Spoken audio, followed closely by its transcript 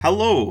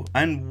Hello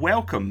and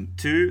welcome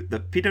to the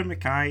Peter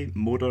Mackay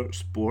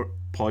Motorsport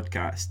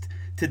Podcast.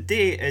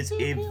 Today is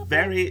a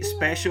very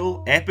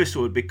special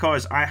episode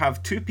because I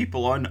have two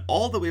people on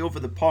all the way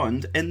over the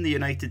pond in the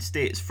United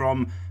States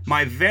from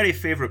my very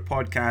favourite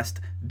podcast,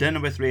 Dinner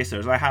with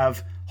Racers. I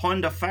have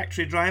Honda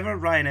factory driver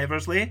Ryan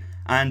Eversley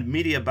and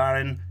media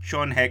baron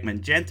Sean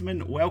Heckman.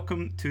 Gentlemen,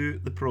 welcome to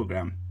the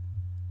programme.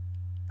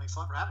 Thanks a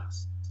lot for having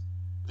us.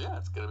 Yeah,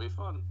 it's going to be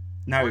fun.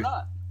 Now, or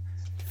not.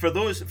 For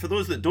those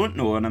that don't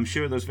know, and I'm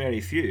sure there's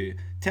very few,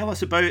 tell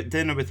us about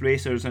Dinner with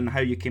Racers and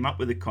how you came up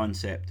with the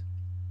concept.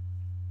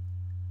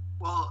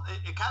 Well,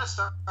 it kind of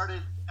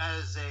started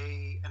as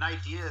an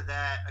idea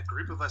that a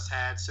group of us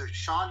had. So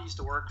Sean used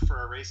to work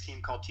for a race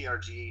team called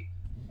TRG,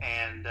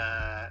 and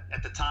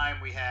at the time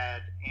we had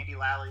Andy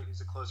Lally,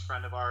 who's a close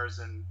friend of ours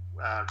and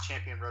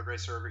champion road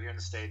racer over here in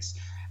the States,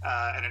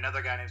 and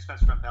another guy named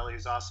Spencer Rampelli,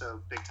 who's also a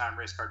big-time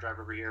race car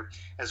driver over here,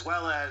 as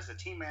well as a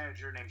team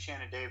manager named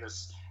Shannon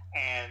Davis.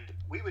 And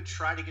we would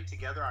try to get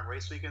together on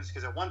race weekends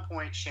because at one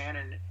point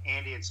Shannon,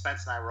 Andy, and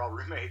Spence and I were all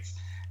roommates,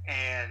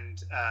 and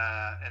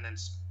then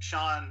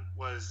Sean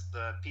was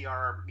the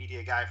PR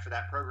media guy for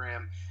that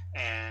program,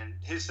 and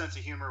his sense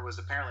of humor was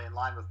apparently in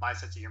line with my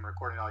sense of humor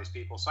according to all these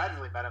people. So I hadn't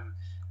really met him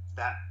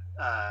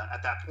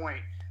at that point,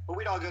 but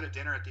we'd all go to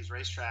dinner at these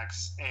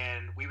racetracks,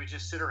 and we would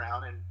just sit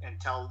around and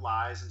tell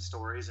lies and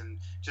stories and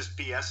just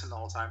BSing the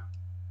whole time.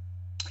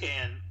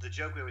 And the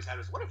joke we always had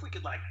was, what if we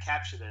could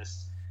capture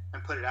this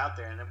and put it out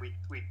there? And then we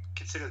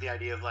considered the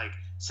idea of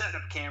setting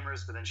up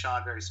cameras, but then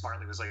Sean very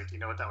smartly was like, do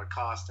you know what that would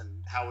cost and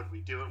how would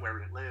we do it, where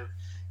would it live?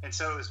 And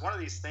so it was one of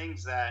these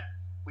things that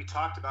we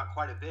talked about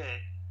quite a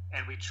bit,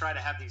 and we try to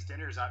have these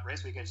dinners at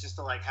race weekends just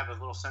to have a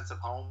little sense of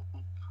home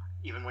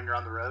even when you're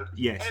on the road.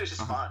 Yes. And it was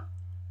just fun.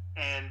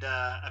 And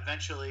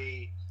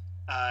eventually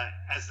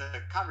as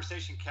the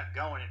conversation kept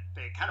going,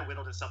 it kind of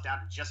whittled itself down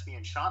to just me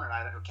and Sean and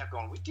I that kept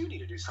going, we do need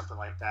to do something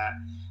like that.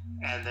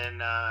 And then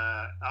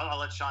I'll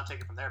let Sean take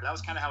it from there. But that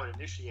was kind of how it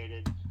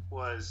initiated,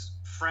 was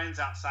friends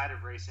outside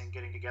of racing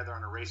getting together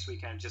on a race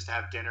weekend just to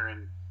have dinner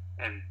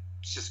and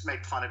just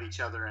make fun of each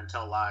other and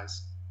tell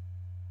lies.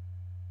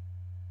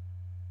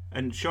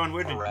 And Sean,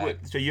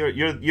 so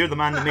you're the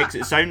man that makes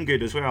it sound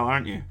good as well,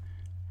 aren't you?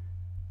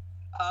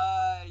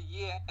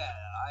 Yeah,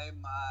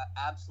 I'm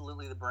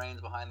absolutely the brains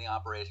behind the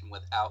operation.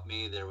 Without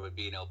me, there would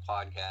be no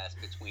podcast.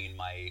 Between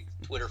my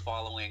Twitter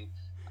following,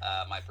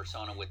 my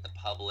persona with the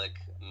public,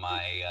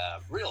 my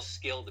real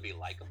skill to be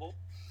likable,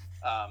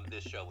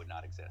 this show would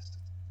not exist.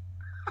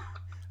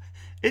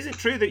 Is it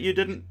true that you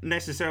didn't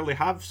necessarily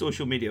have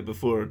social media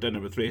before Dinner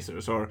with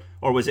Racers, or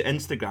was it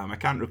Instagram? I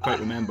can't quite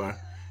remember.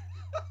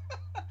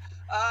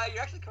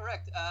 You're actually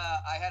correct.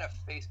 I had a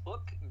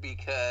Facebook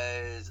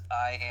because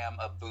I am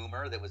a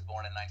boomer that was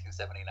born in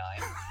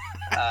 1979.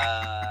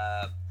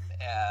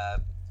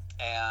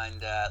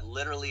 And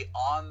literally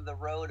on the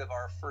road of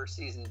our first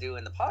season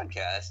doing the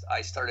podcast,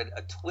 I started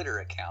a Twitter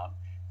account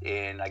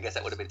in, I guess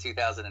that would have been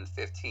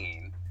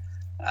 2015.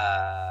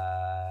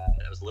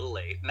 It was a little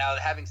late. Now,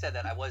 having said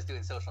that, I was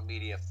doing social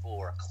media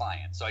for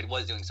clients. So I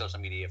was doing social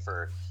media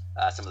for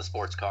some of the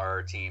sports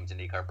car teams and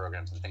IndyCar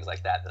programs and things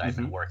like that I've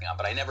been working on.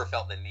 But I never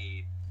felt the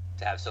need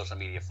to have social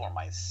media for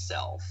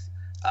myself.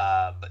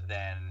 But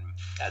then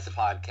as the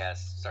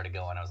podcast started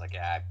going, I was like,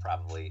 yeah, I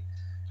probably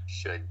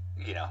should,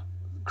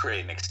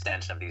 create an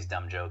extension of these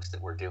dumb jokes that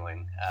we're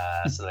doing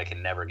so that I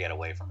can never get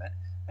away from it.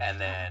 And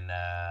then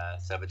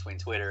so between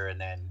Twitter and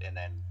then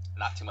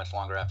not too much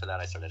longer after that,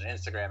 I started an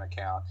Instagram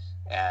account.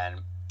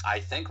 And I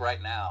think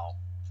right now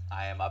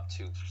I am up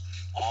to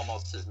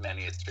almost as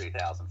many as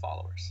 3,000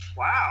 followers.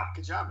 Wow,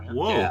 good job, man.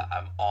 Whoa. Yeah,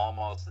 I'm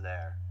almost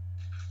there.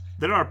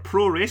 There are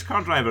pro race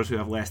car drivers who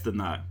have less than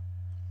that.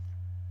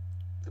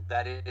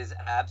 That is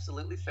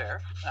absolutely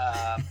fair.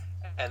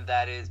 And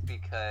that is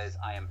because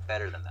I am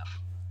better than them.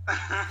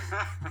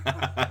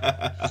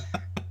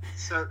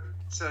 So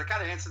to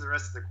kind of answer the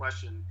rest of the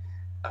question,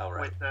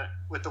 right.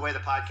 with the way the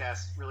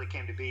podcast really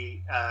came to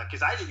be,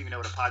 because I didn't even know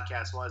what a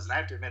podcast was, and I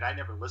have to admit I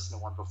never listened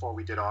to one before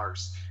we did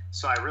ours,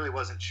 so I really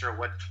wasn't sure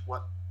what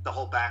the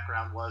whole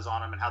background was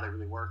on them and how they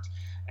really worked.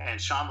 And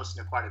Sean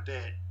listened to quite a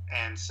bit,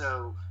 and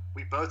so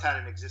we both had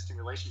an existing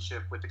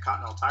relationship with the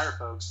Continental Tire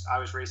folks. I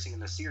was racing in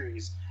the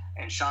series,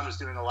 and Sean was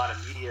doing a lot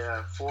of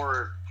media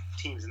for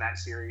teams in that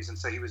series, and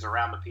so he was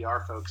around the PR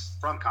folks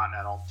from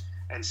Continental.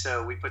 And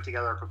so we put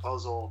together a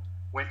proposal,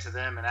 went to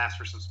them and asked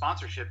for some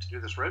sponsorship to do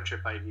this road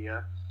trip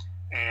idea,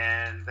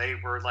 and they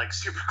were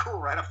super cool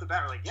right off the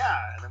bat. We're like, yeah.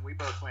 And then we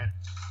both went,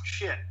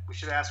 shit, we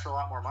should have asked for a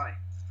lot more money.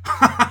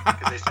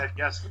 Because they said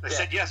yes. They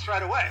said yes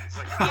right away. It's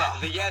like, oh. Yeah,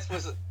 the yes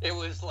was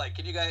like,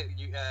 can you guys,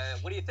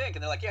 what do you think?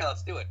 And they're like, yeah,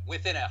 let's do it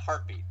within a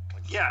heartbeat.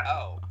 Yeah.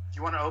 Oh, do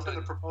you want to open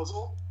the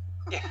proposal?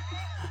 Yeah.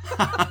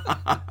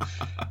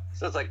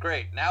 So it's like,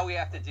 great. Now we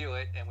have to do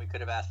it, and we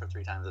could have asked for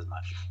 3 times as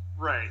much.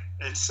 Right.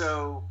 And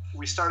so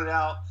we started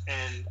out,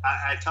 and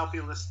I tell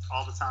people this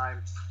all the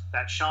time,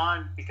 that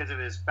Sean, because of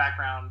his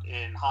background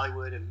in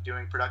Hollywood and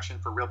doing production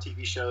for real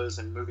TV shows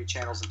and movie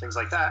channels and things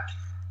like that,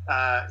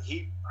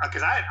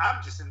 because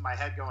I'm just in my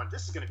head going,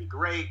 this is going to be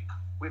great.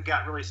 We've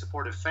got really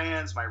supportive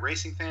fans. My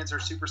racing fans are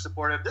super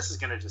supportive. This is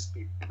going to just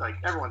be like,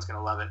 everyone's going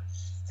to love it.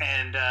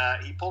 And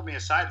he pulled me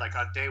aside like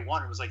on day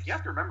one and was like, you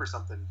have to remember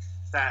something,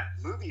 that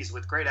movies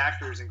with great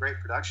actors and great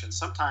productions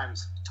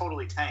sometimes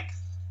totally tank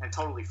and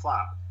totally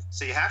flop.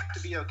 So you have to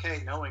be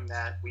okay knowing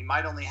that we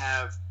might only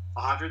have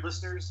 100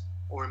 listeners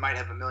or we might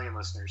have 1 million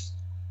listeners.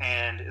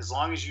 And as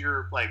long as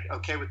you're like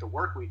okay with the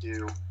work we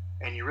do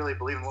and you really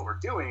believe in what we're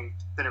doing,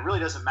 then it really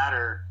doesn't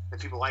matter if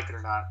people like it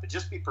or not. But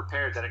just be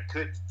prepared that it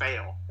could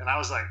fail. And I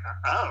was like,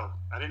 oh,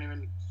 I didn't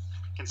even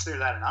consider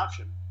that an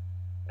option.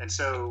 And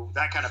so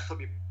that kind of put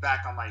me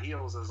back on my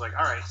heels. I was like,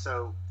 all right,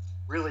 so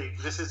really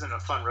this isn't a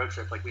fun road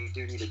trip. Like, we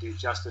do need to do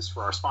justice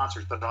for our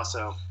sponsors, but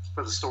also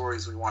for the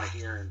stories we want to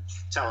hear and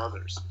tell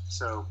others.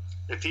 So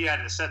if he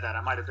hadn't said that,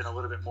 I might have been a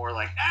little bit more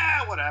like,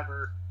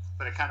 whatever.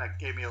 But it kind of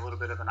gave me a little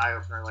bit of an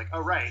eye-opener, like,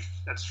 oh, right,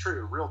 that's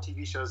true. Real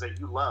TV shows that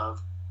you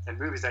love and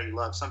movies that you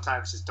love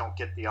sometimes just don't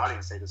get the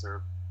audience they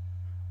deserve.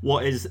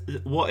 What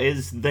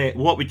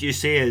would you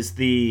say is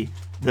the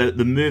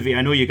movie?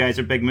 I know you guys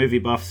are big movie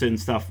buffs and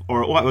stuff,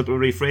 or what would we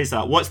rephrase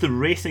that? What's the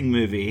racing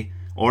movie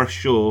or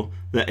show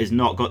that has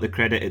not got the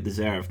credit it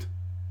deserved?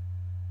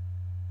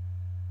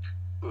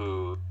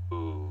 Ooh.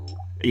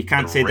 You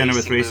can't say Dinner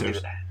with Racers.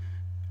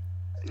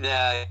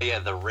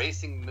 The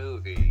racing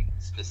movie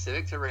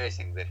specific to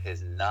racing that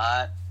has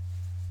not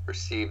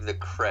received the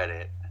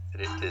credit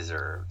that it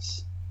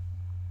deserves,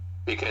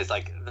 because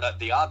like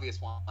the obvious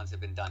ones have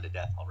been done to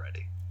death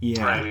already.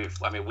 Yeah,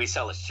 right? We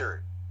sell a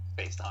shirt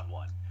based on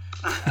one.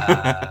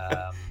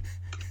 I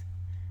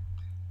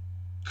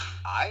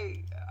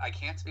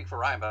can't speak for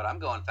Ryan, but I'm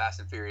going Fast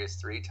and Furious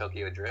 3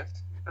 Tokyo Drift.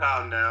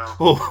 Oh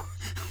no!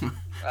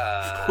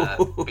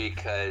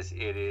 Because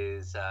it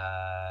is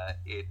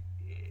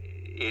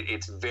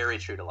it's very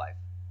true to life.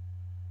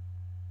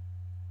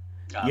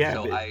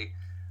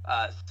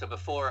 So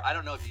before, I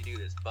don't know if you knew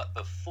this, but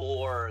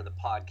before the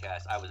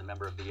podcast, I was a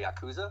member of the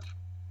Yakuza.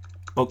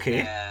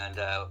 Okay. And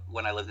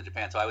when I lived in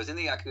Japan, so I was in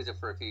the Yakuza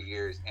for a few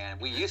years, and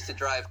we used to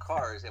drive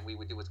cars, and we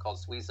would do what's called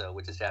suizo,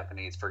 which is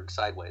Japanese for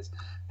sideways.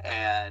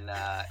 And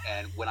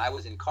when I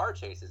was in car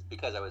chases,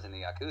 because I was in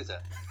the Yakuza,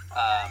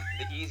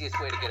 the easiest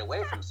way to get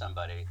away from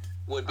somebody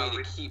would be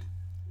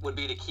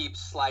to keep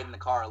sliding the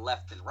car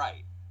left and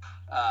right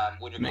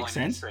when you're going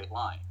in a straight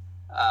line.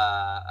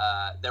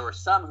 There were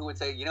some who would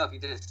say, if you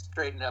just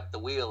straightened up the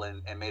wheel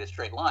and made a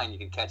straight line, you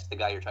could catch the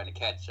guy you're trying to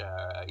catch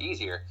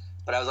easier.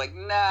 But I was like,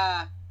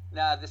 nah,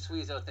 this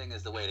suizo thing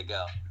is the way to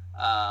go.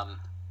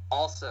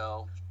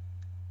 Also,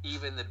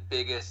 even the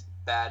biggest,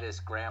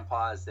 baddest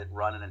grandpas that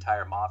run an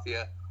entire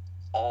mafia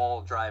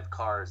all drive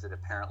cars that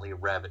apparently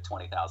rev at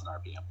 20,000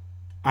 RPM.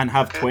 And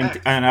have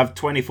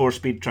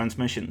 24-speed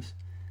transmissions.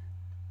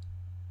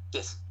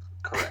 Yes,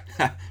 correct.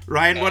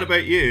 Ryan, what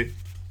about you?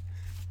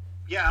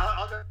 Yeah,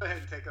 I'll go ahead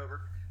and take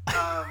over.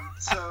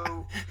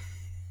 So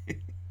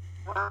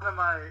one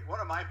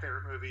of my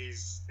favorite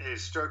movies is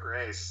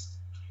Stroker Ace,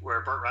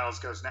 where Burt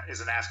Reynolds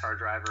is a NASCAR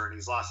driver and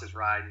he's lost his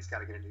ride and he's got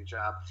to get a new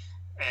job.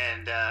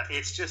 And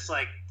it's just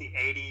like the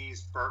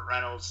 80s Burt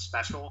Reynolds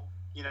special.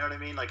 You know what I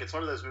mean? Like, it's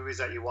one of those movies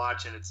that you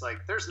watch and it's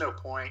like, there's no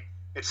point.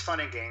 It's fun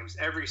and games.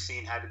 Every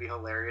scene had to be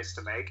hilarious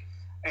to make.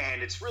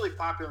 And it's really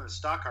popular in the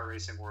stock car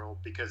racing world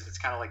because it's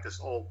kind of like this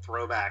old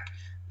throwback.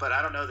 But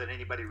I don't know that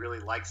anybody really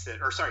likes it,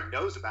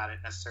 knows about it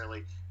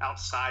necessarily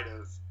outside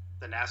of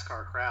the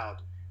NASCAR crowd.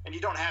 And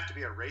you don't have to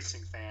be a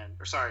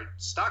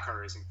stock car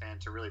racing fan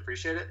to really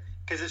appreciate it,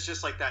 because it's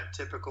just like that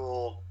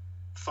typical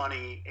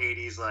funny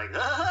 80s, like,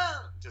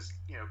 just,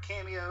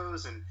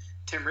 cameos, and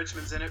Tim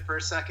Richmond's in it for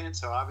a second,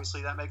 so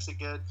obviously that makes it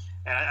good.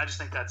 And I just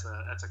think that's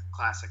a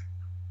classic.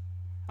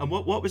 And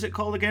what was it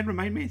called again?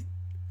 Remind me.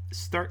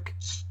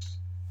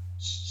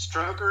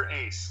 Stroker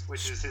Ace,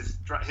 which is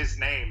his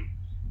name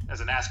as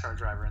a NASCAR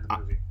driver in the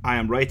movie. I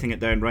am writing it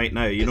down right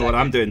now. You know what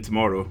I'm doing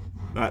tomorrow?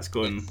 That's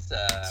going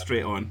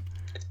straight on.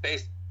 It's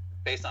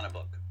based on a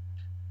book.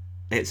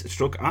 It's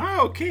Stroker.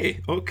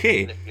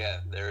 Okay. Yeah,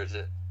 there's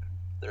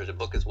a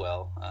book as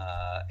well,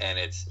 and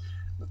it's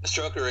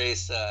Stroker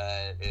Ace.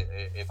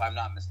 If I'm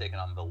not mistaken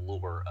on the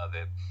lore of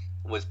it,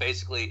 was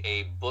basically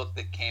a book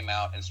that came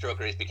out, and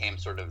Stroker Ace became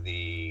sort of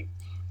the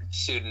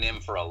pseudonym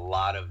for a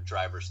lot of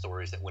driver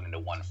stories that went into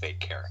one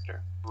fake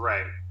character.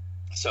 Right.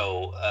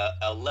 So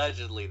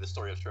allegedly, the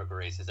story of Stroker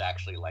Race is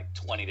actually like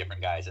 20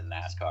 different guys in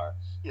NASCAR,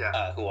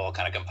 who all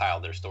kind of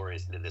compiled their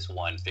stories into this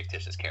one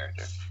fictitious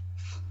character.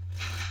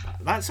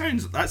 That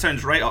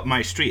sounds right up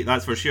my street,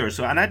 that's for sure.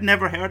 So, and I'd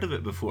never heard of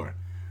it before.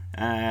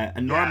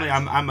 And normally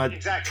I'm a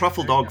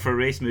truffle dog for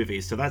race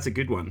movies, so that's a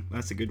good one.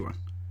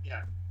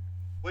 Yeah.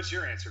 What's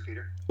your answer,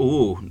 Peter?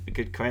 Oh,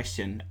 good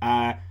question.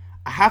 I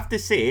have to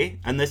say,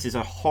 and this is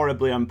a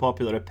horribly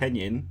unpopular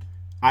opinion,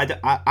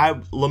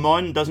 Le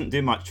Mans doesn't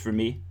do much for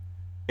me.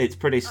 It's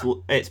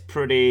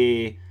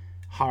pretty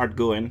hard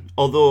going.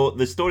 Although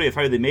the story of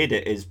how they made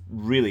it is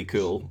really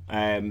cool.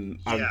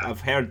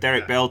 I've heard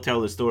Derek Bell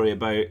tell the story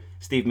about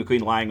Steve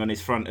McQueen lying on his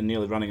front and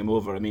nearly running him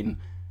over. I mean,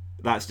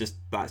 that's just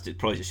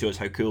probably just shows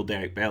how cool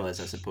Derek Bell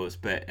is, I suppose.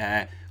 But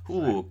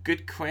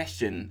good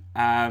question.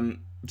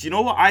 Do you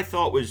know what I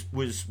thought was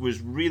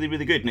really,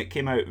 really good, and it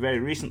came out very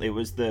recently,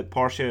 was the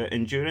Porsche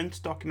Endurance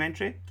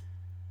documentary?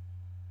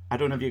 I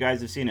don't know if you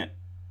guys have seen it.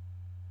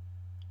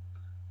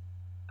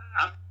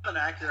 I'm an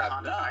Acura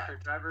Honda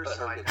Acura driver,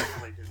 so I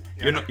definitely didn't.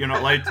 Yeah.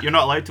 You're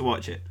not allowed to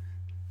watch it.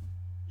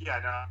 Yeah,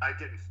 no, I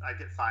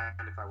get fined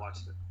if I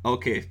watched it.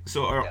 Okay,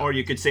 so or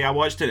you could say I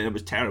watched it and it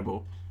was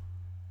terrible.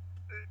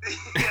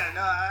 Yeah,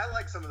 no, I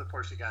like some of the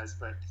Porsche guys,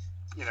 but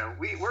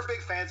we're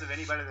big fans of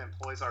anybody that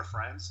employs our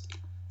friends.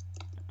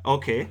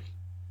 Okay.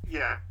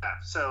 Yeah,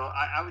 so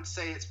I would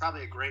say it's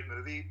probably a great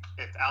movie.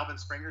 If Alvin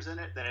Springer's in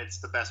it, then it's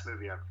the best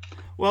movie ever.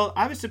 Well,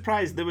 I was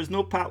surprised there was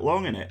no Pat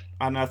Long in it,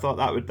 and I thought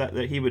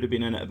that he would have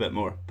been in it a bit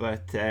more,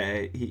 but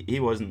he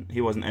wasn't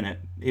in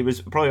it. He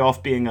was probably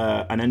off being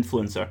an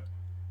influencer.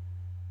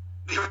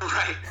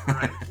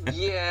 Right.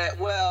 Yeah,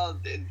 well,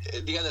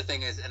 the other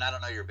thing is, and I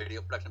don't know your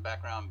video production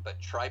background, but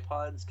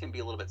tripods can be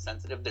a little bit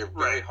sensitive. They're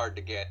very hard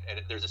to get,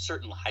 and there's a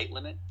certain height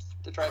limit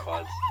to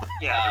tripods.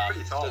 Yeah, they're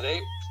pretty tall. So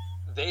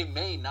they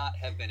may not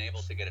have been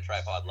able to get a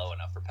tripod low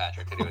enough for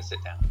Patrick to do a sit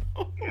down.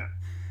 Yeah.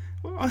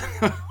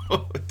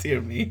 Oh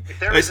dear me! If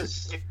there was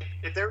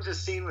a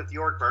scene with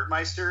Jörg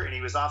Bergmeister and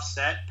he was off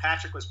set,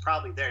 Patrick was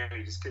probably there.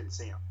 You just couldn't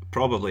see him.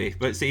 Probably,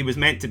 but see, he was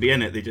meant to be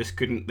in it. They just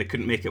couldn't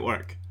make it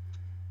work.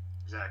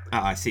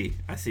 Exactly.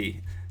 I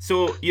see.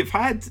 So you've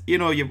had,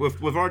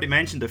 we've already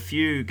mentioned a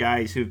few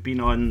guys who've been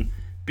on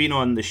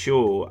the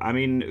show. I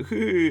mean,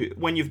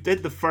 when you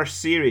did the first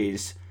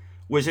series,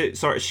 was it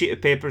sort of sheet of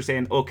paper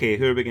saying, okay,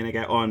 who are we going to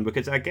get on?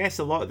 Because I guess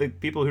a lot of the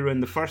people who were in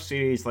the first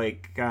series,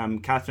 like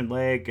Catherine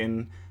Legg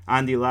and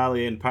Andy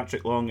Lally and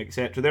Patrick Long,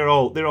 etc., they're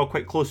all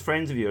quite close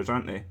friends of yours,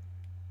 aren't they?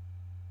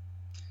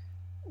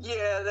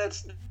 Yeah,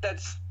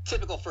 that's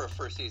typical for a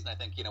first season. I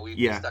think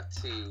we stuck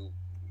to.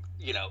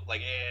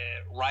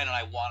 Ryan and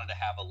I wanted to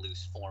have a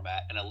loose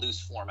format, and a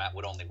loose format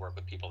would only work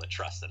with people that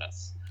trusted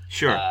us.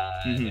 Sure.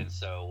 And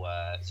so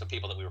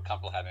people that we were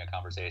comfortable having a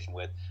conversation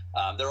with.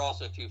 There are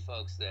also a few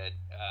folks that,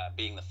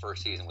 being the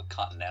first season with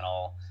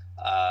Continental,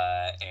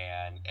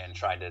 and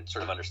trying to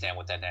sort of understand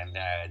what that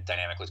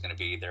dynamic was going to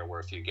be, there were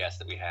a few guests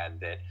that we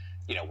had that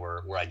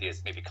were ideas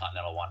that maybe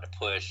Continental wanted to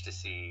push to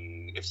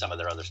see if some of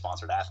their other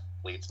sponsored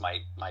athletes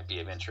might be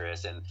of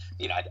interest. And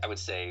I would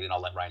say, and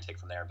I'll let Ryan take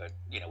from there, but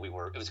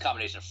it was a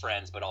combination of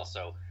friends, but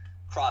also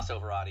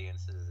crossover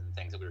audiences and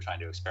things that we were trying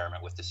to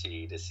experiment with to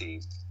see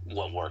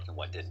what worked and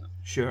what didn't.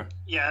 Sure.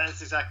 Yeah,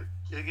 that's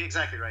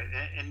exactly right.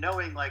 And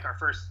knowing like our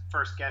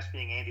first guest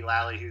being Andy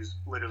Lally, who's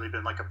literally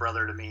been like a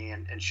brother to me,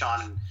 and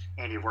Sean and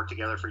Andy have worked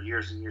together for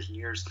years and years and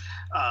years,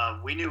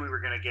 we knew we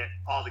were going to get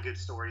all the good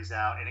stories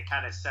out, and it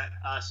kind of set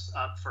us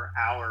up for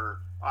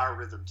our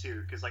rhythm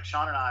too. Because like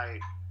Sean and I,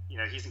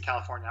 he's in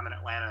California, I'm in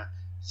Atlanta,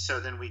 so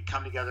then we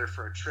come together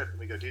for a trip and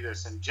we go do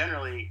this, and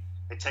generally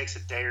it takes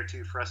a day or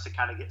two for us to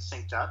kind of get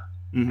synced up.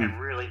 Mm-hmm.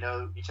 And really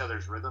know each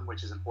other's rhythm,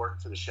 which is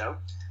important for the show.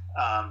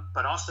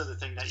 But also the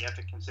thing that you have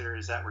to consider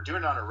is that we're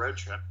doing it on a road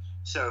trip.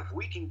 So if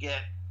we can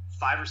get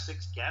 5 or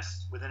 6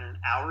 guests within an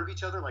hour of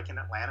each other, like in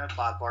Atlanta,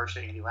 Bob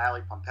Barsha, Andy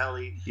Lally,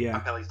 Pompelli,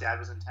 Pompelli's dad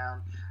was in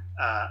town,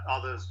 all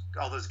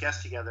those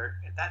guests together,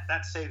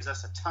 that saves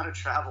us a ton of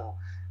travel,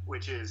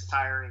 which is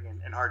tiring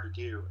and hard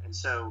to do. And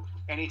so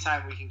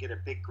anytime we can get a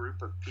big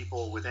group of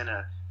people within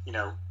a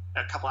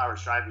couple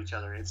hours drive of each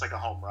other, it's like a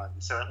home run.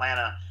 So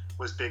Atlanta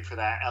was big for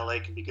that. LA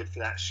can be good for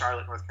that.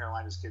 Charlotte, North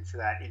Carolina is good for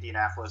that.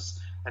 Indianapolis.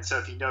 And so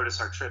if you notice,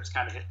 our trips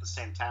kind of hit the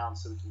same town,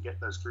 so we can get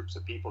those groups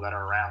of people that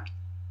are around.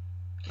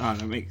 Oh,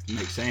 that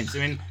makes sense. I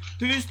mean,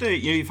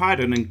 you've had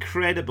an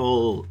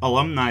incredible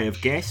alumni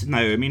of guests now.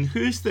 I mean,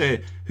 who's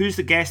the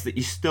guest that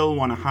you still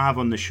want to have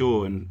on the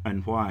show,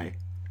 and why?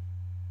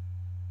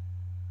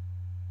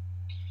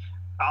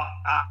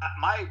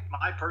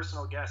 My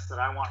personal guest that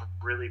I want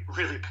really,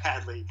 really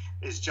badly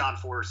is John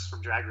Force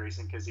from Drag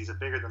Racing, because he's a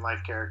bigger than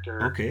life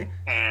character. Okay.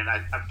 And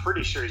I'm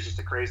pretty sure he's just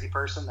a crazy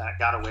person that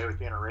got away with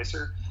being a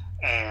racer,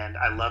 and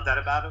I love that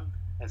about him.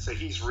 And so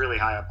he's really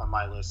high up on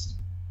my list.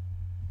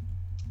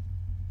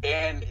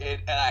 And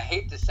I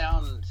hate to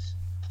sound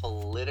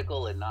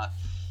political and not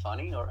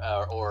funny,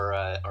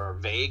 or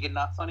vague and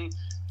not funny,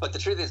 but the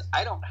truth is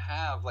I don't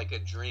have like a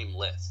dream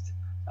list.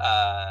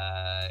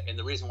 And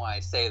the reason why I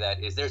say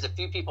that is there's a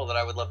few people that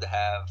I would love to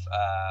have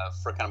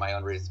for kind of my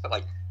own reasons, but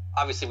like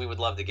obviously we would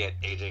love to get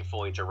AJ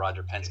Foyt or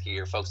Roger Penske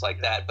or folks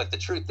like that. But the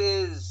truth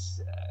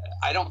is,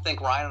 I don't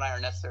think Ryan and I are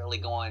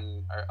necessarily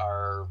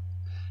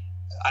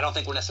I don't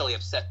think we're necessarily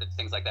upset that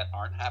things like that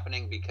aren't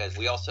happening, because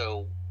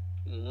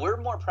we're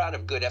more proud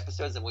of good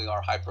episodes than we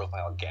are high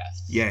profile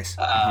guests. Yes.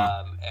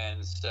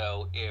 And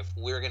so if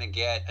we're going to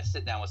get a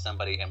sit down with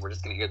somebody and we're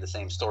just going to hear the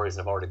same stories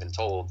that have already been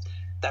told,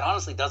 that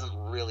honestly doesn't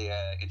really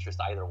interest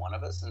either one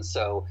of us. And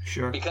so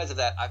because of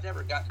that, I've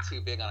never gotten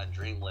too big on a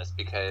dream list,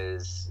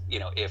 because,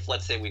 if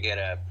let's say we get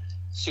a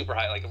super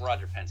high, like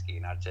Roger Penske,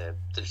 not to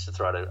just to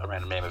throw out a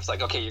random name, it's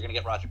like, okay, you're going to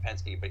get Roger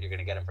Penske, but you're going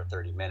to get him for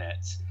 30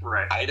 minutes.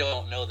 Right. I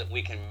don't know that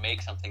we can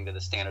make something to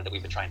the standard that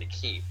we've been trying to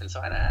keep. And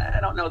so I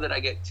don't know that I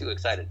get too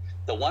excited.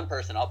 The one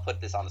person, I'll put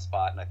this on the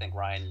spot, and I think,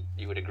 Ryan,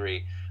 you would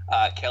agree,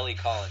 Kelly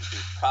Collins,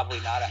 who's probably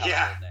not a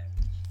household name.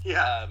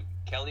 Yeah.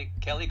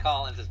 Kelly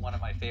Collins is one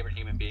of my favorite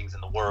human beings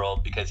in the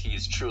world because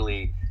he's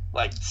truly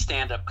like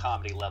stand-up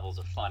comedy levels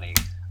of funny,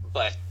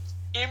 but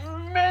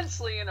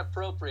immensely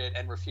inappropriate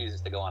and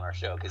refuses to go on our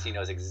show because he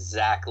knows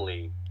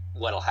exactly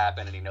what'll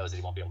happen and he knows that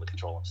he won't be able to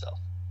control himself.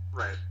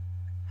 Right.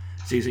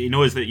 So he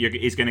knows that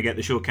he's going to get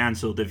the show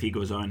cancelled if he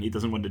goes on. He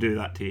doesn't want to do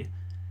that to you.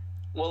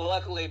 Well,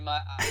 luckily,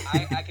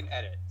 I can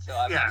edit, so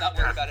I'm not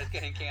worried about it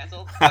getting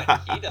canceled,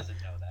 but he doesn't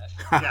know that.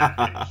 Yeah,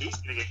 and he's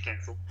going to get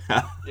canceled.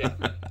 Yeah.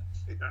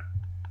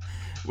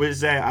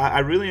 I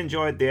really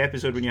enjoyed the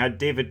episode when you had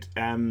David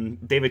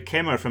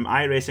Kimmer from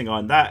iRacing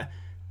on. That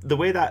the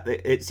way that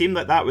it seemed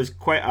like that was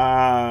quite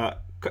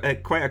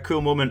a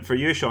cool moment for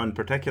you, Sean,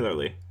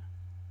 particularly.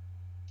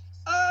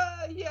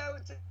 Yeah, I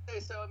would say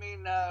so. I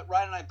mean,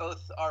 Ryan and I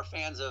both are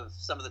fans of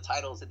some of the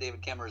titles that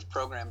David Kimmer has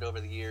programmed over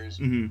the years.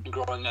 Mm-hmm.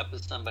 Growing up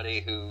as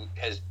somebody who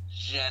has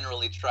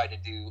generally tried to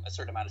do a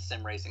certain amount of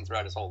sim racing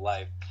throughout his whole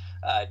life,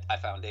 I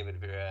found David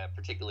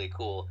particularly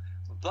cool.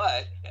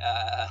 But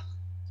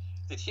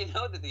did you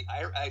know that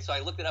so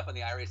I looked it up on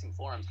the iRacing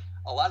forums.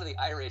 A lot of the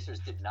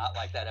iRacers did not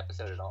like that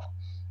episode at all.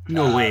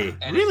 No way,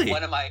 and really?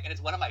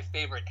 It's one of my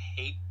favorite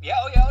hate.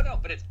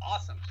 But it's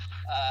awesome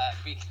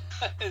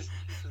because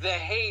the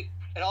hate.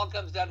 It all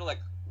comes down to like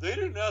they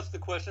didn't ask the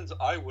questions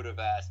I would have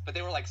asked, but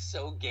they were like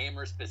so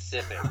gamer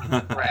specific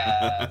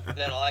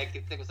that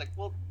like it was like,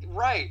 well,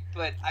 right,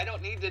 but I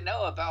don't need to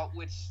know about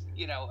which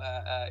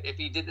if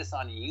he did this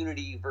on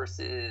Unity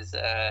versus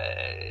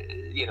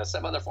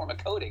some other form of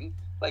coding.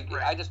 Like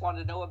right. I just wanted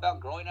to know about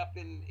growing up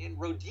in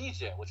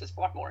Rhodesia, which is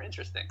far more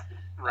interesting.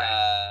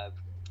 Right.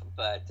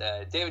 But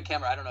David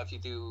Kimmer, I don't know if you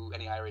do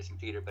any iRacing,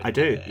 Peter, but I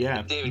do.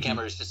 Yeah. David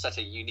Kimmer is just such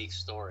a unique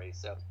story.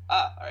 So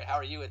all right, how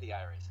are you at the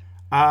iRacing?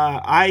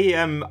 I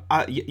am.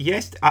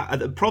 Yes.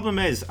 The problem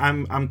is,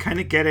 I'm kind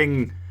of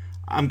getting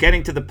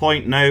to the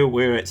point now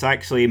where it's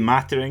actually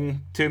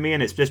mattering to me,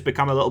 and it's just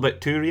become a little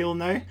bit too real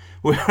now.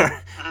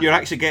 Where you're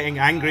actually getting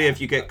angry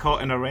if you get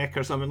caught in a wreck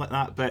or something like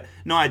that. But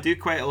no, I do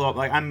quite a lot.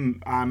 Like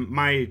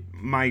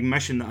my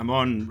mission that I'm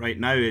on right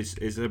now is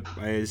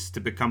to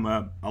become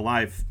a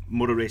live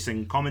motor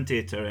racing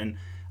commentator, and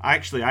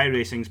actually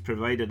iRacing's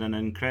provided an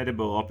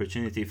incredible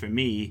opportunity for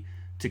me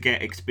to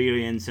get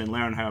experience and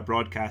learn how a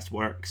broadcast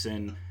works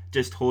and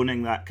just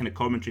honing that kind of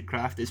commentary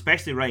craft,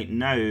 especially right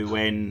now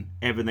when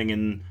everything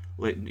in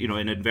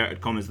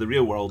inverted commas the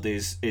real world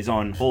is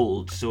on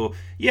hold. So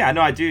yeah,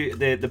 no, I do.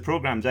 The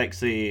program's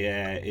actually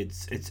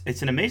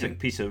it's an amazing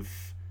piece of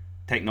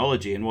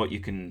technology and what you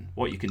can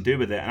do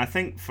with it. And I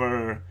think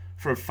for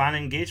a fan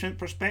engagement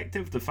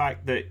perspective, the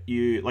fact that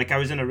I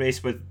was in a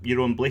race with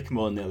Jeroen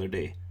Bleekemolen the other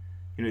day,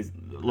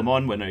 Le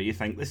Mans winner, you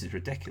think this is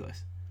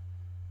ridiculous.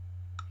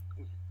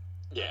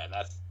 Yeah,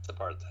 that's the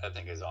part that I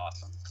think is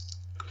awesome.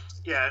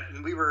 Yeah,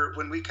 and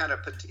when we kind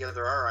of put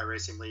together our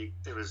iRacing league,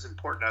 it was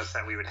important to us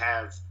that we would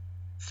have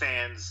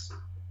fans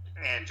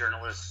and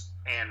journalists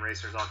and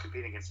racers all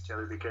competing against each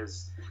other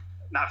because,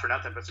 not for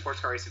nothing, but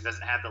sports car racing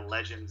doesn't have the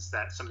legends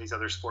that some of these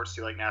other sports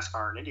do, like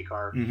NASCAR and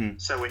IndyCar. Mm-hmm.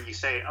 So when you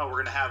say, oh, we're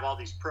going to have all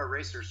these pro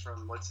racers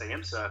from, let's say,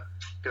 IMSA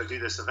go do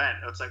this event,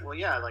 it's like, well,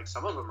 yeah, like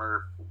some of them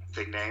are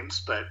big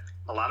names, but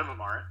a lot of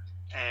them aren't.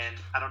 And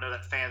I don't know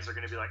that fans are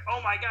going to be like,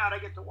 oh my God, I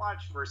get to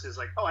watch, versus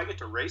like, oh, I get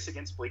to race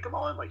against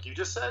Bleekemolen, like you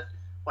just said.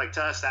 Like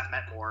to us, that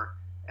meant more.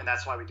 And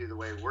that's why we do the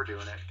way we're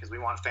doing it, because we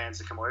want fans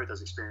to come away with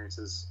those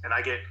experiences. And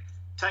I get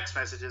text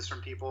messages from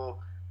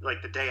people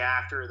like the day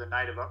after the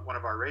night of one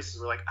of our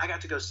races. We're like, I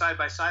got to go side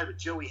by side with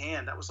Joey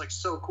Hand. That was like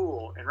so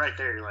cool. And right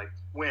there, you're like,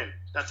 win.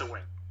 That's a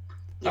win.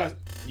 Yeah.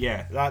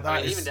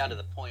 That is... even down to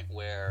the point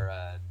where,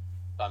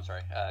 I'm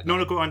sorry.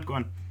 No, go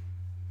on.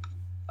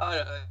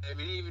 I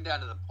mean, even down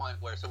to the point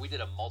where, so we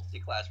did a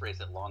multi-class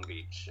race at Long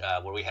Beach,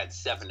 where we had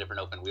 7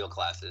 different open wheel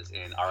classes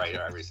in our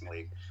iRacing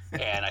league,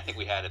 and I think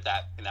we had in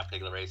that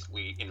particular race,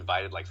 we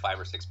invited like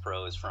 5 or 6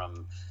 pros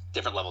from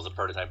different levels of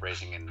prototype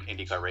racing and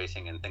IndyCar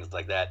racing and things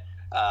like that.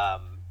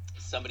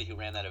 Somebody who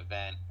ran that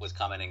event was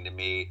commenting to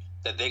me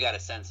that they got a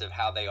sense of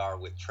how they are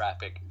with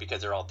traffic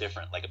because they're all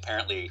different. Like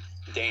apparently,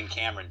 Dane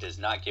Cameron does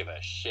not give a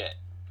shit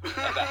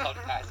about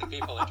passing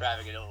people in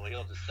traffic, and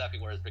he'll just stuff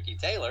you. Whereas Ricky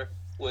Taylor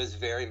was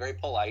very, very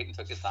polite and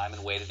took his time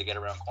and waited to get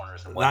around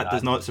corners and whatnot. That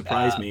does not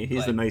surprise me.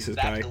 He's the nicest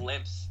guy. That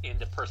glimpse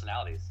into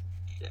personalities.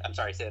 I'm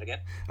sorry, say that again?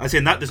 I was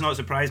saying that does not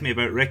surprise me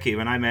about Ricky.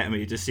 When I met him,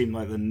 he just seemed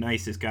like the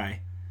nicest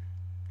guy.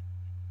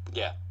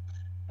 Yeah.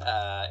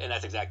 And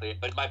that's exactly it.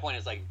 But my point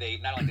is, like, they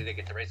not only do they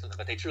get to race with them,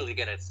 but they truly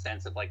get a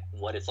sense of like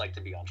what it's like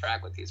to be on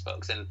track with these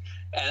folks, and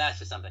that's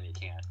just something you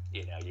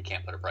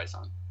can't put a price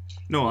on.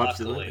 No, luckily,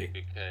 absolutely,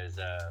 because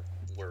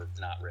we're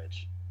not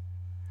rich.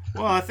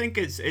 Well, I think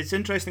it's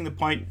interesting the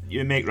point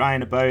you make,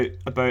 Ryan, about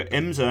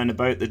IMSA and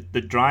about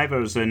the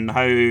drivers and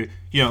how,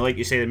 like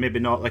you say, maybe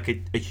not like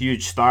a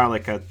huge star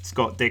like a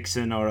Scott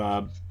Dixon or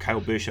a Kyle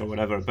Busch or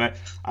whatever, but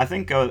I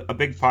think a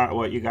big part of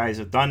what you guys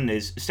have done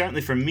is,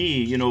 certainly for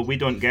me, we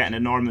don't get an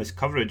enormous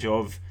coverage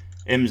of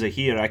IMSA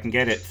here. I can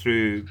get it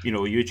through,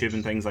 YouTube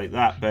and things like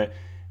that, but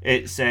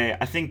it's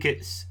I think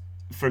it's,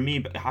 for me,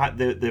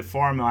 the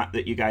format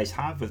that you guys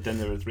have with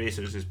Dinner with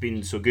Racers has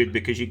been so good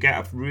because you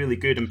get a really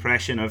good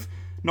impression of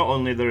not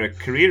only their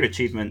career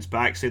achievements, but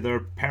actually their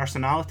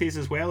personalities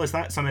as well? Is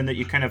that something that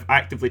you kind of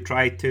actively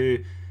try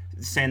to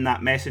send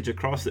that message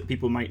across that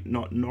people might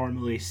not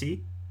normally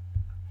see?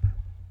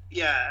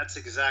 Yeah, that's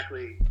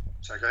exactly.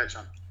 Sorry, go ahead,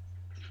 Sean.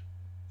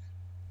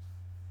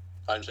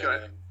 Go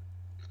ahead.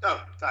 Oh,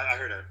 I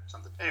heard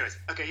something. Anyways,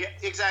 okay, yeah,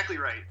 exactly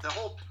right. The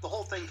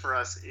whole thing for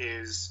us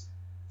is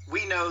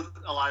we know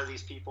a lot of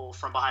these people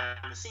from behind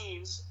the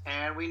scenes,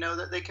 and we know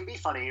that they can be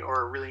funny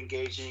or really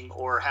engaging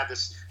or have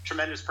this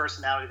tremendous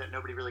personality that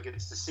nobody really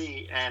gets to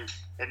see, and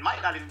it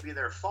might not even be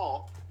their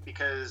fault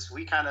because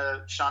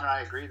Sean and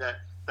I agree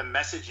that the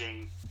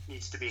messaging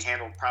needs to be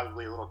handled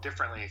probably a little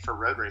differently for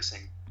road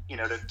racing,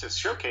 to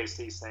showcase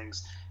these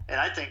things. And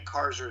I think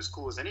cars are as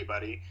cool as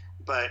anybody,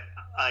 but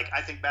like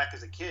I think back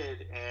as a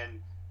kid, and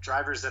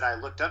drivers that I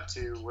looked up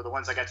to were the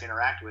ones I got to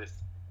interact with,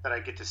 that I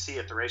get to see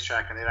at the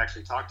racetrack, and they'd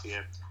actually talk to you.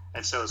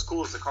 And so as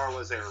cool as the car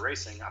was they were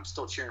racing, I'm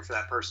still cheering for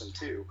that person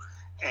too.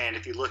 And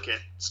if you look at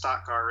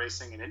stock car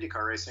racing and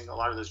IndyCar racing, a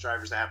lot of those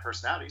drivers that have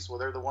personalities, well,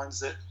 they're the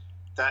ones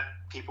that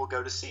people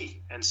go to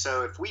see. And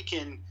so if we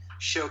can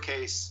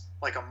showcase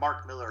like a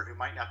Mark Miller, who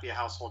might not be a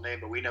household name,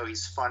 but we know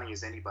he's funny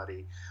as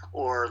anybody,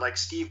 or like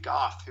Steve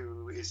Goff,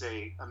 who is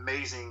a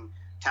amazing,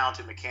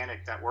 talented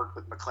mechanic that worked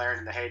with McLaren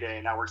in the heyday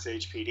and now works at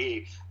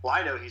HPD. Well,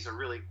 I know he's a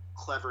really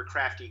clever,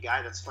 crafty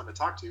guy that's fun to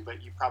talk to,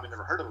 but you probably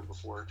never heard of him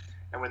before.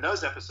 And when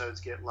those episodes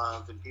get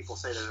love and people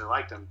say that they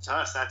liked them, to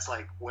us, that's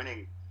like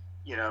winning,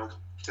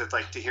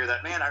 to hear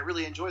that, man, I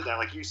really enjoyed that.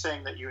 Like you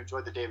saying that you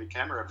enjoyed the David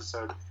Kemmer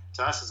episode,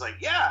 to us is like,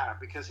 yeah,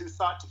 because who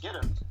thought to get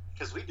him?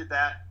 Because we did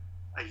that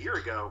a year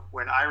ago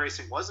when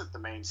iRacing wasn't the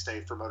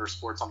mainstay for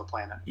motorsports on the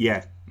planet.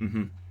 Yeah.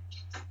 Mm-hmm.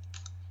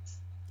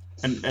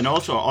 And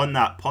also on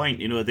that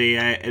point,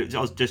 it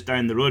was just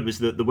down the road was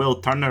the Will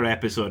Turner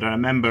episode. I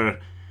remember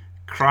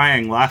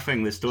crying,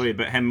 laughing the story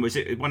about him. Was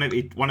it one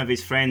of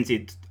his friends?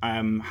 He'd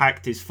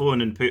hacked his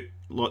phone and put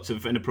lots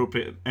of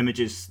inappropriate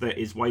images that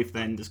his wife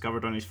then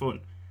discovered on his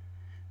phone.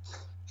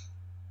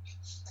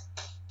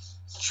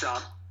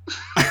 Sean,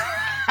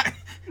 I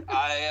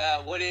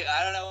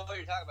don't know what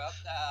you're talking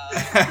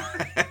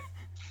about.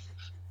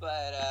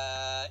 But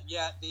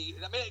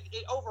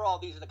overall,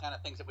 these are the kind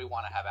of things that we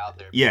want to have out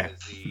there. Yeah.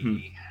 Because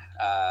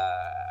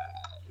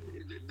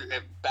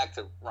back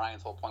to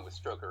Ryan's whole point with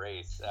Stroker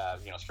Race,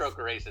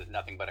 Stroker Race is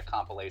nothing but a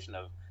compilation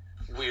of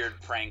weird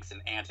pranks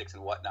and antics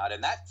and whatnot,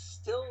 and that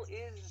still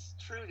is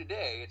true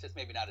today. It's just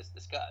maybe not as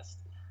discussed.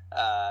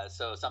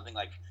 So something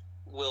like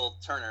Will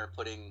Turner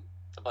putting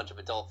a bunch of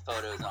adult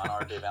photos on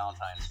RJ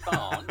Valentine's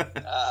phone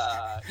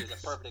is a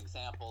perfect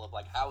example of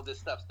like how this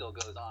stuff still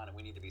goes on, and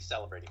we need to be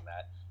celebrating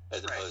that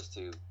as opposed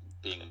to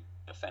being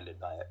offended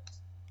by it.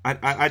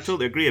 I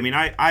totally agree. I mean,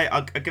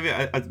 I'll give you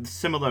a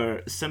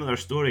similar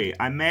story.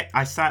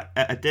 I sat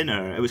at a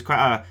dinner. It was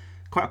quite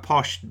a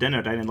posh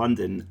dinner down in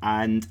London,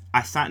 and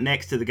I sat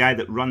next to the guy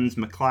that runs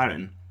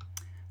McLaren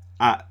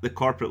at the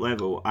corporate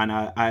level, and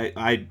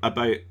I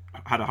about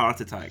had a heart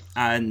attack.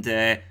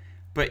 And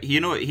but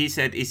he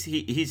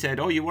said,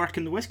 "Oh, you work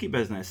in the whiskey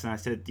business?" And I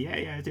said,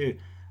 "Yeah, I do."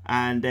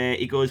 And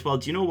he goes, "Well,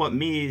 do you know what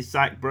me,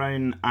 Zach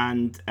Brown,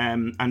 and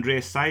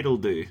Andreas Seidel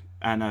do?"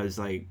 And I was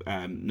like,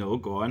 "No,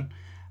 go on."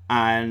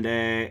 And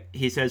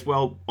he says,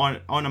 "Well, on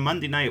a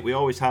Monday night, we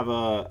always have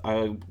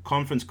a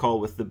conference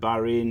call with the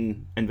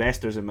Bahrain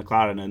investors in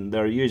McLaren, and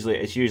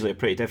it's usually a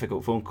pretty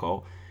difficult phone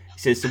call." He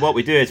says, "So what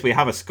we do is we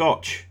have a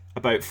scotch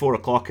about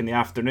 4:00 in the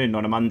afternoon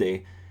on a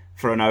Monday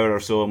for an hour or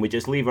so, and we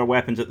just leave our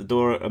weapons at the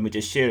door and we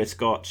just share a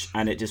scotch,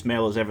 and it just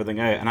mellows everything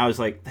out." And I was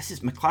like,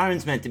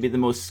 McLaren's meant to be the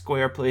most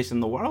square place in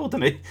the world,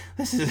 and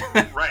this is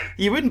right.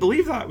 You wouldn't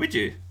believe that, would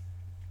you?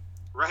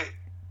 Right.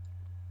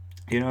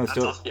 That's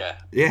so awesome.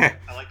 Yeah.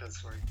 I like that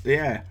story.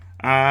 Yeah.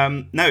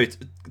 Now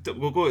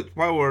we'll go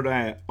while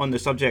we're on the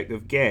subject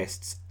of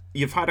guests.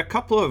 You've had a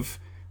couple of,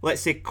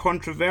 let's say,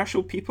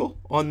 controversial people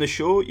on the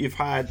show. You've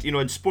had,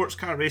 in sports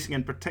car racing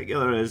in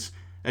particular, has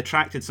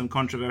attracted some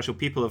controversial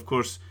people. Of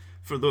course,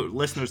 for the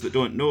listeners that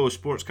don't know,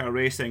 sports car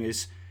racing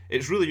it's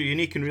really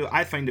unique and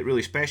I find it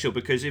really special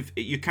because if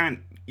you can't,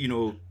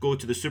 go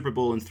to the Super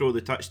Bowl and throw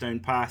the touchdown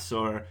pass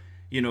or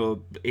hit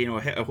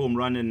a home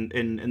run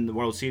in the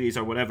World Series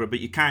or whatever, but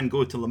you can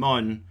go to Le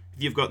Mans.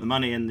 If you've got the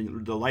money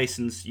and the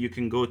license, you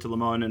can go to Le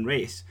Mans and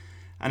race.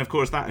 And of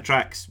course that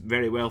attracts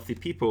very wealthy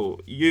people.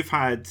 You've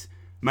had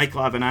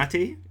Michael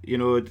Avenatti,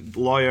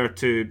 lawyer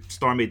to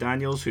Stormy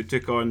Daniels, who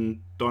took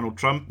on Donald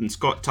Trump, and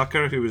Scott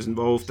Tucker, who was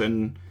involved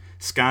in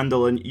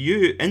scandal, and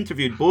you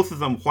interviewed both of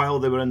them while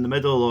they were in the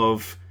middle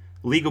of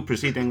legal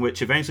proceeding,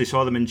 which eventually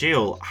saw them in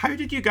jail. How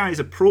did you guys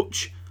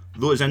approach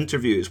those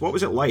interviews? What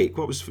was it like?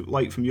 What was it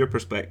like from your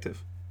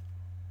perspective?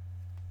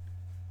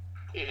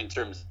 In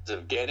terms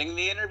of getting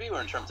the interview,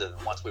 or in terms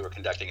of once we were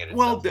conducting it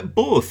Well, itself?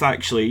 both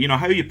actually.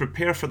 How you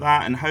prepare for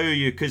that, and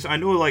because I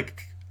know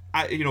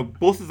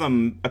both of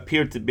them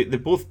appeared to be, they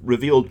both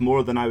revealed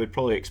more than I would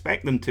probably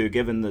expect them to,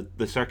 given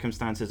the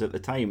circumstances at the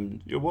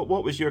time.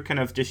 What was your kind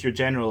of just your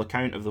general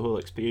account of the whole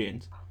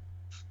experience?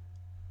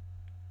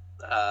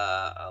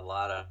 A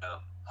lot of,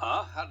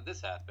 how did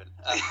this happen?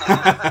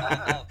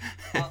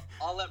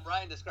 I'll let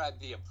Ryan described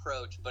the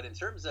approach, but in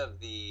terms of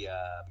the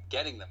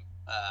getting them,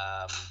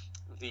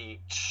 the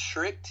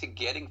trick to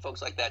getting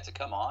folks like that to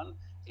come on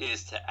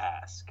is to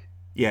ask.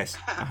 Yes.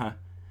 Uh-huh.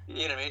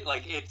 You know what I mean?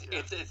 Like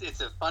it's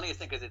the funniest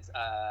thing because it's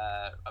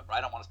I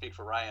don't want to speak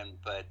for Ryan,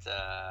 but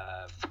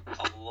a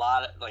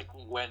lot of like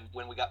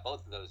when we got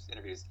both of those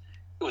interviews,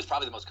 it was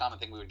probably the most common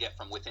thing we would get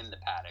from within the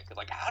paddock.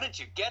 Like, how did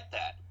you get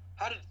that?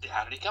 How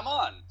did he come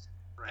on?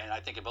 Right. And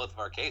I think in both of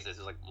our cases,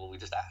 it's like, well, we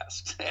just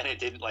asked, and it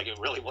didn't like it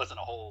really wasn't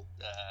a whole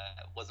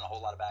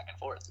lot of back and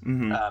forth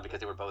because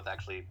they were both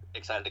actually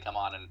excited to come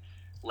on and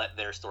let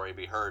their story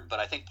be heard. But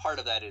I think part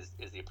of that is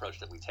the approach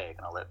that we take,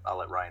 and I'll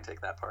let Ryan take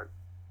that part.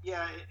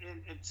 Yeah,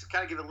 and to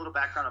kind of give a little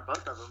background on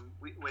both of them,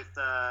 with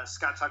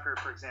Scott Tucker,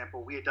 for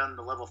example, we had done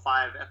the Level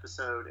 5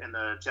 episode and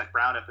the Jeff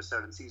Brown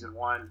episode in Season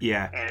 1.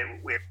 Yeah. And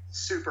it was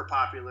super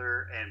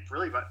popular, and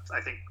really, but I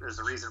think there's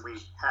a reason we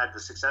had the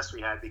success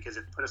we had because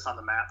it put us on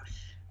the map.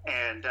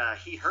 And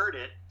he heard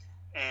it,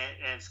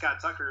 and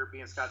Scott Tucker,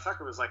 being Scott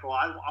Tucker, was like, well,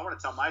 I want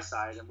to tell my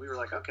side. And we were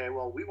like, okay,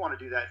 well, we want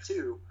to do that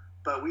too,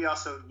 but we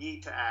also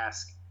need to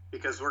ask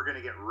because we're going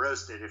to get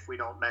roasted if we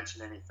don't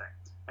mention anything.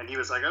 And he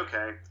was like,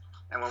 okay.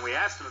 And when we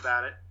asked him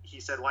about it, he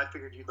said, well, I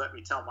figured you'd let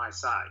me tell my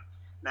side.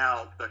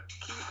 Now, the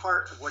key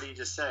part of what he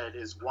just said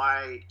is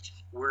why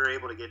we're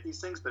able to get these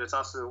things, but it's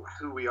also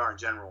who we are in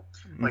general.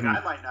 Mm-hmm. Like, I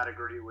might not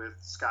agree with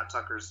Scott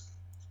Tucker's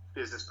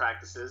business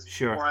practices,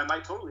 sure, or I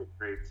might totally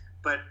agree,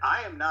 but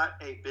I am not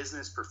a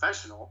business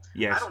professional.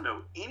 Yes. I don't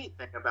know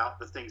anything about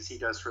the things he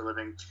does for a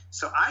living,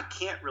 so I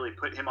can't really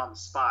put him on the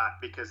spot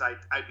because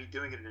I'd be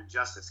doing it an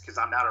injustice because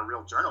I'm not a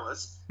real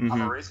journalist. Mm-hmm.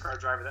 I'm a race car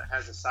driver that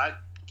has a side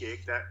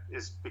gig that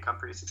has become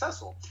pretty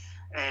successful,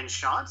 and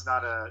Sean's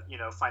not a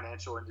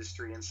financial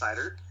industry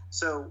insider,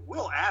 so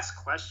we'll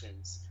ask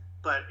questions,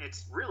 but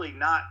it's really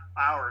not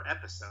our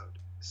episode.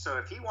 So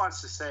if he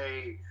wants to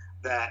say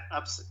that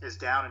up is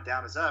down and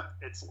down is up,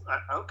 it's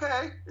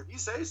okay if you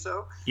say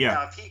so. Yeah.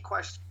 Now,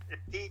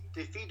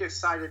 if he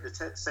decided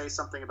to say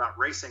something about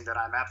racing that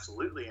I'm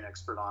absolutely an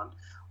expert on,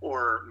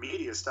 or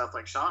media stuff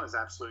like Sean is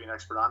absolutely an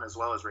expert on as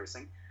well as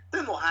racing,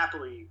 then we'll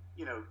happily,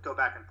 go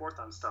back and forth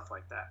on stuff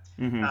like that.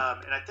 Mm-hmm. And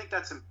I think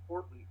that's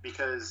important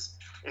because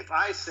if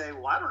I say,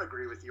 well, I don't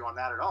agree with you on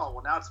that at all,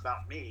 well, now it's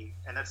about me,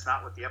 and that's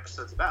not what the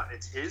episode's about.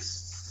 It's his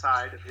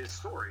side of his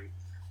story.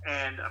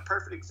 And a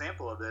perfect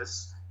example of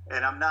this,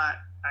 and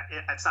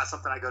it's not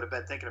something I go to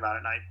bed thinking about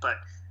at night, but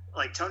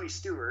like Tony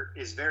Stewart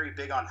is very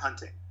big on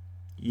hunting.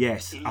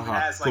 Yes, he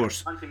has like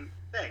a hunting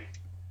thing.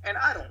 And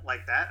I don't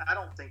like that. I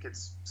don't think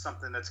it's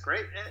something that's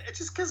great. And it's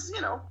just because,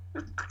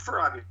 for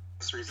obvious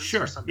reasons.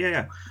 Sure.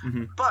 Yeah.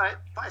 Mm-hmm. But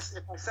if I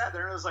sat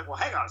there and was like, well,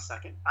 hang on a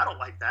second, I don't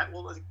like that.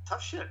 Well,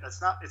 tough shit.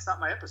 It's not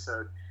my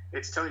episode.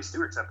 It's Tony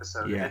Stewart's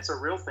episode. Yeah. And it's a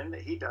real thing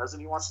that he does,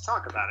 and he wants to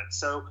talk about it.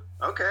 So,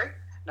 okay.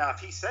 Now, if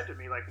he said to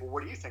me, like, well,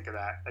 what do you think of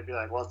that? I'd be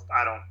like, well,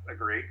 I don't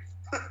agree.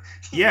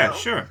 Yeah,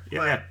 sure.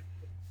 Yeah.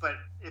 But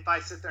if I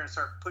sit there and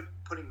start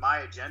putting my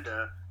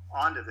agenda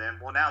onto them,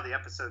 well, now the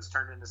episode's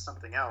turned into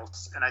something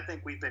else. And I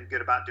think we've been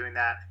good about doing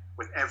that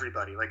with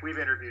everybody. Like, we've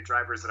interviewed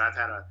drivers that I've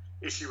had a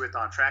issue with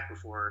on track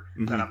before,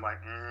 mm-hmm. that I'm like,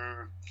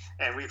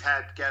 and we've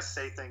had guests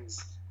say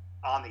things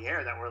on the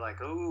air that we're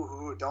like,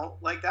 ooh,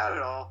 don't like that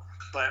at all.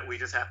 But we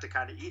just have to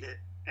kind of eat it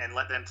and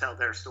let them tell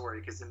their story,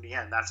 because in the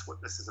end, that's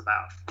what this is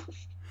about.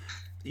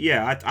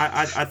 Yeah,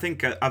 I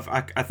think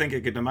I think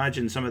I could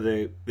imagine some of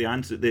the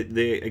answer,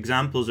 the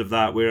examples of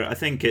that, where I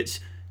think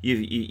it's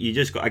you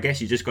just got, I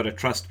guess you just got to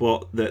trust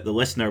what the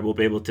listener will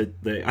be able to.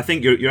 I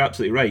think you're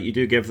absolutely right. You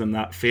do give them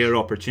that fair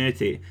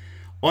opportunity.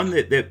 On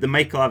the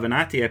Michael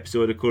Avenatti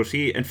episode, of course,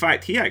 he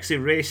actually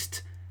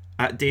raced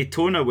at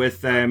Daytona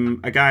with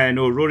a guy I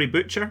know, Rory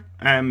Butcher,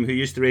 who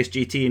used to race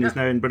GT and is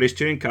now in British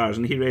Touring Cars,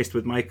 and he raced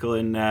with Michael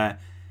in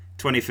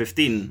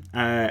 2015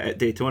 at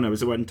Daytona. It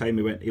was the one time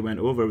he went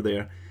over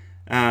there.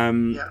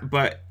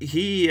 But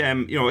he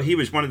he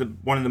was one of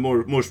the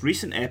most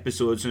recent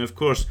episodes, and of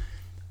course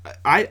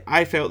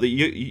I felt that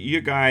you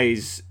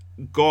guys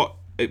got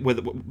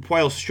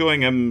whilst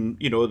showing him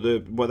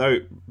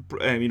without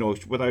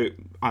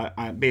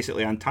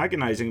basically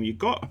antagonizing him, you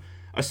got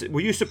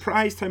were you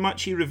surprised how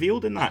much he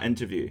revealed in that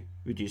interview,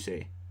 would you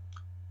say?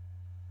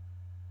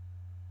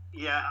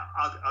 Yeah,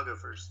 I'll go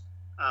first.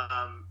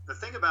 The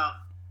thing about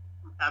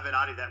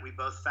Avenatti that we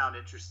both found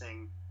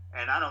interesting,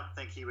 and I don't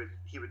think he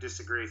would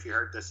disagree if he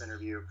heard this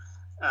interview.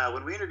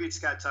 When we interviewed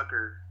Scott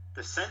Tucker,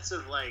 the sense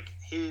of like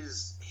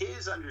his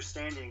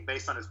understanding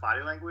based on his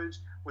body language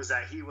was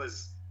that he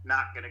was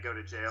not going to go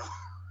to jail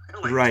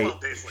like right.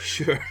 12 days later.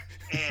 Sure.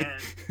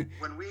 And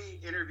when we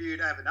interviewed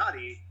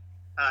Avenatti,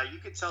 you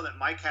could tell that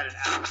Mike had an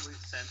absolute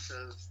sense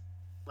of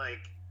like,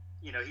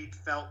 he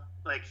felt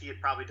like he had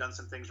probably done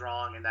some things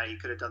wrong and that he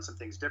could have done some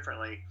things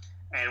differently.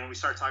 And when we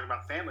started talking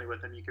about family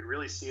with him, you could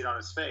really see it on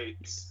his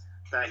face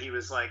that he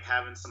was like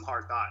having some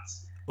hard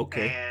thoughts.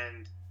 Okay.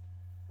 And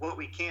what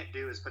we can't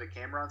do is put a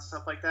camera on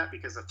stuff like that,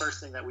 because the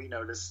first thing that we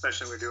notice,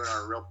 especially when we're doing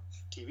our real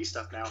TV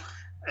stuff now,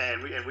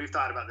 and we've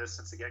thought about this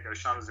since the get-go,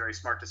 Sean was very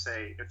smart to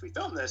say, if we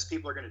film this,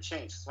 people are going to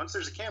change. Once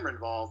there's a camera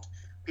involved,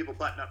 people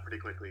button up pretty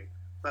quickly.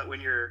 But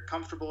when you're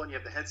comfortable and you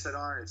have the headset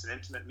on, it's an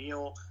intimate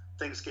meal,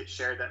 things get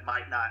shared that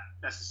might not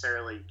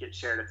necessarily get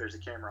shared if there's a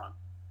camera on.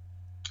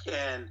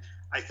 And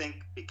I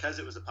think because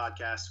it was a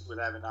podcast with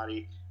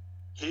Avenatti,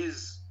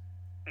 his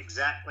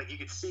exact, like, you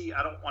could see,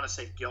 I don't want to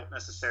say guilt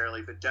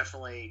necessarily, but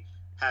definitely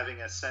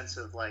having a sense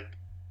of, like,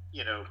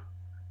 you know,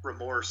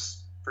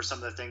 remorse for some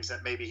of the things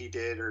that maybe he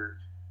did or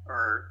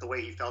the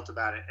way he felt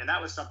about it. And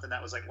that was something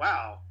that was like,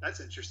 wow, that's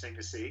interesting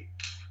to see.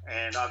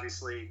 And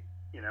obviously,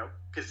 you know,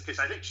 because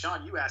I think,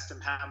 Sean, you asked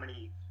him how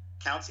many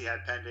counts he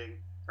had pending,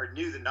 or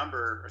knew the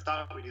number, or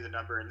thought we knew the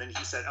number, and then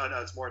he said, oh,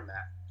 no, it's more than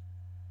that.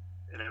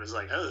 And it was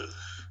like, oh,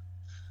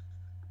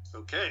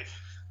 okay.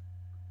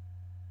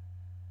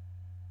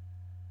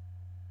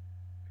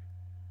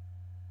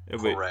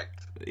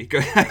 Correct.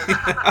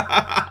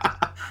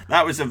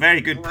 That was a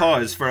very good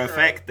pause for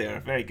effect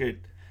there. Very good.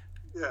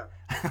 Yeah.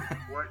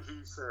 What he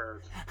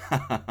said.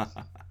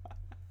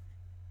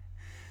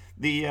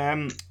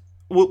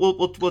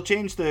 We'll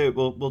change the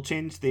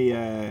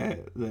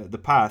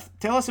path.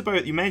 Tell us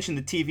about, you mentioned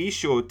the TV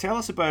show. Tell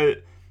us about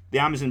the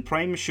Amazon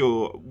Prime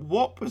show.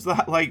 What was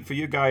that like for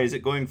you guys?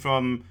 It going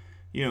from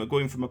a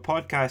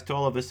podcast to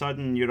all of a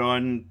sudden you're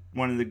on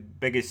one of the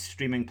biggest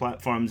streaming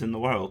platforms in the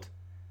world.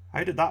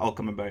 How did that all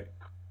come about?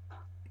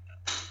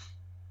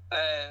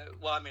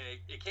 Well, I mean,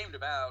 it came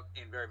about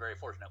in very, very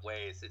fortunate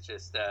ways. It's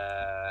just,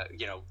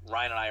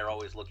 Ryan and I are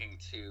always looking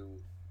to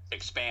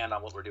expand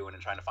on what we're doing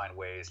and trying to find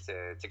ways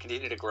to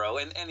continue to grow.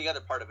 And the other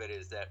part of it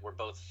is that we're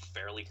both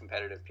fairly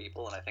competitive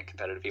people, and I think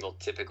competitive people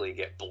typically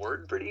get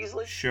bored pretty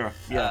easily. Sure,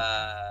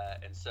 yeah.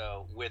 And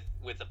so with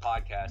the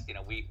podcast,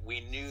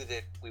 we knew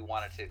that we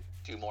wanted to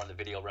do more in the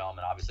video realm,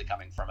 and obviously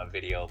coming from a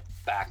video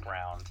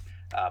background,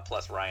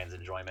 plus Ryan's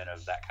enjoyment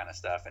of that kind of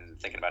stuff and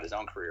thinking about his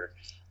own career,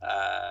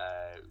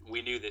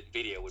 we knew that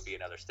video would be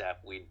another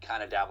step. We'd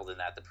kind of dabbled in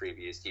that the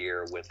previous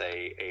year with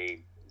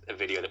a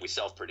video that we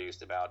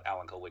self-produced about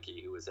Alan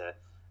Kulwicki, who was a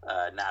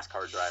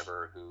NASCAR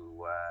driver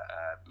who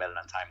met an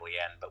untimely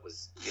end, but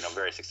was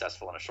very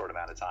successful in a short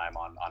amount of time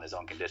on his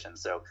own conditions.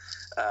 So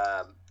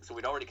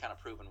we'd already kind of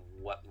proven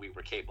what we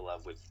were capable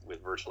of with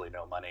virtually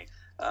no money.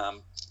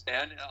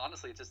 And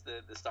honestly, just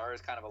the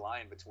stars kind of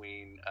aligned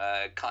between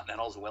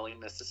Continental's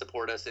willingness to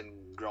support us in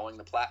growing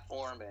the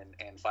platform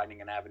and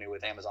finding an avenue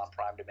with Amazon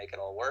Prime to make it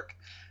all work.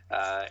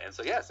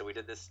 So we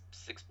did this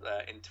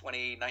in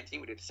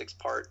 2019. We did a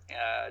 6-part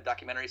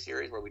documentary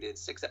series where we did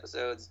 6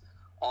 episodes.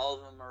 All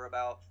of them are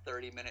about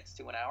 30 minutes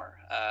to an hour,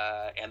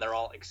 and they're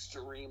all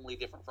extremely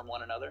different from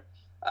one another.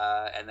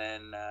 And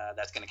then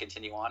that's going to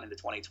continue on into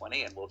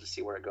 2020, and we'll just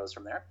see where it goes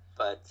from there.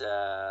 But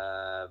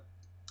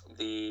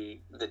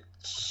the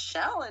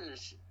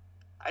challenge,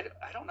 I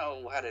don't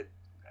know how to.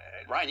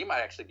 Ryan, you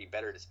might actually be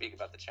better to speak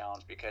about the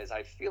challenge, because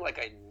I feel like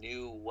I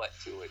knew what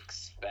to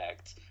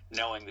expect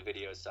knowing the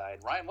video side.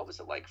 Ryan, what was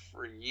it like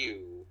for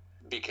you?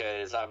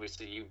 Because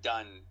obviously you've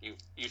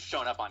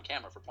shown up on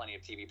camera for plenty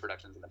of TV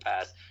productions in the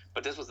past,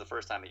 but this was the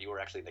first time that you were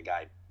actually the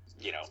guy,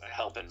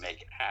 helping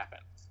make it happen.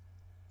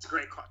 It's a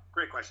great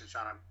question,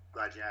 Sean. I'm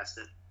glad you asked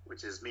it,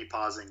 which is me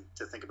pausing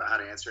to think about how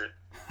to answer it.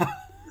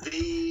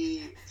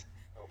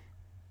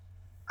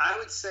 I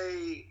would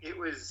say it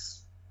was.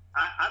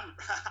 I'm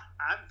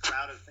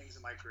proud of things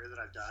in my career that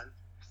I've done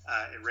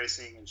in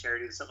racing and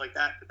charity and stuff like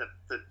that. But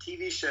the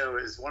TV show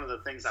is one of the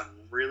things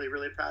I'm really,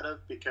 really proud of,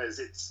 because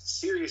it's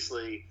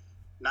seriously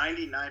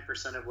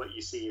 99% of what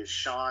you see is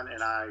Sean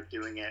and I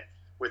doing it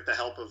with the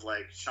help of,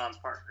 like, Sean's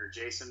partner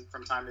Jason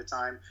from time to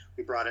time.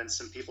 We brought in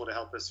some people to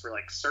help us for,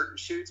 like, certain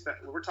shoots, but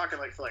we're talking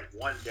like for like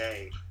one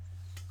day.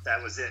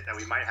 That was it. That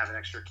we might have an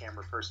extra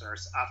camera person or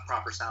a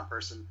proper sound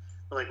person.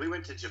 But, like, we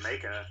went to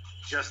Jamaica,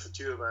 just the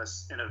two of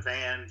us, in a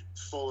van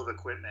full of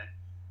equipment,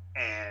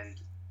 and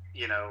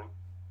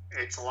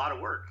it's a lot of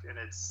work, and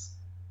it's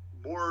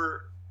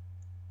more.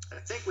 I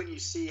think when you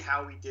see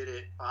how we did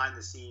it behind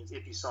the scenes,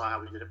 if you saw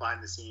how we did it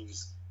behind the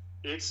scenes,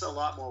 it's a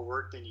lot more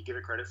work than you give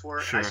it credit for.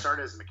 Sure. And I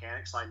started as a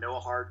mechanic, so I know a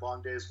hard,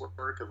 long day's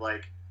work of,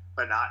 like,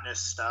 monotonous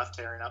stuff,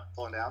 tearing up,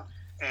 pulling down.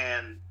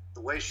 And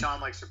the way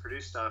Sean likes to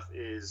produce stuff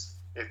is,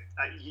 if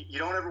you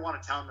don't ever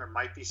want to tell him there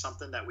might be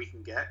something that we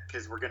can get,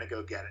 because we're going to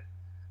go get it.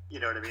 You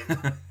know what I mean?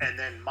 And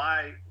then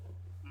my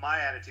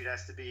attitude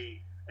has to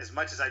be, as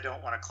much as I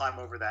don't want to climb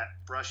over that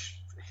brush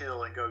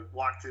hill and go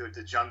walk through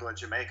the jungle in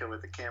Jamaica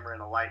with the camera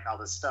and the light and all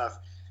this stuff,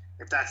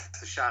 if that's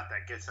the shot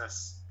that gets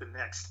us the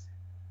next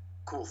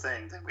cool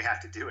thing, then we have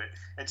to do it.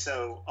 And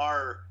so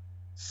our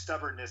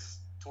stubbornness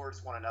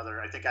towards one another,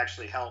 I think,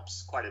 actually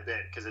helps quite a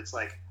bit, because it's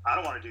like, I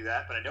don't want to do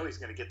that, but I know he's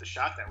going to get the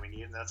shot that we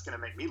need, and that's going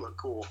to make me look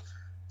cool.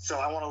 So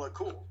I want to look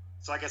cool.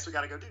 So I guess we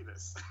got to go do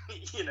this,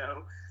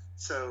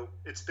 So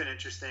it's been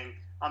interesting.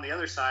 On the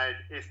other side,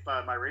 if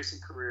my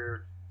racing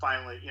career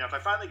finally, if I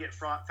finally get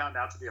found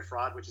out to be a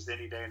fraud, which is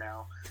any day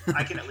now,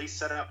 I can at least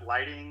set up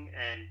lighting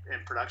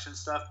and production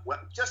stuff,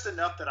 just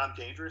enough that I'm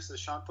dangerous, as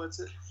Sean puts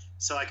it.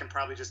 So I can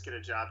probably just get a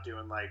job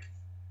doing, like,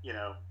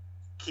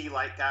 key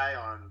light guy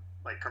on,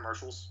 like,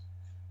 commercials.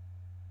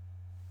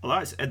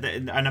 Well,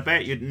 and I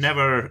bet you'd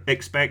never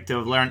expect to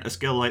have learned a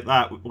skill like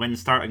that when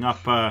starting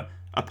up a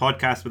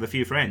podcast with a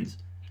few friends.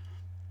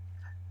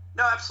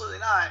 No, absolutely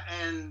not.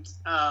 And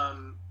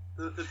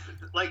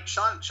like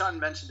Sean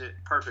mentioned it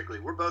perfectly.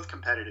 We're both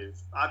competitive.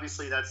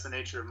 Obviously, that's the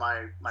nature of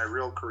my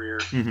real career.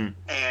 Mm-hmm.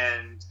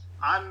 And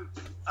I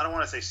don't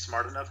want to say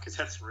smart enough because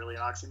that's really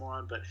an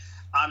oxymoron, but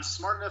I'm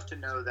smart enough to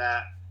know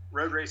that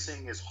road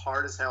racing is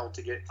hard as hell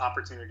to get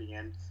opportunity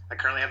in. I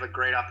currently have a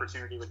great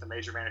opportunity with a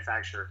major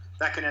manufacturer.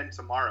 That can end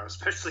tomorrow,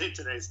 especially in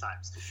today's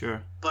times.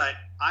 Sure. But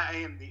I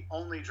am the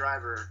only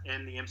driver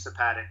in the IMSA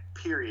paddock,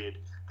 period,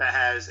 that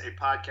has a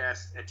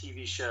podcast, a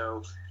TV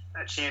show,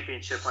 a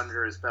championship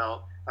under his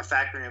belt, a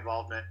factory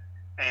involvement,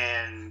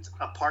 and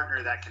a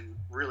partner that can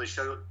really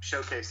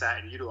showcase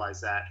that and utilize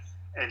that.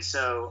 And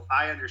so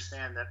I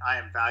understand that I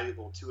am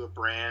valuable to a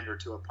brand or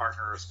to a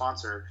partner or a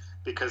sponsor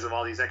because of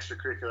all these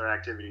extracurricular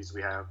activities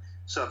we have.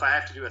 So if I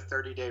have to do a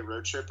 30-day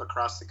road trip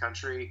across the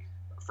country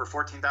for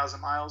 14,000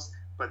 miles,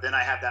 but then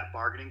I have that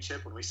bargaining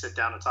chip when we sit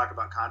down to talk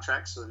about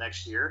contracts for the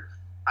next year,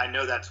 I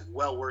know that's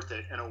well worth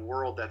it in a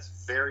world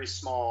that's very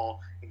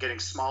small and getting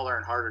smaller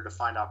and harder to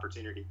find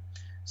opportunity.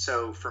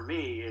 So for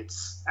me,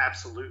 it's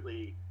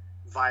absolutely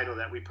vital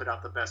that we put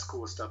out the best,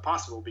 coolest stuff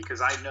possible because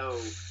I know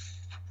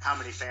how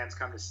many fans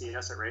come to see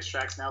us at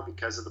racetracks now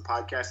because of the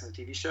podcast and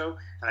the TV show,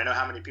 and I know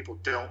how many people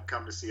don't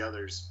come to see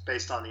others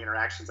based on the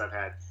interactions I've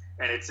had.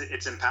 And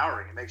it's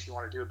empowering. It makes you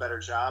want to do a better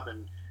job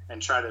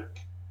and try to,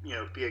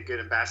 be a good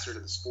ambassador to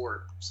the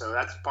sport. So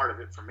that's part of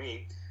it for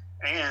me.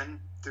 And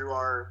through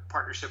our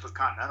partnership with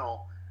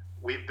Continental,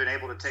 we've been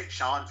able to take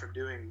Sean from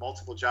doing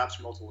multiple jobs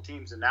for multiple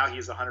teams, and now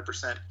he's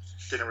 100%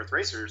 Dinner with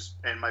Racers.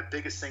 And my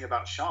biggest thing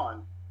about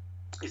Sean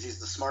is he's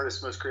the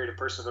smartest, most creative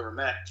person I've ever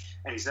met,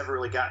 and he's never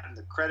really gotten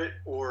the credit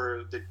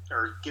or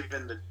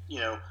given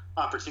the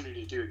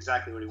opportunity to do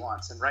exactly what he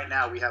wants. And right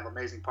now we have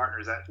amazing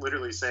partners that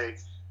literally say,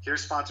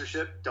 "Here's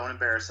sponsorship. Don't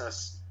embarrass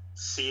us.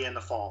 See you in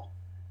the fall."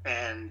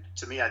 And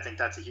to me, I think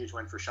that's a huge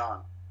win for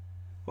Sean.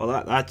 Well,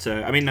 that's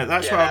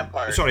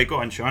sorry, go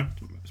on, Sean.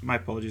 My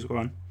apologies. Go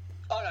on.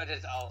 Oh no,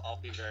 I'll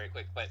be very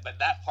quick, but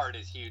that part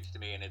is huge to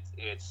me, and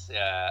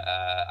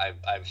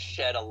I've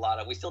shed a lot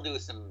of. We still do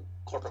some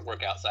corporate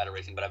work outside of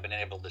racing, but I've been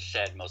able to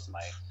shed most of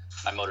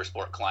my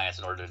motorsport clients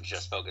in order to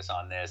just focus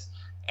on this.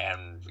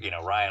 And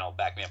Ryan will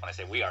back me up when I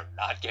say we are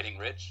not getting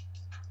rich,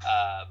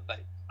 but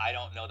I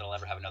don't know that I'll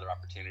ever have another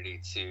opportunity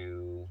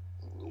to,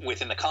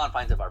 within the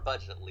confines of our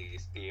budget at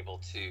least, be able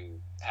to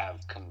have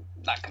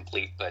not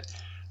complete, but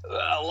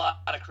a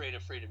lot of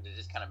creative freedom to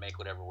just kind of make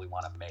whatever we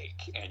want to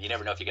make. And you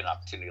never know if you get an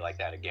opportunity like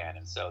that again.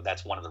 And so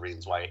that's one of the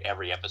reasons why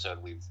every episode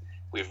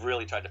we've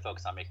really tried to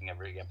focus on making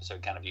every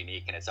episode kind of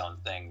unique in its own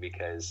thing,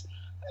 because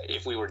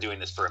if we were doing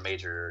this for a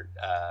major,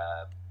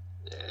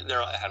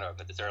 there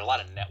are a lot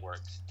of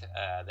networks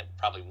that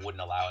probably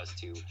wouldn't allow us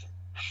to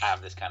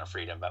have this kind of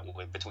freedom,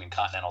 but between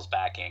Continental's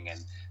backing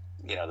and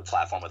the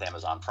platform with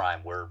Amazon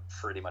Prime, we're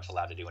pretty much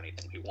allowed to do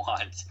anything we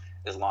want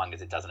as long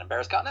as it doesn't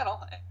embarrass Continental.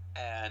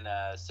 And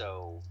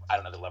so I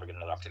don't know that we'll ever get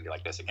another opportunity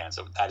like this again.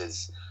 So that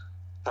is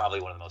probably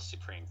one of the most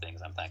supreme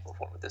things I'm thankful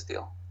for with this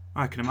deal.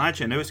 I can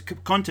imagine. It was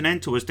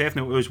Continental was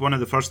definitely one of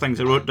the first things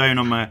I wrote down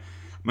on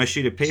my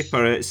sheet of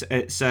paper. It's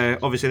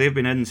obviously they've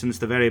been in since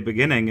the very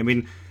beginning. I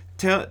mean,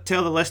 tell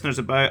the listeners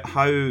about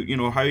how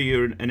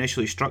you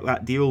initially struck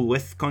that deal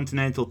with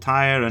Continental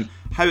Tire and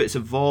how it's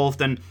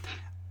evolved. And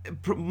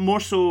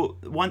more so,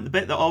 the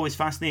bit that always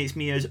fascinates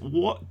me is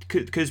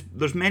because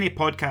there's many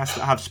podcasts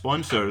that have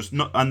sponsors,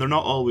 and they're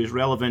not always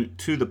relevant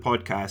to the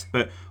podcast,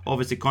 but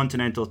obviously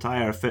Continental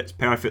Tire fits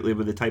perfectly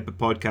with the type of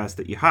podcast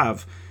that you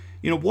have.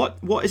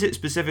 What is it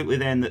specifically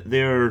then that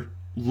they're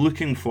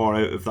looking for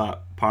out of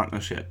that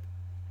partnership?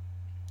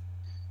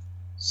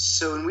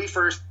 So when we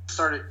first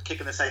started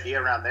kicking this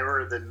idea around, they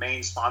were the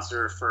main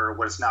sponsor for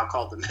what is now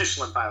called the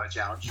Michelin Pilot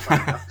Challenge.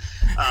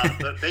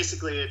 But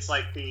basically, it's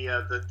like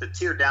the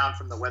tier down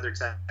from the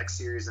WeatherTech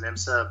series and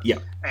IMSA. Yeah.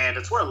 And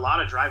it's where a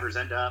lot of drivers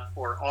end up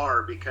or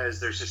are because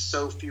there's just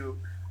so few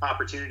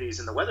opportunities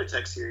in the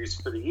WeatherTech series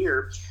for the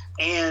year.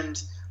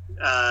 And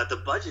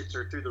the budgets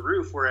are through the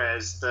roof,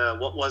 whereas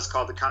what was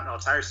called the Continental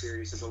Tire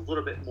Series is a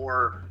little bit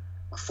more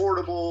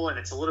affordable, and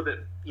it's a little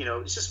bit,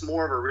 it's just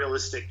more of a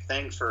realistic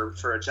thing for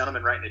a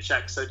gentleman writing a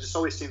check. So it just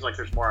always seems like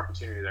there's more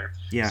opportunity there.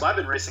 Yeah. So I've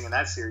been racing in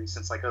that series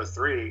since like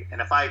 2003, and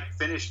if I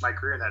finished my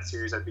career in that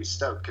series, I'd be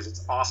stoked because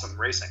it's awesome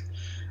racing.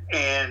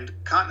 And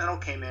Continental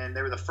came in.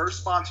 They were the first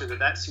sponsor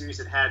that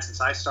series had since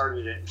I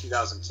started it in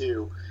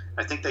 2002.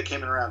 I think they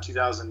came in around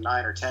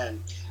 2009 or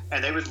 10,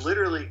 and they would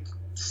literally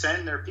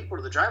send their people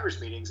to the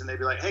drivers' meetings, and they'd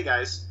be like, "Hey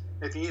guys,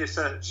 if you need a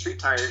set of street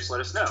tires, let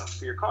us know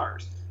for your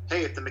cars.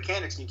 Hey, if the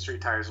mechanics need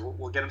street tires,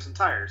 we'll get them some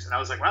tires." And I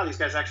was like, wow, these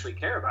guys actually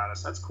care about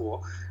us. That's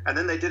cool. And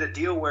then they did a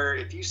deal where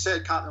if you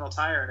said Continental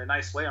Tire in a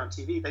nice way on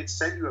TV, they'd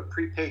send you a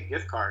prepaid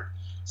gift card.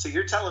 So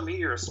you're telling me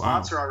you're a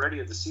sponsor already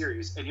of the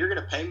series, and you're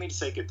going to pay me to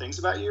say good things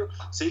about you?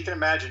 So you can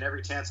imagine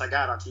every chance I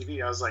got on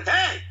TV, I was like,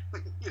 hey,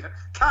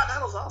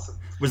 Continental's awesome.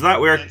 Was that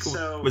where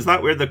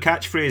the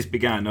catchphrase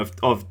began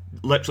of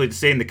literally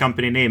saying the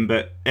company name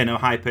but in a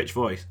high-pitched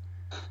voice?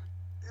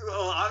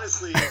 Well,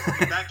 honestly,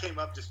 that came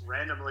up just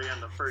randomly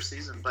in the first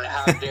season. But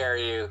how dare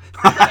you?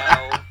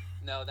 No,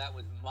 No, that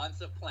was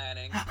months of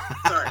planning.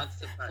 Sorry.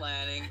 Months of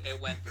planning.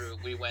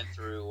 We went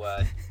through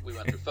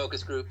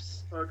focus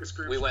groups.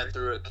 We went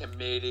through a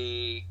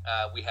committee.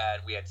 We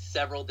had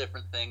several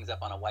different things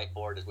up on a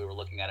whiteboard as we were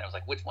looking at it. I was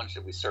like, which one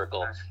should we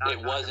circle?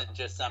 It wasn't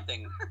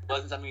something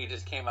you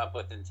just came up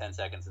with in 10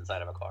 seconds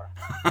inside of a car.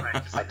 Right.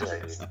 Just like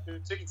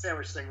the chicken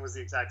sandwich thing was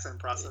the exact same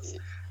process.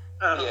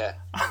 Yeah.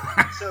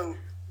 So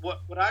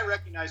what I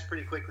recognized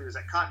pretty quickly was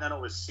that Continental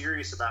was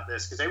serious about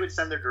this, because they would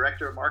send their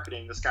director of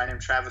marketing, this guy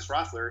named Travis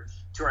Rothler,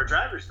 to our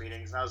drivers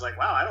meetings, and I was like,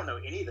 wow, I don't know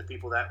any of the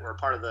people that were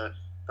part of the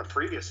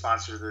previous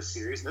sponsors of this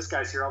series, and this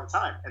guy's here all the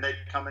time, and they'd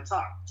come and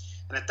talk.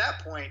 And at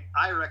that point,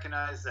 I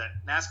recognized that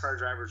NASCAR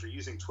drivers were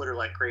using Twitter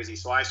like crazy,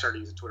 so I started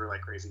using Twitter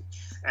like crazy,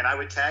 and I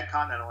would tag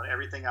Continental in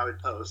everything I would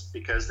post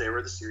because they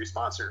were the series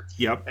sponsor.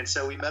 Yep. And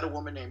so we met a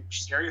woman named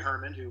Sherry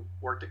Herman, who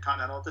worked at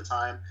Continental at the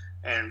time,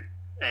 and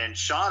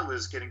Sean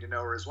was getting to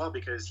know her as well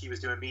because he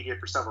was doing media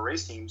for several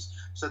race teams.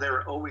 So they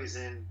were always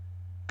in,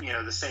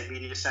 the same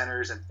media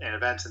centers and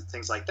events and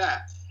things like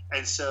that.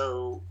 And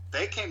so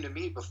they came to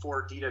me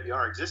before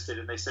DWR existed,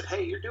 and they said,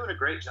 hey, you're doing a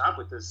great job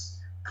with this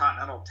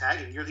Continental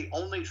tagging. You're the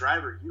only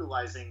driver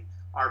utilizing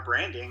our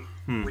branding.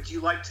 Would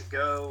you like to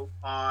go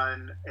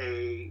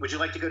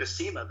to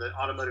SEMA, the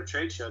automotive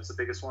trade show? It's the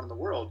biggest one in the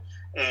world.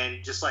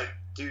 And just like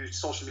do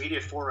social media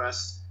for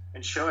us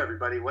and show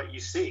everybody what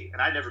you see.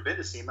 And I'd never been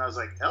to SEMA. I was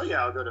like, hell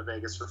yeah, I'll go to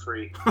Vegas for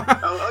free.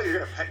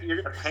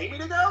 You're gonna pay me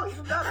to go?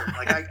 Even better.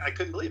 Like I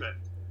couldn't believe it.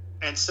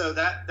 And so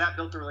that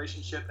built a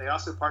relationship. They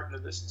also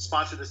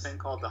sponsored this thing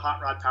called the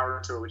Hot Rod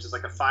Power Tour, which is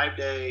like a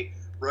 5-day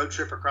road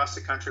trip across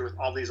the country with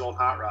all these old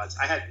hot rods.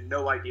 I had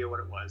no idea what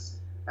it was.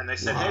 And they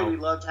said, hey, we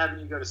loved having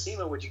you go to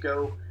SEMA. Would you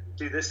go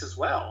do this as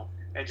well?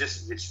 And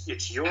just,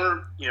 it's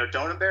your,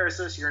 don't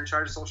embarrass us. You're in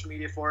charge of social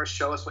media for us.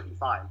 Show us what you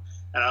find.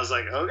 And I was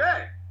like,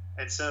 okay.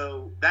 And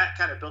so that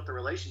kind of built the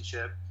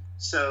relationship.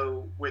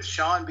 So with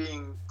Sean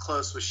being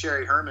close with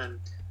Sherry Herman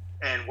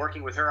and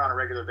working with her on a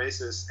regular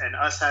basis, and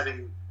us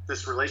having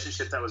this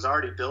relationship that was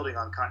already building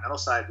on Continental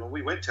side, when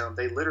we went to them,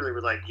 they literally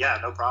were like, yeah,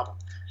 no problem.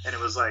 And it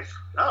was like,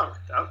 oh,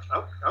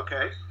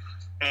 okay.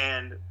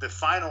 And the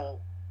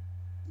final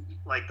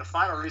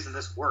reason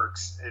this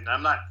works, and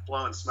I'm not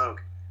blowing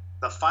smoke,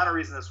 the final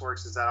reason this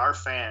works is that our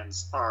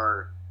fans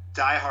are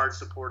diehard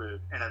supportive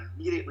and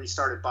immediately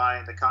started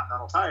buying the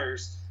Continental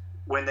tires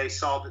when they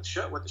saw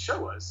what the show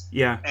was.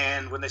 Yeah.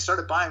 And when they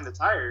started buying the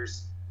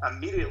tires,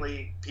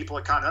 immediately people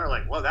at Continental are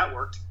like, well, that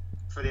worked.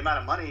 For the amount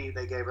of money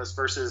they gave us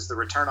versus the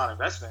return on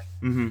investment,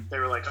 they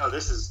were like, oh,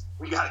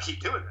 we got to keep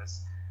doing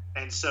this.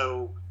 And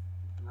so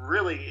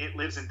really it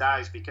lives and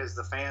dies because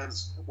the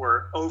fans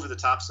were over the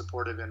top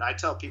supportive. And I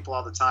tell people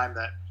all the time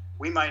that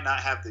we might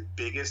not have the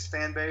biggest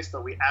fan base,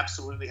 but we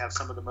absolutely have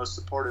some of the most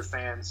supportive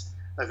fans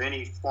of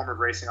any form of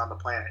racing on the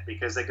planet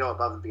because they go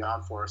above and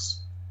beyond for us.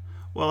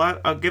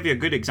 Well, I'll give you a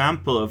good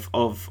example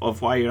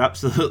of why you're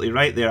absolutely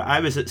right there.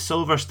 I was at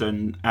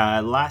Silverstone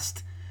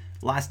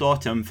last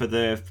autumn for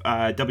the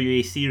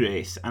WAC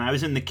race, and I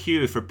was in the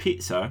queue for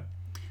pizza,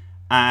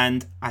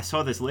 and I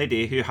saw this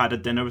lady who had a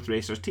Dinner with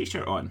Racers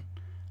t-shirt on,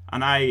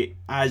 and I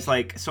was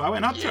like, so I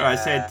went up to her. I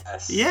said,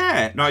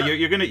 "Yeah, no,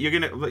 you're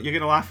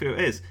gonna laugh who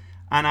it is,"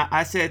 and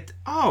I said,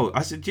 "Oh,"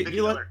 I said,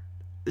 "You like?"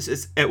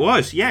 It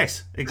was,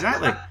 yes,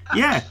 exactly,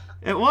 yeah,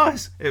 it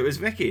was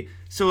Vicky.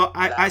 So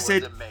I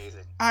said. Amazing.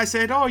 I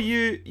said, "Oh,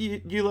 you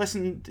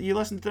listen to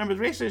Dinner with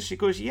Racers?" She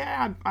goes,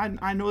 "Yeah,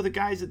 I know the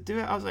guys that do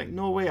it." I was like,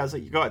 "No way!" I was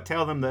like, "You got to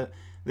tell them that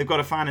they've got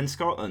a fan in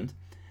Scotland,"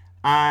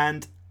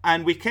 and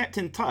we kept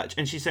in touch.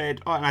 And she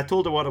said, "Oh," and I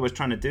told her what I was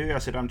trying to do. I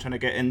said, "I'm trying to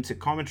get into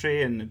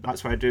commentary, and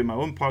that's why I do my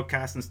own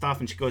podcast and stuff."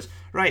 And she goes,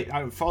 "Right,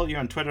 I follow you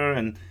on Twitter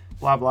and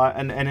blah blah."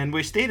 And then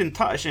we stayed in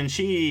touch, and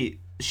she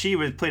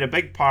played a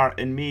big part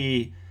in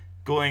me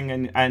going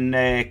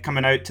and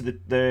coming out to the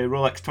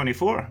Rolex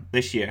 24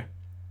 this year.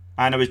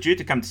 And I was due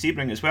to come to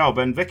Sebring as well,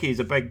 but Vicky's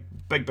a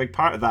big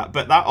part of that.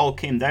 But that all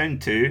came down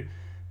to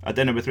a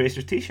Dinner with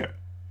Racers t-shirt.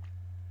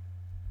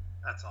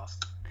 That's awesome.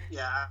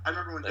 Yeah, I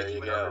remember when Vicky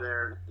went over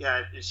there.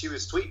 Yeah, she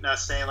was tweeting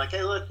us saying like,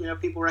 "Hey, look,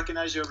 people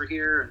recognize you over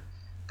here," and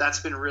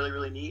that's been really,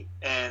 really neat.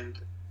 And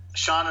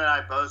Sean and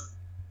I both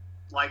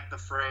like the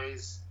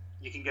phrase,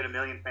 "You can get 1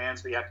 million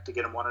fans, but you have to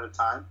get them one at a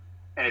time."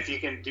 And if you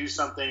can do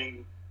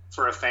something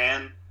for a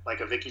fan,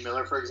 like a Vicky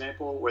Miller, for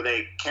example, where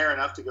they care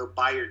enough to go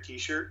buy your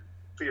t-shirt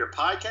for your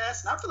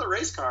podcast, not for the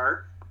race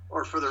car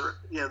or for the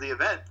the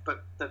event,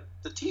 but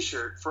the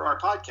t-shirt for our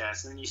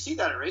podcast. And you see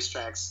that at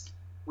racetracks.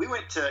 We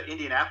went to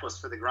Indianapolis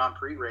for the Grand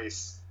Prix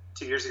race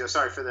 2 years ago.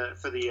 Sorry, for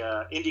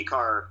the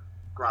IndyCar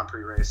Grand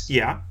Prix race.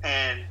 Yeah.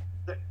 And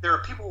there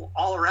are people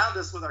all around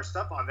us with our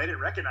stuff on. They didn't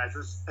recognize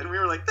us, and we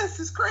were like, "This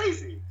is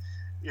crazy,"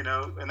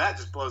 and that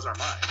just blows our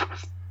mind.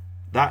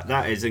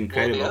 That is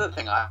incredible. Well, the other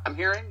thing I'm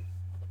hearing,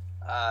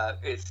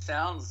 it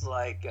sounds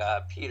like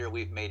Peter,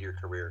 we've made your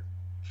career.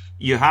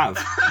 You have.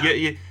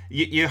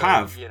 You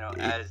have.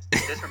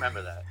 Just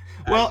remember that.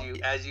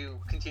 As you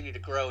continue to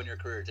grow in your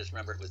career, just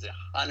remember it was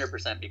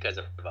 100% because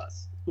of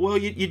us. Well,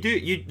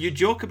 you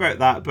joke about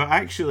that, but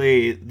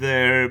actually,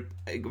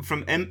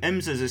 from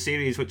IMS as a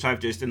series, which I've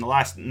just in the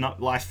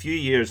last few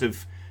years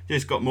have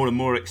just got more and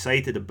more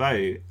excited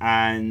about.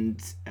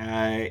 And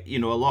you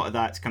know, a lot of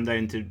that's come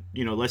down to,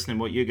 you know, listening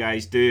to what you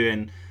guys do.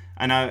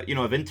 And I, you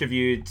know, I've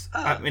interviewed.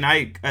 I mean,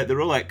 at the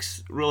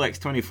Rolex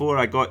 24,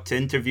 I got to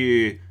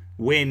interview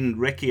Wayne,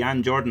 Ricky,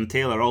 and Jordan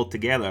Taylor all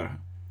together,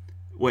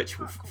 which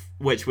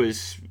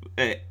was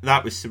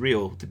that was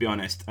surreal, to be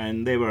honest.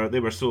 And they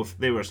were so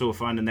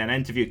fun. And then I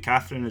interviewed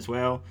Catherine as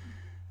well,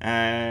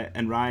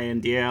 and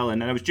Ryan DL,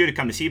 and I was due to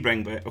come to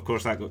Sebring, but of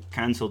course that got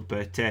cancelled.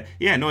 But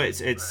yeah, no,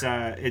 it's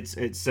I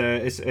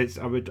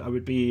would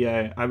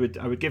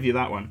give you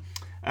that one.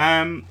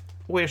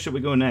 Where should we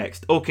go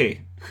next?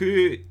 Okay,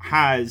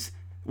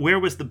 where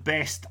was the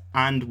best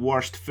and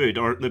worst food?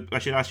 Or I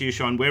should ask you,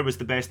 Sean, where was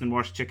the best and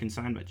worst chicken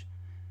sandwich?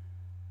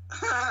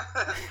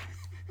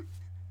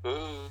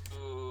 Ooh,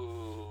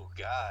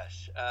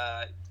 gosh.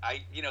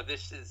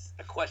 This is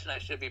a question I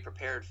should be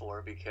prepared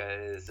for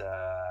because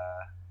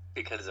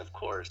of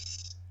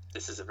course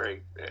this is a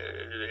very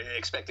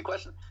expected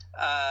question.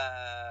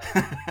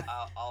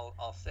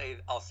 I'll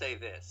say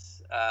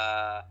this.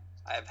 I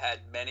have had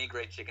many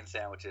great chicken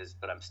sandwiches,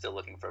 but I'm still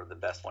looking for the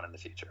best one in the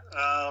future.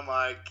 Oh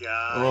my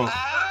god!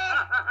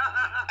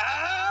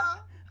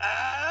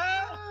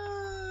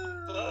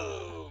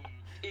 Boom!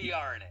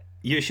 PR in it.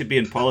 You should be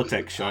in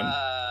politics, Sean.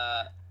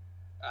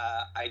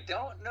 I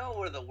don't know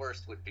where the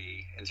worst would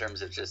be in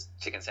terms of just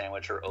chicken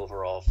sandwich or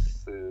overall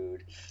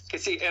food.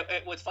 Because see,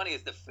 what's funny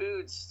is the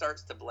food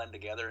starts to blend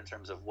together in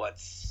terms of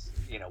what's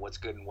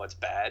good and what's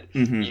bad.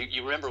 Mm-hmm.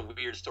 You remember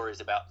weird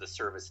stories about the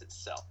service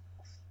itself.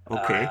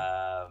 Okay.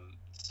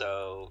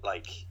 So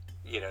like,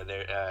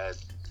 there.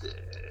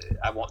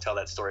 I won't tell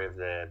that story of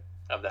that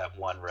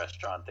one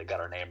restaurant that got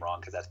our name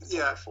wrong because that's been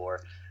said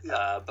before.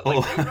 Yeah. But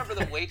like, do you remember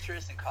the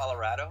waitress in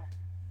Colorado,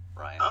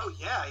 Ryan? Oh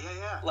yeah.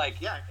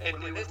 Like, yeah.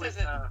 This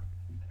isn't.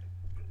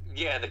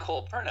 Yeah, the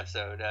Cole Pern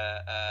episode.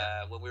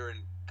 When we were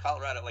in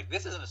Colorado, like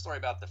this isn't a story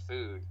about the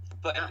food,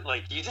 but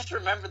like you just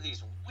remember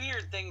these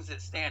weird things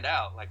that stand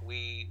out. Like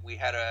we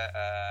had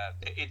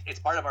it's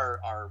part of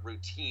our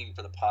routine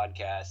for the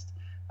podcast.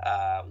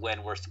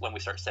 When we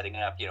start setting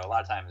it up, a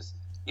lot of times,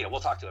 we'll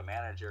talk to a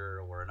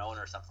manager or an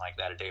owner or something like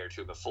that a day or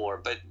two before,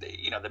 but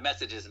the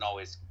message isn't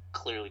always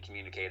clearly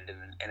communicated,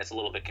 and it's a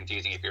little bit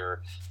confusing if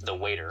you're the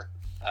waiter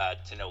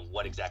to know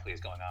what exactly is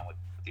going on with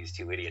these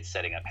two idiots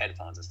setting up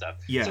headphones and stuff.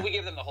 Yeah. So we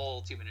give them the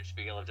whole 2-minute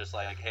spiel of just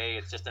like, hey,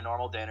 it's just a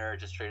normal dinner,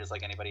 just treat us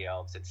like anybody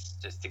else. It's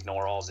just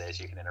ignore all of this.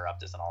 You can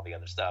interrupt us and all the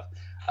other stuff.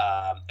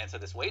 And so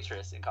this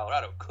waitress in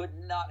Colorado could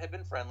not have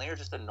been friendlier,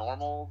 just a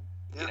normal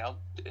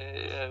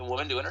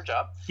woman doing her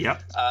job.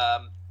 Yep.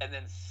 And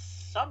then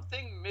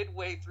something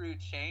midway through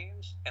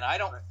changed, and I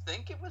don't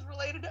think it was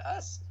related to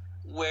us,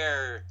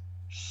 where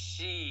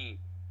she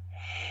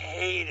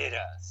hated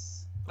us.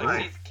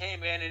 Like, she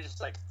came in and just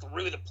like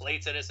threw the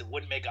plates at us and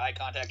wouldn't make eye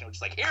contact, and was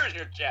just like, "Here's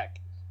your check."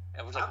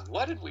 And was like,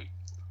 "What did we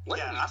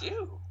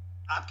do?"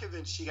 I'm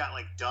convinced she got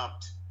like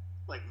dumped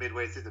like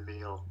midway through the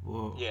meal.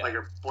 Whoa. Yeah. Like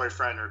her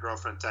boyfriend or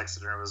girlfriend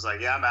texted her and was like,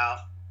 "Yeah, I'm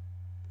out."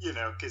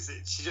 Because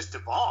she just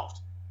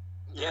devolved.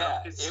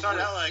 It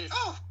started out like,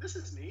 "Oh, this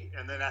is neat,"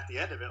 and then at the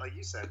end of it, like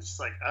you said, it's just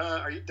like,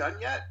 "Are you done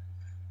yet?"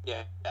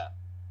 Yeah.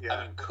 Yeah.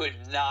 I mean, could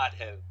not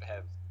have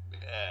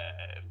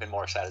been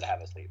more excited to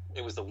have us leave.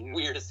 It was the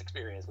weirdest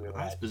experience we ever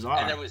had. That's bizarre.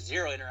 And there was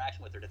zero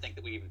interaction with her to think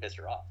that we even pissed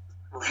her off.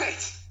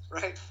 Right.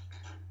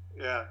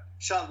 Yeah.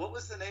 Sean, what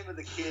was the name of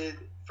the kid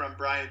from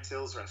Brian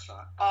Till's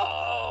restaurant?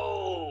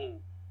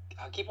 Oh,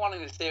 I keep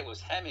wanting to say it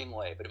was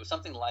Hemingway, but it was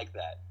something like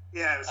that.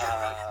 Yeah, it was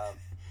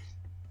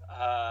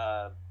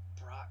oh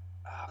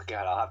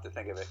God, I'll have to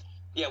think of it.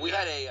 Yeah, we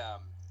had a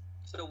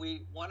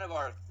one of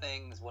our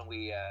things when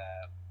we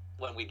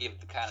give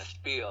the kind of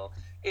spiel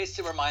is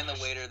to remind the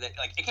waiter that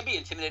like it can be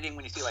intimidating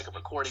when you see like a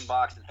recording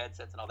box and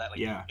headsets and all that.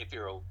 Like if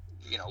you're a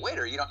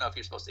waiter, you don't know if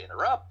you're supposed to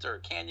interrupt or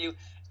can you,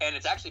 and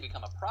it's actually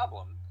become a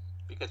problem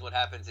because what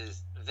happens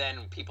is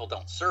then people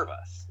don't serve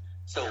us.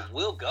 So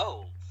we'll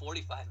go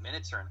 45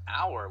 minutes or an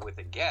hour with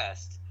a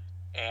guest,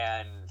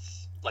 and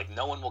like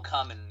no one will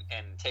come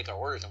and take our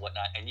orders and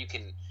whatnot, and you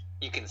can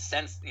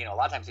sense, a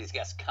lot of times these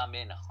guests come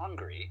in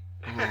hungry,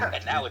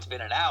 and now it's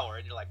been an hour,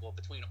 and you're like, well,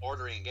 between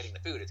ordering and getting the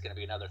food, it's going to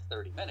be another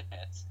 30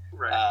 minutes.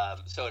 Right.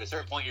 So at a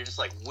certain point, you're just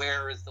like,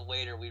 where is the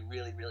waiter? We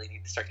really, really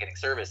need to start getting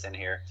service in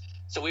here.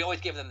 So we always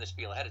give them the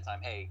spiel ahead of time.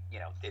 Hey,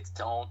 it's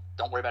don't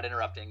worry about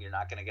interrupting. You're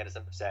not going to get us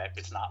upset.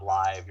 It's not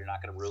live. You're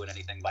not going to ruin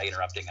anything by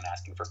interrupting and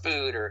asking for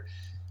food or,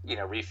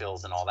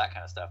 refills and all that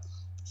kind of stuff.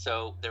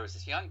 So there was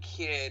this young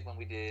kid when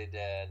we did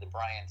the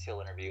Brian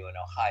Till interview in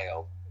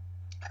Ohio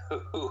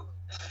who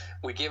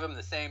we gave him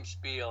the same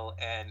spiel,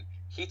 and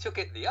he took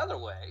it the other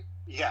way.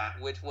 Yeah.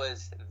 Which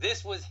was,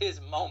 this was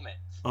his moment.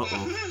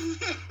 Uh-oh.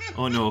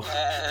 Oh, no.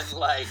 And,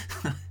 like,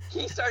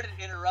 he started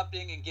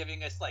interrupting and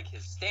giving us, like,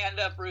 his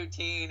stand-up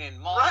routine and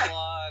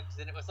monologues,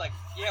 and it was like,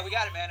 yeah, we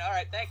got it, man. All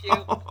right, thank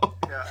you.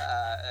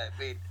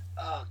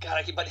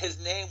 But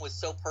his name was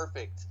so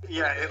perfect.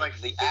 Yeah, it, like,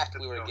 the act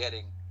we were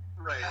getting.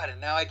 Right. God,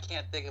 and now I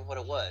can't think of what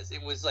it was.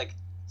 It was, like,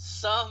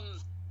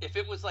 if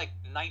it was, like,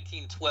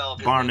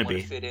 1912, Barnaby it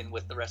would fit in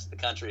with the rest of the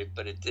country,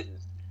 but it didn't.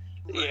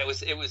 Yeah, it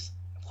was,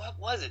 what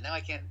was it? Now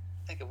I can't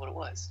think of what it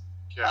was.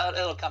 Yeah.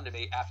 It'll come to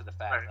me after the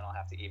fact, Right. and then I'll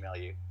have to email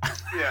you.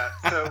 Yeah.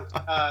 So,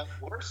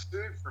 worst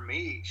food for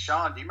me,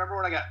 Sean. Do you remember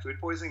when I got food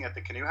poisoning at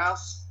the Canoe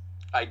House?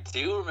 I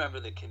do remember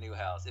the Canoe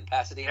House in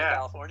Pasadena, Yeah.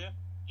 California.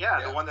 Yeah,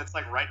 Yeah. the one that's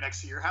like right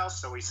next to your house,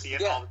 so we see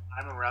it Yeah. all the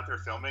time when we're out there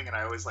filming, and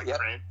I always like Yep.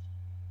 frame.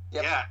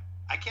 Yep. Yeah,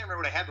 I can't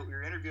remember what I had, but we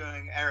were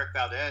interviewing Eric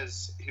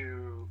Valdez,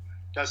 who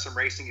does some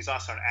racing. He's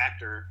also an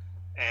actor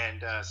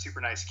and a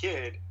super nice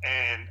kid.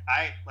 And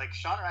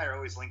Sean and I are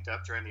always linked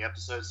up during the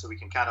episode, so we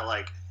can kind of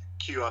like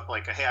queue up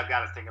like, hey, I've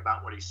got a thing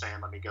about what he's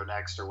saying. Let me go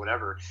next or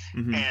whatever.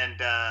 Mhm.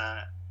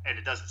 And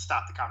it doesn't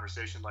stop the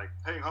conversation. Like,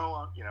 hey, hold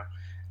on, you know.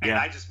 And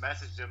Yeah. I just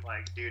messaged him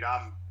like, dude,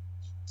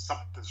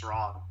 something's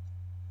wrong.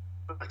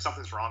 Like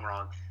something's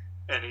wrong.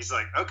 And he's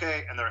like,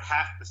 okay. And the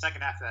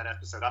second half of that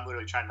episode, I'm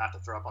literally trying not to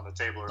throw up on the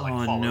table or like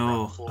Oh, fall over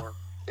no. on the floor.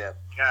 Yeah.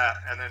 Yeah.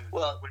 And then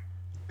Well,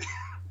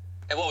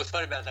 and what was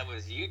funny about that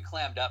was you'd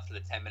clammed up for the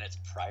 10 minutes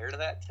prior to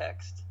that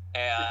text,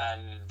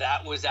 and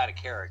that was out of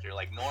character.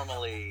 Like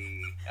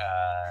normally,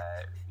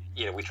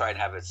 we try and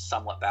have a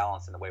somewhat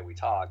balance in the way we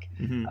talk,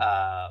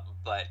 Mhm.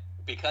 but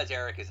because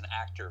Eric is an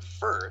actor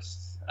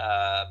first,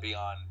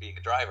 beyond being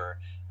a driver,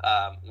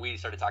 we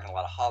started talking a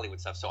lot of Hollywood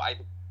stuff. So I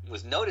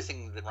was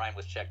noticing that Ryan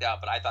was checked out,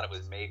 but I thought it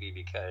was maybe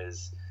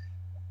because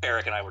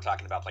Eric and I were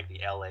talking about like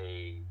the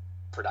LA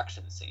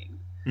production scene.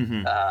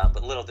 Mhm.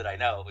 But little did I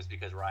know it was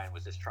because Ryan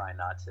was just trying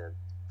not to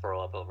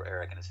throw up over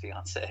Eric and his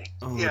fiance.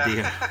 Oh yeah.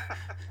 dear.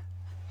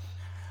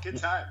 Good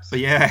times. But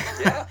yeah.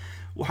 Yeah.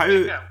 Well, how?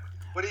 Yeah.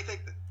 What do you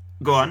think?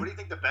 Go What do on. you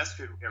think the best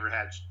food we ever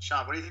had,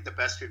 Sean? What do you think the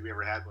best food we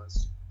ever had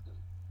was?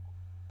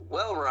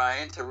 Well,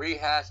 Ryan, to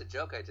rehash a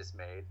joke I just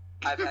made,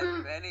 I've had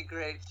many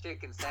great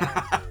chicken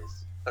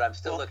sandwiches, but I'm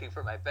still looking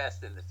for my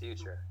best in the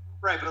future.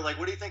 Right, but like,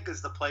 what do you think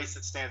is the place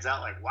that stands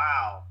out? Like,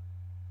 wow,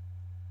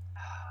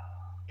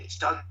 it's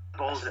Doug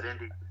Bowles at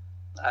Indy.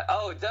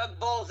 Doug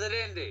Bowles at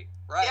Indy.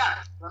 Right. Yeah,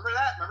 remember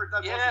that? Remember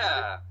Doug Bowles?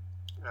 Yeah.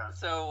 Yeah.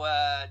 So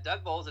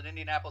Doug Bowles at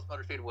Indianapolis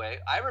Motor Speedway.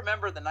 I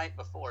remember the night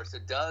before. So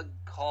Doug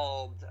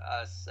called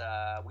us.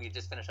 We had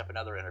just finished up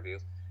another interview,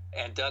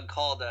 and Doug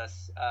called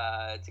us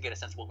to get a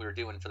sense of what we were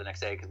doing for the next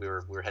day because we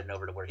were heading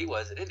over to where he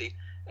was at Indy.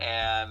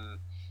 And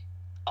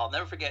I'll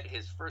never forget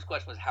his first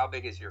question was, "How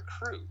big is your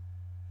crew?"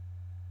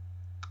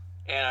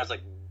 And I was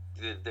like,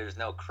 "There's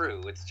no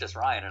crew. It's just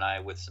Ryan and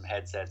I with some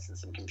headsets and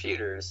some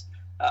computers.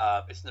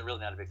 It's really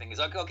not a big thing." He's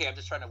like, "Okay, I'm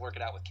just trying to work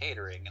it out with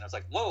catering." And I was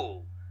like,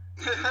 "Whoa."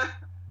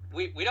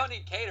 We don't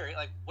need catering.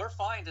 Like, we're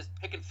fine just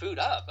picking food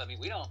up. I mean,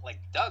 we don't, like,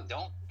 Doug,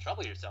 don't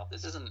trouble yourself.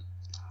 This isn't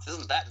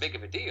that big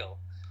of a deal.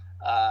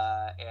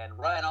 And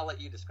Ryan, I'll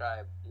let you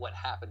describe what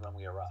happened when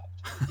we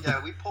arrived.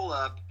 Yeah, we pull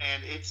up,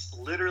 and it's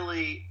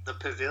literally the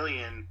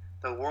pavilion,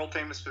 the world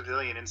famous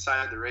pavilion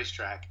inside the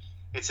racetrack.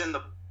 It's in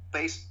the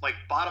base, like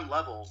bottom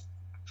level,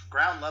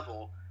 ground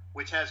level,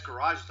 which has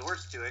garage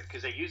doors to it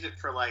because they use it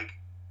for like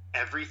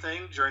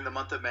everything during the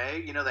month of May.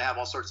 You know, they have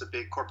all sorts of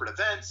big corporate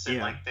events, and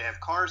like they have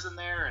cars in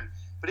there,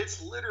 but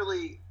it's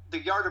literally the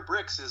yard of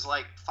bricks is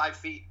like 5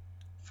 feet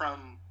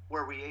from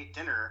where we ate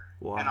dinner.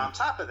 Wow. And on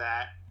top of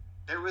that,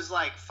 there was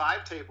like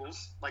 5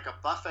 tables, like a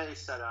buffet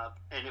set up,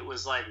 and it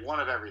was like one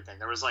of everything.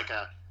 There was like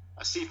a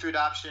seafood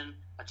option,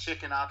 a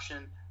chicken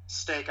option,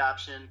 steak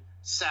option,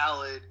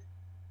 salad,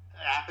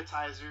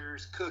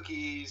 appetizers,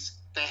 cookies.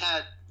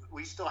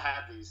 We still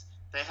have these.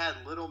 They had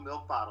little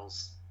milk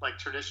bottles, like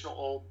traditional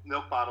old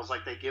milk bottles,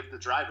 like they give the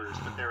drivers,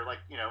 but they were like,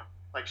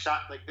 like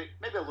shot, like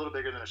maybe a little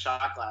bigger than a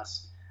shot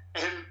glass.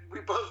 And we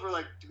both were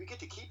like, do we get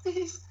to keep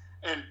these?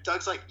 And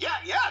Doug's like, yeah,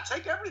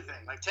 take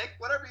everything. Like, take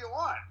whatever you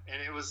want.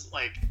 And it was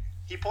like,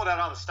 he pulled out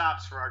all the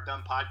stops for our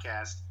dumb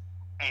podcast,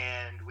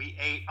 and we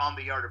ate on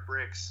the yard of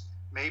bricks,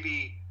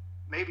 maybe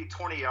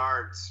 20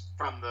 yards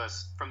from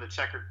the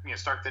checkered,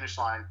 start finish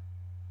line.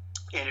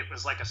 And it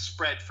was like a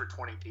spread for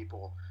 20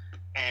 people.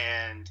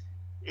 And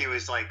it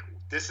was like,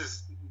 this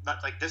is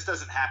not like, this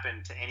doesn't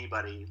happen to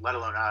anybody, let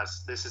alone us.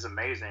 This is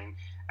amazing.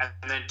 And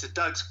then to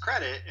Doug's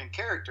credit and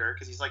character,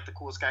 because he's like the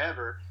coolest guy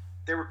ever,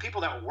 there were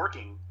people that were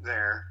working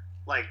there,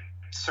 like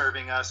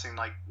serving us and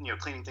like,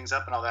 cleaning things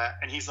up and all that.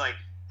 And he's like,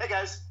 hey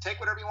guys, take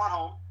whatever you want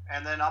home,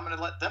 and then I'm going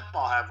to let them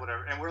all have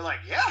whatever. And we're like,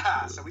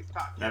 yeah. So we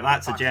talked. Now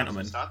that's a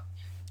gentleman. Stuff.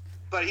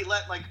 But he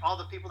let like all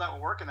the people that were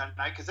working that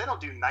night, because they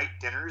don't do night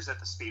dinners at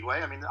the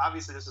Speedway. I mean,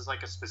 obviously this is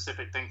like a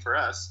specific thing for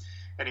us.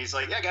 And he's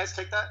like, yeah, guys,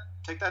 take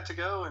that to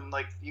go, and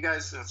like you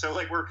guys. And so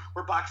like we're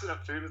boxing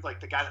up food with like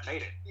the guy that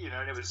made it,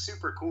 and it was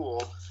super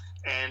cool.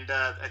 And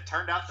it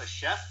turned out the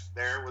chef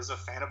there was a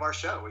fan of our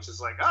show, which is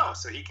like, oh,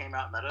 so he came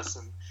out and met us,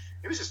 and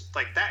it was just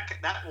like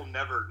that will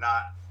never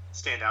not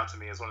stand out to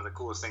me as one of the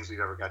coolest things we've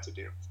ever got to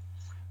do.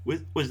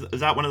 Is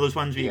that one of those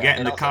ones where you get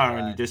in the car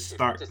and you just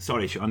start?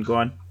 Sorry, Sean, go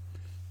on.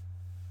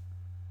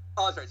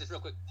 Oh, sorry, just real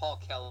quick.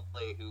 Paul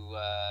Kelly, who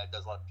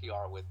does a lot of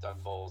PR with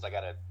Doug Bowles,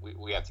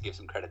 we have to give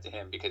some credit to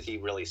him because he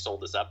really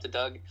sold us up to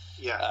Doug.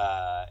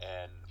 Yeah.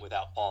 And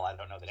without Paul, I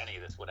don't know that any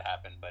of this would have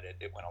happened, but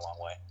it went a long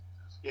way.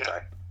 Yeah.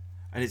 Sorry.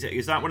 And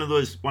is that one of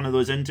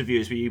those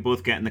interviews where you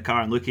both get in the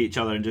car and look at each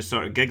other and just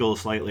sort of giggle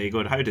slightly,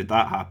 going, "How did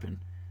that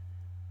happen?"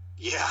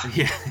 Yeah.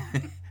 Yeah.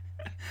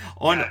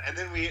 Yeah, and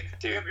then we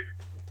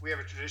have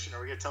a tradition.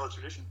 Are we gonna tell a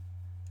tradition?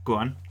 Go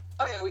on.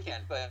 Oh yeah, we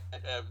can. But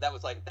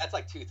that's like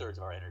 2/3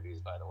 of our interviews,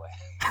 by the way.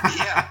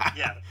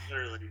 yeah,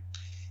 literally.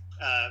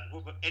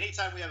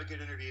 Anytime we have a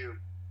good interview,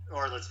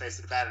 or let's face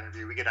it, a bad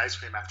interview, we get ice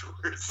cream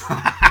afterwards. So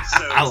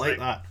I like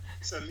that.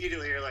 So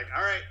immediately you're like,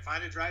 all right,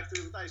 find a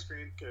drive-through with ice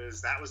cream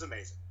because that was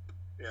amazing.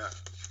 Yeah.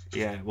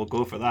 Yeah, we'll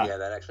go for that. Yeah,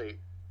 that actually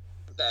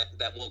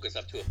that woke us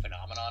up to a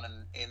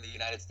phenomenon in the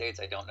United States.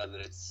 I don't know that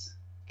it's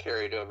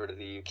carried over to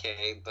the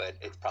UK, but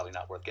it's probably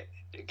not worth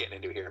getting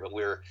into here. But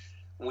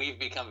we've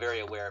become very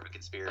aware of a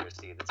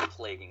conspiracy that's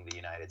plaguing the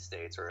United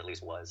States, or at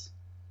least was.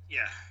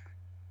 Yeah.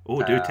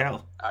 Oh, do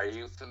tell. Are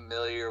you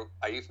familiar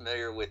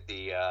with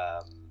the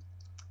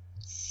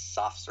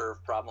soft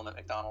serve problem at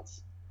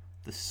McDonald's?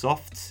 The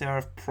soft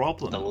serve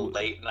problem. The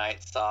late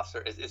night soft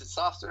serve. Is it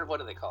soft serve? What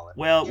do they call it?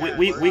 Well,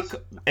 we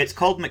it's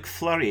called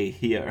McFlurry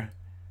here.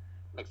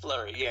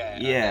 McFlurry, yeah.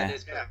 Yeah. That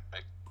is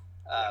perfect.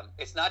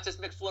 It's not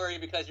just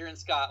McFlurry because you're in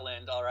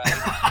Scotland, all right?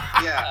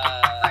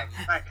 Yeah.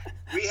 Right.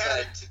 We had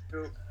it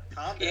too.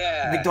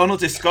 Yeah.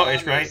 McDonald's is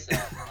Scottish, right?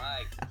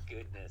 My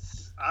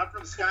goodness. I'm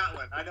from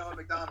Scotland. I know what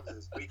McDonald's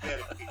is. We get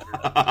it, Peter.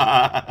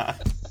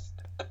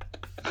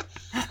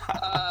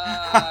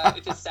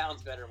 It just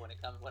sounds better when it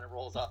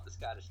rolls off the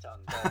Scottish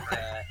tongue.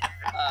 But,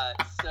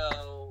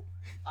 so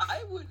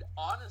I would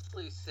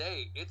honestly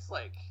say it's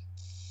like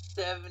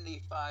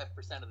 75%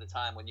 of the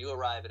time when you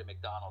arrive at a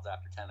McDonald's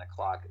after 10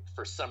 o'clock,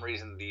 for some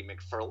reason the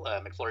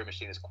McFlurry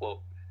machine is,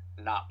 quote,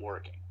 not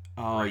working.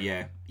 Oh,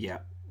 yeah.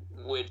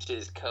 Which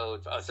is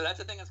code. Oh, so that's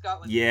a thing in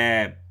Scotland?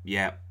 Yeah,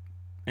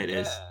 it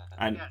is.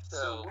 And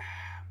so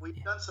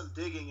we've done some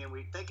digging, and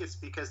we think it's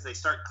because they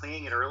start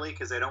cleaning it early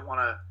because they don't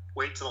want to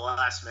wait till the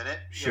last minute.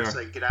 Sure. So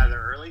they get out of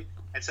there early.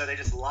 And so they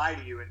just lie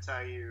to you and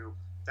tell you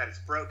that it's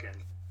broken.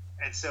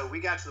 And so we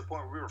got to the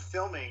point where we were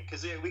filming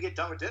because we get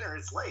done with dinner,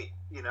 it's late,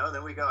 and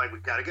then we go like,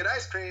 we've got to get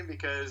ice cream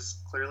because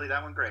clearly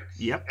that went great.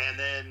 Yep. And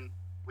then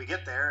we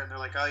get there and they're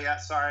like, oh yeah,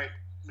 sorry,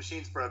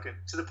 machine's broken.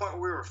 To the point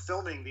where we were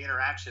filming the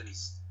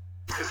interactions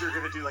because we were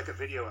going to do like a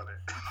video of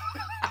it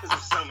because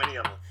there's so many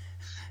of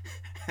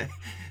them.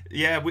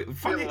 Yeah, we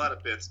have a lot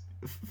of bits.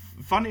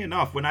 Funny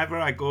enough, whenever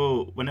I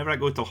go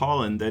to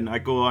Holland and I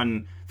go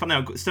on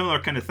similar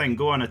kind of thing,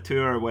 go on a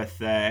tour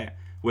with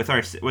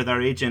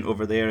our agent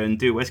over there and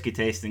do whiskey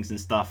tastings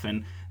and stuff,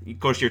 and of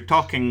course you're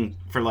talking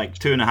for like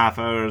 2.5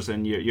 hours,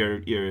 and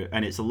you're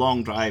and it's a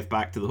long drive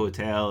back to the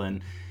hotel,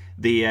 and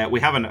we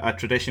have a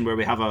tradition where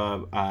we have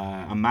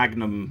a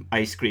Magnum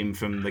ice cream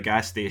from the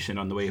gas station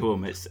on the way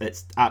home.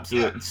 It's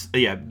absolute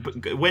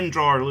win,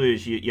 draw or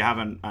lose, you have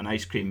an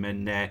ice cream,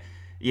 and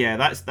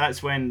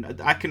that's when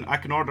I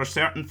can order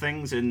certain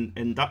things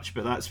in Dutch,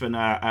 but that's when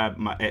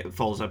it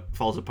falls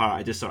apart.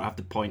 I just sort of have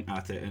to point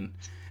at it and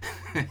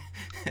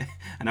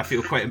and I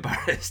feel quite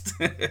embarrassed.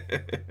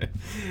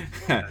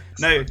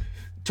 Now,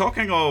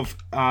 talking of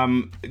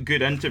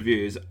good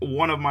interviews,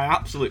 one of my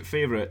absolute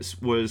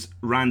favourites was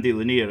Randy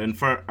Lanier. And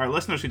for our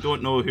listeners who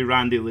don't know who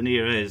Randy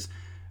Lanier is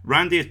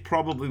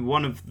probably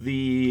one of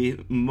the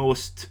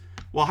most,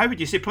 well, how would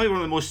you say, probably one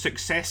of the most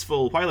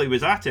successful, while he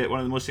was at it, one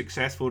of the most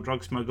successful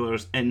drug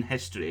smugglers in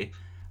history,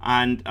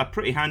 and a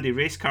pretty handy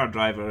race car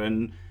driver,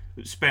 and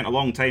spent a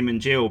long time in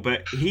jail.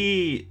 But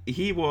he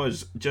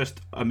was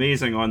just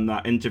amazing on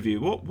that interview.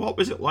 What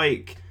was it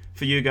like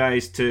for you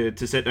guys to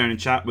sit down and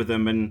chat with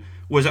him, and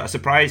was it a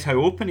surprise how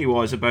open he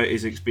was about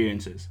his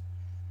experiences?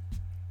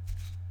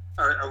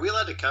 Are we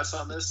allowed to cuss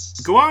on this?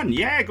 Go on,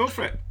 yeah, go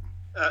for it.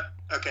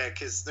 Okay,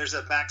 because there's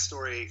a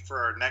backstory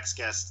for our next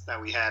guest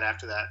that we had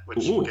after that, which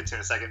we'll get to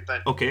in a second.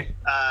 But okay,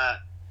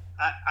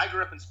 I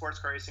grew up in sports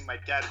car racing. My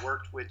dad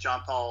worked with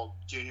John Paul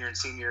Jr. and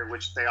Sr.,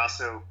 which they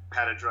also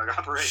had a drug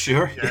operation.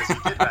 Sure. As he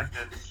did back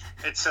then.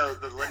 And so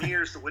the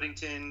Laniers, the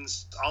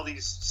Whittingtons, all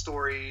these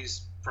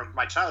stories from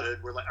my childhood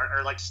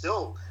are like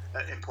still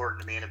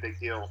important to me and a big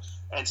deal.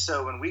 And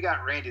so when we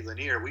got Randy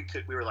Lanier,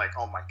 we were like,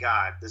 oh my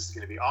God, this is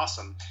going to be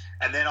awesome.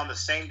 And then on the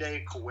same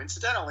day,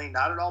 coincidentally,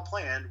 not at all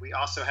planned, we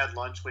also had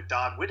lunch with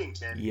Don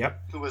Whittington,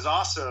 who was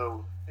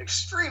also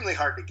extremely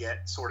hard to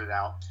get sorted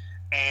out.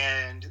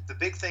 And the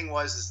big thing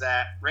is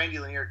that Randy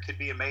Lanier could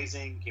be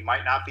amazing. He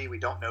might not be. We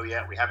don't know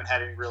yet. We haven't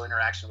had any real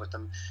interaction with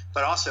him.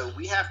 But also,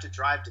 we have to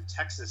drive to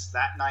Texas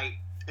that night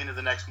into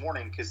the next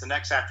morning because the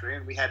next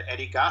afternoon we had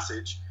Eddie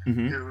Gossage,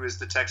 who is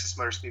the Texas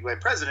Motor Speedway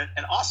president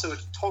and also a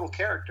total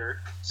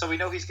character. So we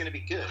know he's going to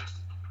be good.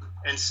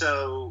 And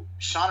so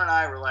Sean and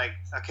I were like,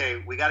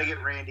 okay, we got to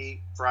get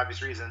Randy for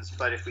obvious reasons.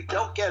 But if we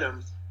don't get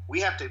him,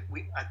 we have to.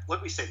 What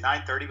did we say?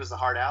 9:30 was the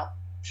hard out,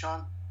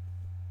 Sean?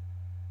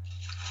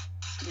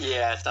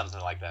 Yeah,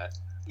 something like that.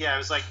 Yeah, it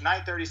was like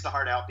 9:30 is the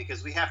hard out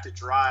because we have to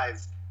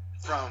drive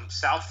from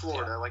South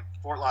Florida, like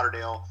Fort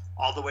Lauderdale,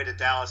 all the way to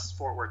Dallas,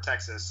 Fort Worth,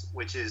 Texas,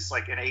 which is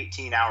like an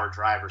 18-hour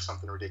drive or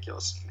something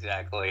ridiculous.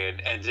 Exactly.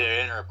 And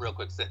to interrupt real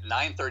quick,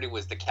 9:30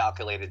 was the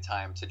calculated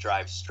time to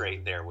drive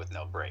straight there with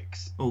no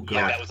breaks. Oh, God.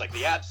 Yeah, that was like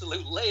the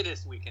absolute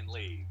latest we can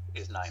leave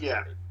is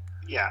 9:30.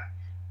 Yeah.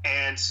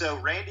 And so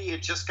Randy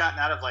had just gotten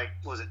out of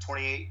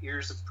 28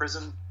 years of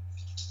prison?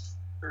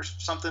 or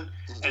something.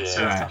 And Yeah,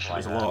 so, Yeah, something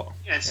like there's a that. lot.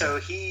 and so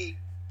he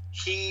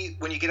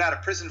when you get out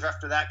of prison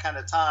after that kind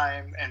of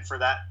time and for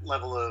that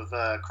level of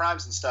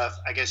crimes and stuff,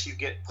 I guess you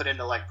get put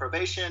into like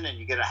probation and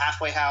you get a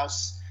halfway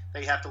house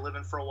that you have to live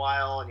in for a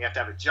while, and you have to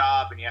have a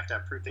job and you have to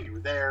have proof that you were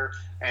there,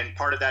 and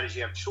part of that is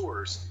you have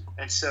chores.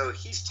 And so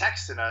he's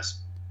texting us,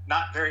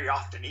 not very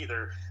often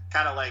either,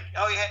 kind of like,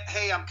 oh yeah,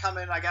 hey, I'm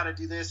coming, I got to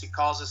do this. He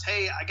calls us,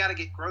 hey, I got to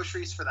get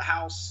groceries for the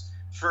house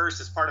first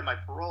as part of my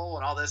parole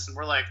and all this, and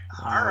we're like,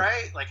 all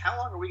right, like how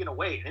long are we gonna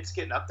wait? And it's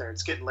getting up there,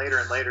 it's getting later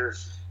and later,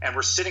 and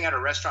we're sitting at a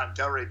restaurant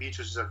in Delray Beach,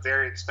 which is a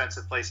very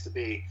expensive place to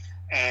be,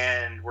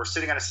 and we're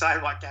sitting at a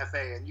sidewalk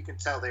cafe, and you can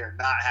tell they are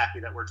not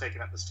happy that we're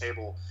taking up this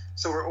table,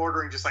 so we're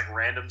ordering just like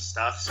random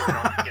stuff so they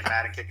don't get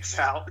mad and kick us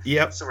out.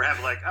 Yep. So we're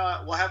having like,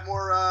 we'll have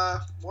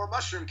more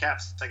mushroom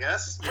caps, I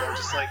guess,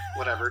 just like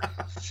whatever.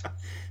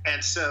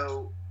 And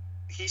so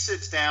he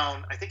sits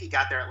down, I think he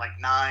got there at like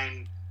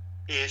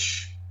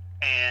 9-ish,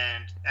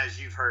 and as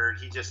you've heard,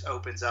 he just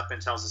opens up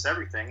and tells us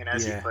everything. And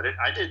as he put it,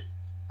 I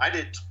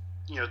did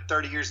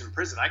 30 years in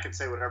prison. I can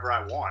say whatever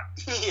I want,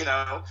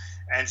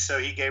 And so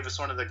he gave us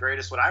one of the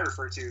greatest, what I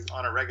refer to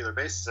on a regular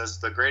basis as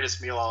the greatest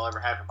meal I'll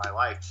ever have in my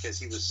life, because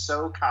he was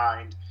so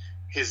kind.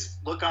 His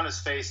look on his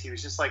face, he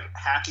was just like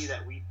happy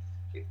that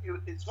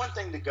it's one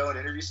thing to go and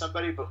interview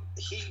somebody, but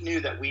he knew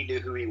that we knew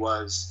who he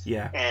was.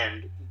 Yeah.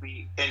 And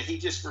he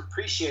just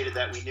appreciated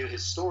that we knew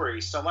his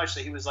story so much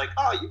that he was like,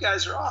 oh, you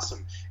guys are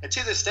awesome. And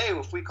to this day,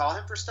 if we call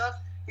him for stuff,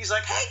 he's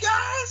like, hey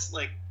guys,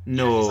 like, he's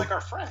like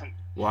our friend.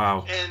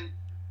 Wow. And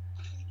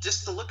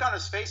just the look on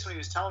his face when he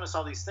was telling us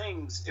all these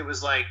things, it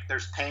was like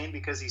there's pain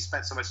because he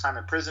spent so much time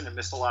in prison and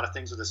missed a lot of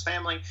things with his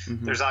family.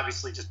 Mm-hmm. There's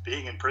obviously just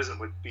being in prison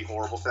would be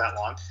horrible for that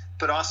long,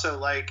 but also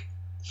like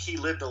he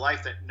lived a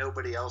life that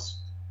nobody else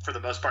for the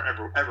most part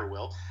ever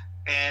will,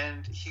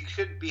 and he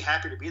could be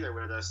happy to be there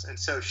with us. And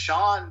so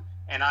Sean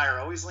and I are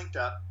always linked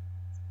up,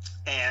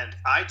 and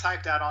I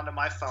typed out onto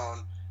my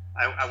phone,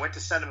 I went to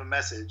send him a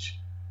message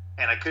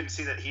and I couldn't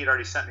see that he had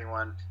already sent me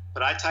one,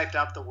 but I typed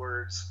out the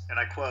words, and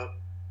I quote,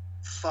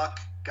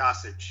 fuck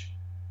Gossage.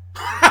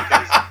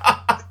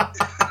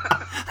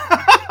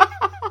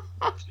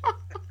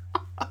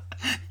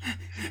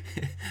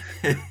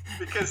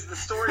 Because the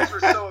stories were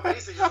so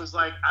amazing. It was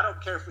like, I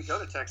don't care if we go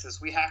to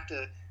Texas, we have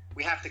to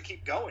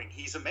keep going.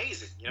 He's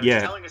amazing.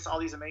 He's telling us all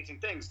these amazing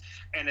things.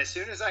 And as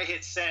soon as I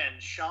hit send,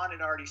 Sean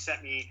had already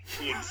sent me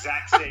the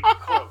exact same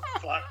quote,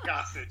 fuck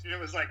Gossage. And it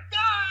was like,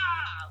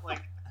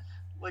 like,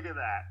 look at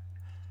that.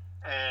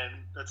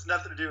 And that's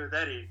nothing to do with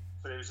Eddie,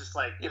 but it was just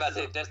like, just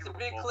to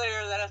be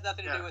clear, that has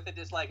nothing to do with the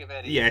dislike of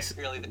Eddie. Yes. It's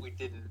really that we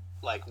didn't,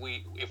 like,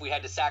 if we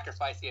had to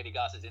sacrifice the Eddie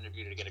Gossage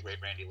interview to get a great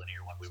Randy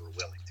Linear one, we were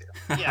willing to.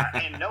 Yeah,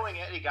 and knowing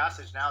Eddie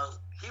Gossage now,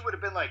 he would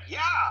have been like, yeah,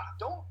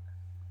 don't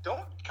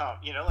come,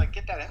 like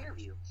get that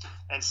interview.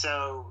 And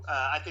so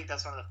I think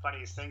that's one of the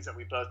funniest things, that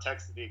we both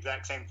texted the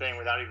exact same thing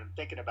without even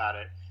thinking about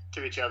it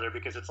to each other,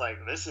 because it's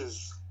like, this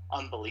is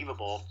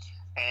unbelievable.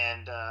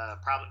 And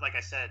probably, like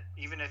I said,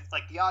 even if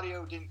like the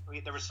audio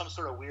there was some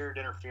sort of weird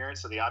interference,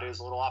 so the audio is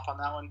a little off on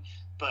that one,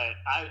 but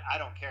I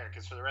don't care,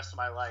 because for the rest of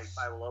my life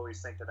I will always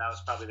think that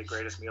was probably the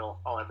greatest meal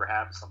I'll ever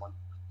have with someone.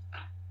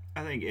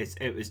 I think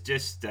it was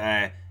just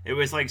it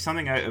was like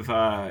something out of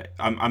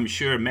I'm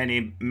sure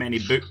many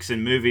books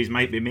and movies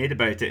might be made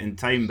about it in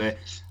time, but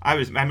I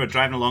remember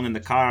driving along in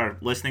the car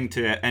listening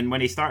to it, and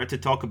when he started to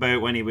talk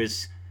about when he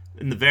was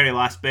in the very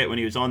last bit when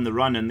he was on the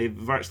run and they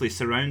virtually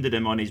surrounded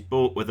him on his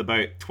boat with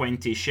about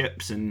 20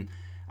 ships, and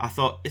I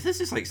thought, this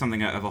is like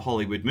something out of a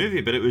Hollywood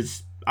movie, but it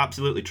was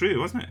absolutely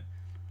true, wasn't it?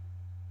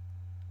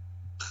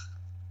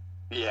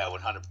 Yeah,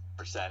 100%.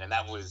 And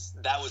that was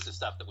the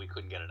stuff that we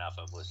couldn't get enough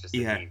of, was just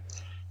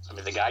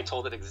the guy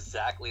told it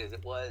exactly as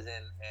it was,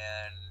 and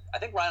I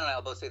think Ryan and I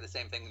will both say the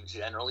same thing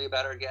generally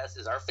about our guests,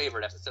 is our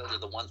favorite episodes are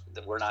the ones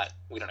that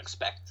we don't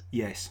expect.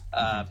 Yes.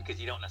 Because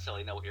you don't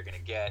necessarily know what you're going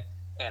to get.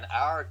 And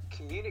our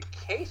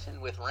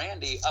communication with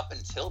Randy up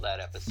until that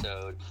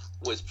episode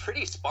was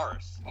pretty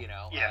sparse,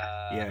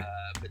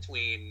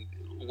 between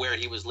where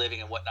he was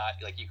living and whatnot.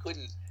 Like you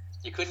couldn't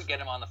get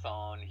him on the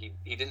phone. He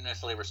didn't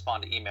necessarily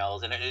respond to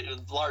emails, and it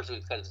was largely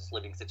because of his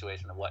living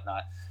situation and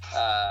whatnot.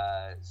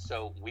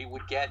 So we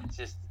would get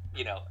just,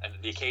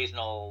 the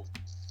occasional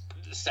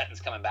sentence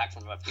coming back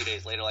from him a few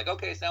days later, like,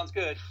 okay, sounds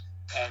good.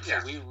 And so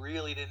we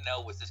really didn't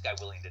know, was this guy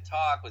willing to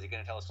talk? Was he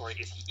going to tell a story?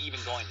 Is he even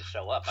going to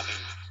show up? I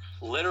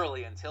mean,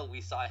 literally until we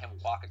saw him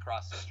walk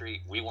across the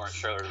street, we weren't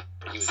sure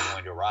that he was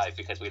going to arrive,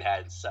 because we'd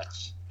had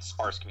such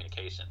sparse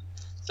communication.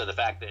 So the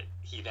fact that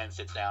he then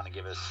sits down and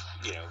gives us,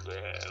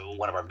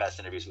 one of our best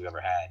interviews we've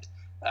ever had,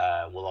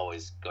 will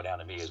always go down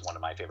to me as one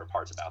of my favorite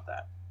parts about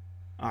that.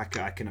 I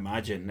can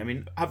imagine. I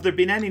mean, have there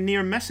been any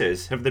near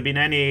misses? Have there been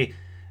any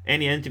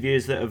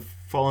interviews that have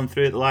fallen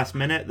through at the last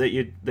minute that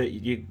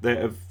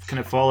have kind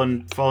of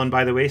fallen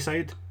by the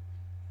wayside?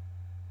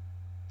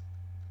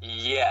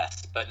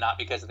 Yes, but not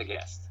because of the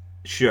guest.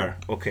 Sure.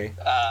 Okay.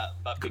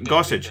 But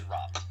Gossage. No.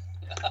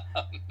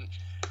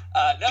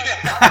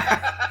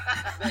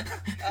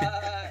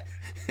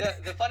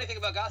 The funny thing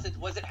about Gossage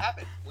was it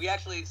happened. We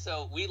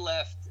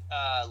left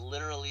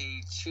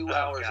literally 2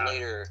 hours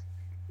later.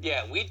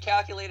 Yeah, we'd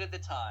calculated the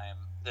time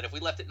that if we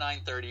left at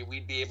 9:30,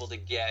 we'd be able to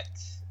get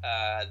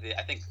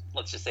I think,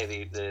 let's just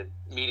say the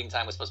meeting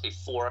time was supposed to be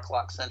 4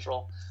 o'clock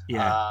Central.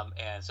 Yeah.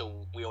 And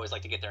so we always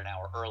like to get there an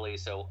hour early.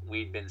 So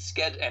we'd been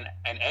scheduled, and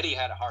Eddie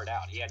had a hard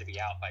out. He had to be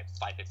out by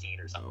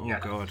 5:15 or something. Oh,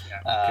 God.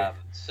 Okay.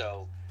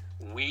 So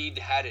we'd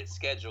had it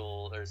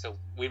scheduled, or so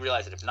we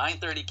realized that if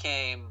 9:30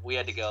 came, we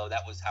had to go.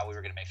 That was how we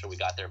were going to make sure we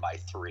got there by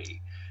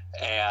 3.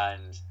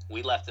 And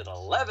we left at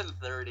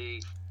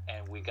 11:30,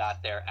 and we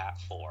got there at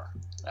 4.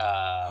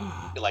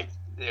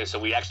 So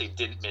we actually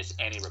didn't miss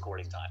any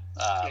recording time.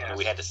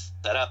 We had to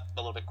set up a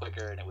little bit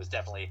quicker, and it was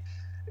definitely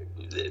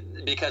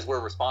because we're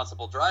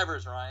responsible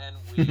drivers, Ryan.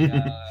 We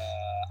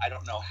I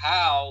don't know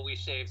how we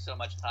shaved so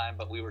much time,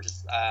 but we were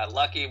just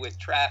lucky with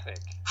traffic.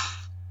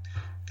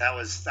 That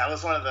was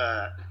one of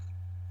the.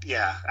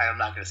 Yeah, I'm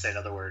not going to say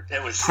another word.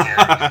 It was scary.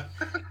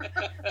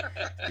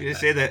 You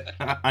say that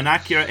an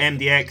Acura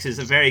MDX is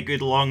a very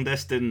good long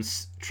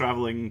distance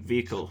traveling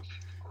vehicle.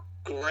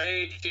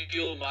 Great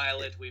fuel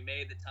mileage. We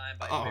made the time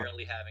by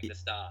barely having to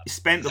stop. You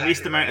spent the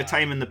least amount of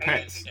time in the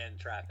pits. And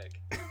traffic.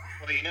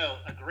 Well,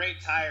 a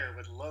great tire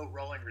with low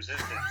rolling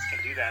resistance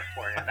can do that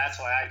for you. And that's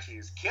why I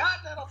choose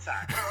Continental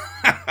Tire.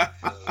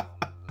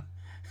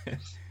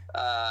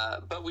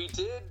 But we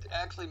did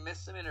actually miss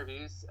some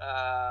interviews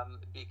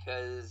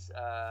because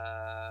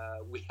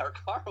our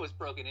car was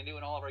broken into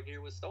and all of our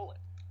gear was stolen.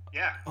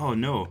 Yeah. Oh,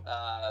 no.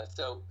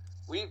 So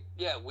we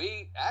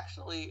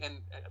actually,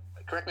 and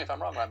correct me if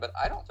I'm wrong, Ron, but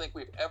I don't think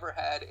we've ever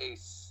had a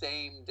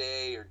same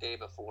day or day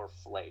before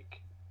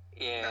flake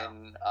in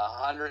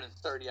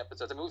 130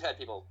 episodes. I mean, we've had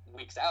people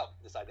weeks out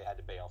decide they had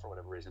to bail for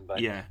whatever reason,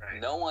 but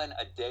no one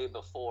a day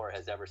before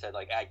has ever said,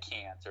 like, I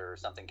can't, or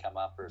something come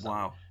up or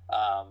something.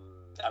 Wow.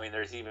 I mean,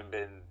 there's even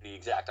been the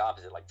exact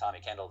opposite. Like Tommy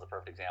Kendall is a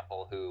perfect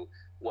example, who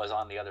was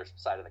on the other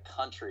side of the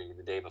country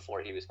the day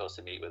before he was supposed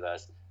to meet with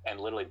us, and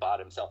literally bought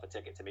himself a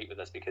ticket to meet with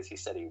us because he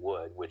said he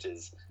would, which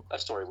is a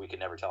story we can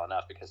never tell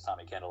enough because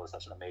Tommy Kendall is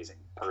such an amazing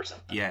person.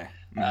 Yeah.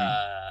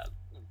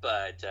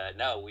 Mm-hmm.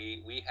 No,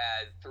 we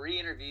had 3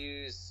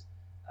 interviews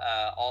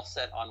all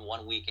set on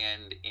one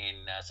weekend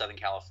in Southern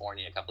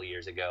California a couple of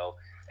years ago,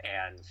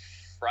 and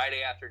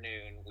Friday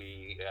afternoon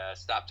we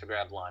stopped to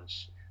grab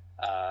lunch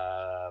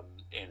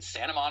in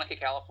Santa Monica,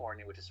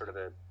 California, which is sort of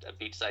a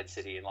beachside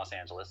city in Los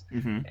Angeles.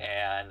 Mm-hmm.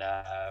 And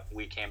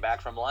we came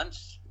back from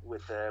lunch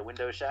with the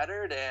windows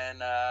shattered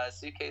and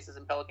suitcases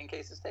and Pelican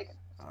cases taken.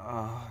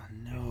 Oh,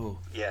 no.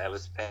 Yeah, it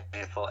was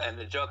painful. And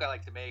the joke I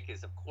like to make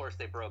is, of course,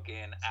 they broke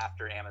in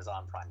after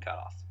Amazon Prime cut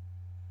off.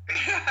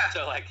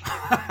 So, like,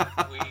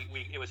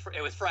 it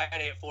was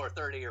Friday at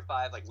 4:30 or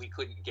 5. Like, we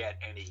couldn't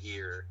get any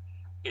gear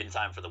in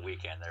time for the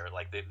weekend. There were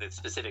like the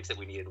specifics that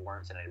we needed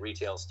weren't in any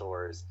retail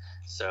stores.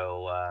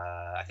 So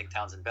I think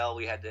Townsend Bell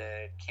we had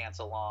to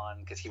cancel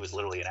on because he was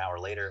literally an hour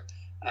later.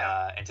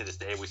 And to this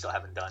day, we still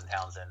haven't done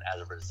Townsend as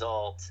a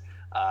result.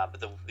 But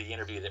the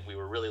interview that we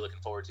were really looking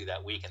forward to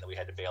that weekend that we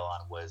had to bail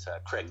on was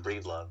Craig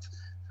Breedlove,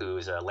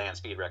 who's a land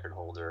speed record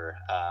holder.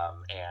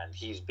 And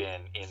he's been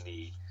in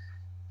the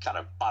kind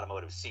of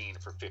automotive scene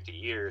for 50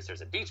 years.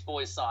 There's a Beach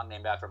Boys song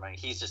named after him. I mean,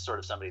 he's just sort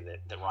of somebody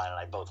that Ryan and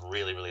I both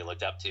really, really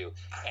looked up to.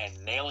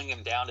 And nailing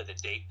him down to the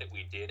date that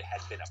we did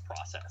had been a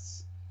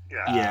process.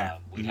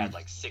 We had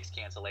like 6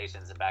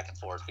 cancellations and back and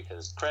forth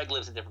because Craig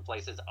lives in different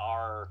places.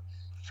 Our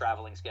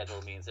traveling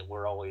schedule means that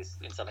we're always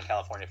in Southern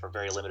California for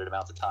very limited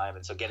amounts of time,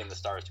 and so getting the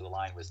stars to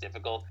align was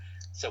difficult.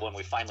 So when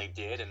we finally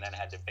did and then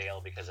had to bail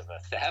because of a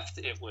theft,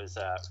 it was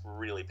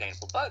really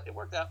painful, but it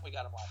worked out. We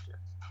got him last year.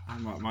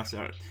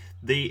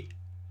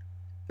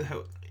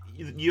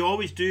 You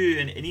always do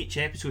in each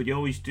episode. You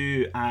always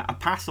do a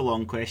pass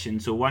along question.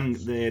 So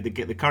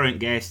the current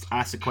guest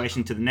asks a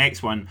question to the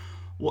next one.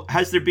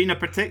 Has there been a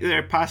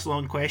particular pass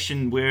along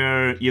question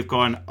where you've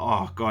gone,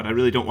 oh God, I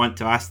really don't want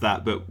to ask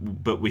that,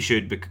 but we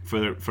should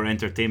for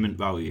entertainment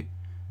value?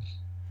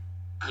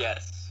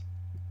 Yes.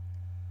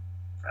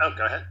 Oh,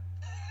 go ahead.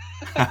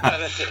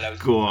 That's it.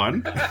 Go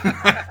on.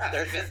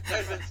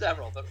 There's been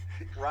several, but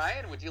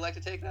Ryan, would you like to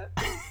take that?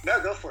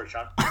 No, go for it,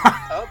 Sean.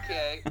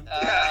 Okay.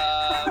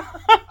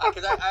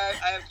 Because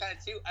I have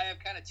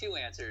kind of two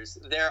answers.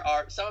 There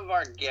are some of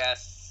our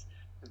guests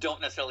don't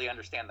necessarily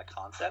understand the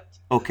concept.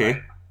 Okay.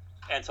 Right?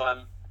 And so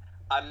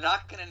I'm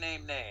not going to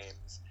name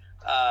names,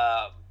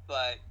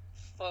 but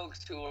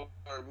folks who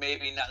are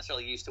maybe not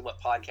necessarily used to what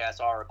podcasts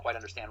are or quite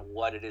understand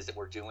what it is that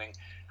we're doing.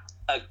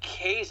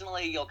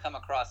 Occasionally you'll come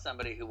across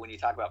somebody who, when you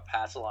talk about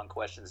pass-along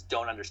questions,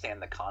 don't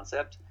understand the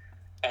concept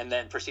and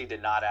then proceed to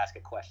not ask a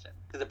question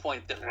to the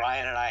point that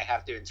Ryan and I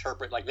have to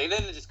interpret. Like, they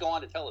then just go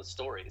on to tell a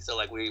story. So,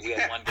 like, we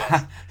had one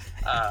guest.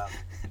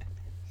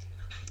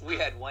 We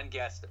had one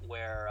guest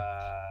where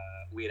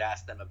we had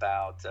asked them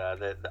about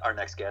our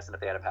next guest and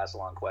if they had a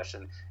pass-along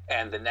question.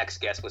 And the next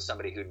guest was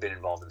somebody who'd been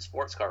involved in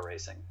sports car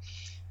racing.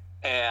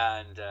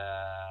 And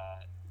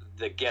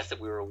the guest that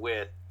we were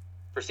with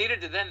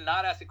proceeded to then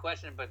not ask a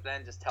question, but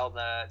then just tell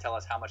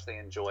us how much they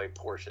enjoy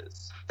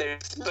Porsches.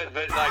 But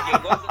like,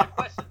 it wasn't a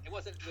question. It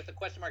wasn't with a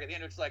question mark at the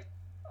end. It was like,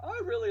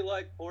 I really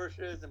like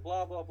Porsches and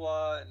blah blah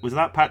blah. And, Was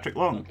that Patrick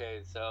Long?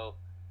 Okay, so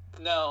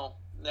no,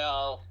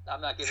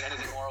 I'm not giving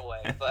anything more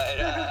away.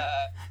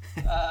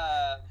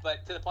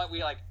 But to the point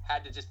we like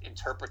had to just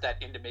interpret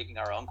that into making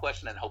our own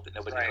question and hope that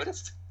nobody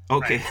noticed.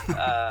 Okay.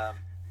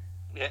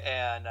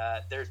 And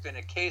there's been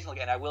occasionally,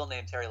 and I will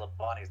name Terry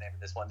Labonte's name in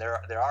this one.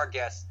 There are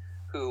guests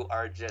who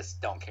are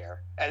just don't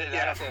care, and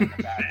I don't say it in a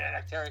bad way.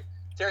 Like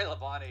Terry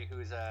Labonte,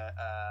 who's a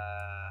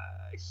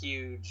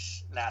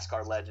huge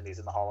NASCAR legend. He's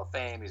in the Hall of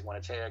Fame. He's won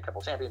a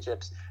couple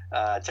championships.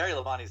 Terry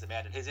Labonte's the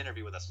man, and his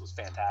interview with us was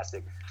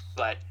fantastic.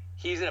 But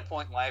he's at a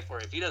point in life where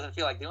if he doesn't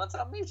feel like doing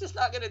something, he's just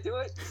not going to do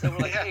it. So we're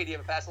like, hey, do you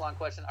have a pass-along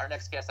question? Our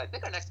next guest, I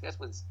think our next guest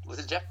was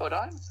it Jeff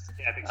Bodine?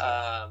 Yeah, I think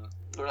so.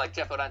 We're like,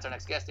 Jeff Bodine's our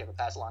next guest. Do you have a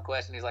pass-along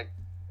question? He's like,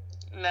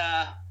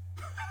 nah.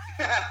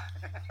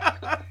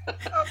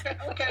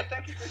 okay,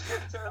 thank you for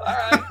sharing, Terry. All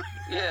right.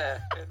 Yeah,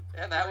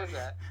 and that was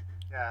that.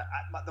 Yeah,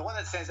 the one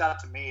that stands out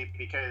to me,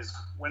 because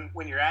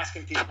when you're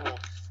asking people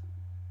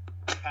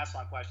a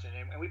pass-along question,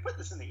 and we put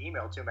this in the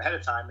email to them ahead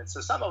of time, and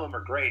so some of them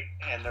are great,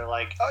 and they're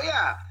like, oh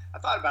yeah, I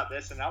thought about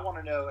this, and I want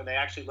to know, and they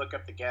actually look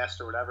up the guest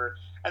or whatever,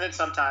 and then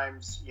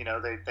sometimes,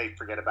 they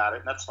forget about it,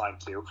 and that's fine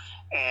too.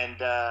 And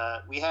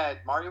we had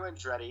Mario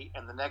Andretti,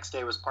 and the next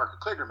day was Parker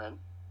Kligerman,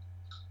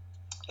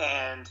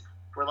 and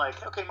we're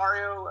like, okay,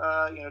 Mario,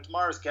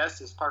 tomorrow's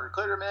guest is Parker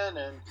Kligerman,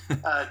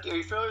 and are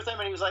you familiar with him?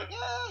 And he was like,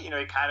 yeah,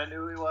 he kind of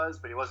knew who he was,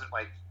 but he wasn't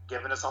like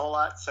giving us a whole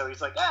lot. So he's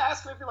like, yeah,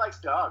 ask him if he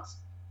likes dogs.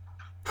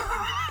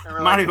 And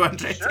we're Mario like,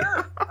 Andretti.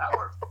 Sure, that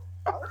works.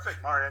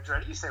 Perfect, Mario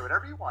Andretti. You say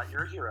whatever you want.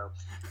 You're a hero.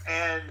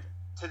 And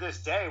to this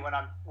day, when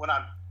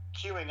I'm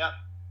queuing up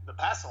the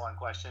pass-along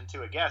question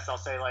to a guest, I'll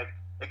say like,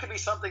 it could be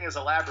something as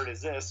elaborate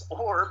as this,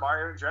 or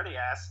Mario Andretti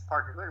asks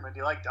Parker Kligerman, do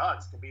you like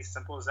dogs? It can be as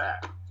simple as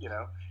that,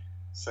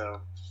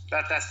 So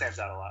that stands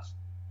out a lot.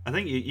 I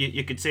think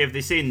you could say if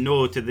they say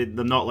no to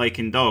them not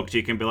liking dogs,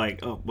 you can be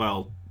like, oh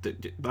well,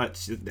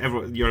 that's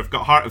you've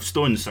got heart of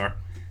stone, sir.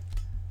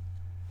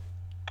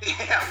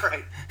 Yeah,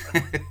 right.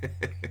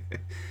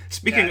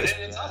 Speaking of,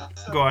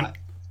 go on.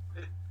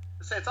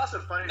 It's also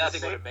funny.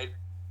 Nothing would have made.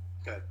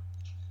 Good.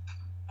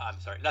 I'm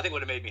sorry. Nothing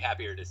would have made me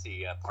happier to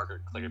see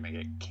Parker Kligerman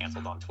get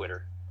canceled on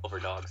Twitter over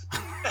dogs.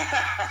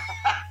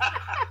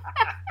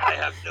 I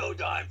have no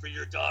time for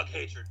your dog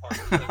hatred,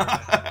 Parker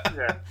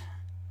Kligerman.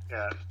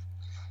 Yeah.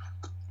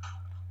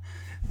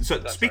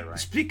 So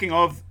speaking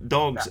of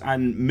dogs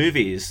and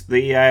movies,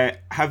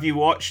 have you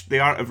watched The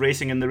Art of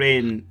Racing in the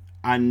Rain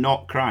and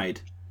not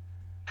cried?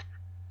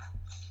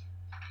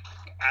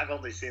 I've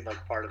only seen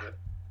like part of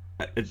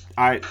it.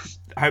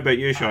 How about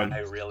you, Sean?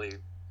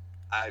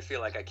 I feel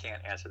like I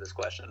can't answer this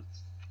question.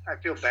 I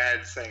feel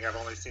bad saying I've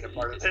only seen a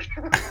part of it.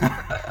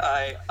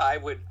 I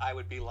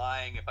would be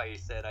lying if I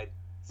said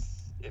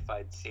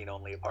I'd seen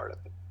only a part of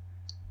it.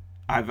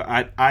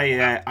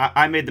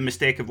 I made the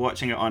mistake of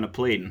watching it on a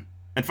plane.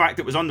 In fact,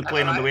 it was on the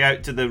plane on the way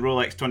out to the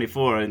Rolex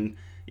 24, and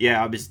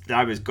yeah,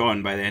 I was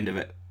gone by the end of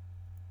it.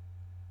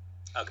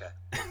 Okay.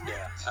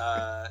 Yeah.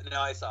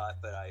 No, I saw it,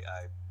 but I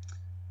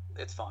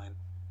it's fine.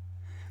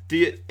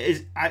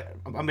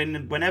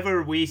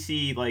 Whenever we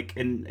see, like,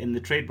 in the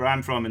trade where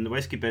I'm from, in the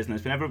whiskey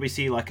business, whenever we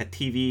see like a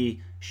TV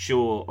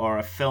show or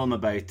a film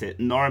about it,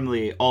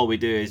 normally all we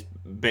do is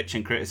bitch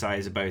and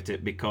criticize about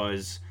it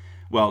because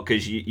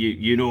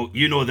you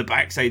know the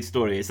backside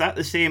story. Is that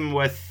the same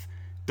with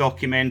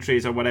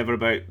documentaries or whatever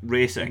about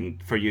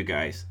racing for you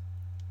guys?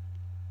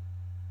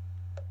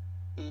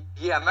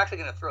 Yeah, I'm actually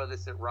going to throw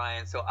this at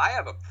Ryan. So I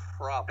have a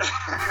problem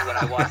when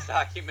I watch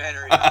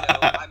documentaries.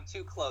 I'm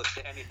too close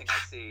to anything I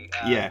see.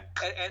 Yeah.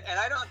 And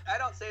I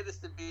don't say this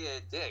to be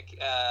a dick,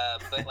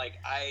 but like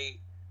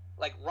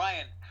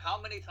Ryan, how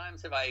many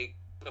times have I,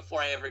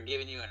 before I ever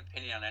given you an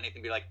opinion on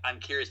anything, be like, I'm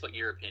curious what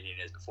your opinion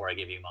is before I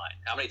give you mine?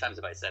 How many times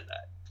have I said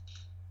that?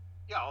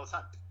 Yeah, all the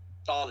time.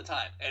 All the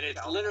time. And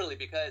it's literally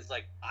because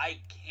like I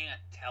can't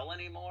tell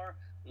anymore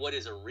what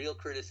is a real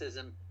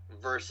criticism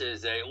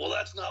versus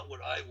that's not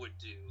what I would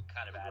do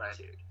kind of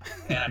attitude.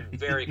 Right. And I'm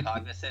very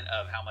cognizant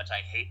of how much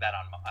I hate that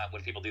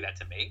when people do that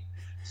to me.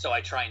 So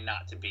I try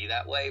not to be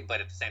that way,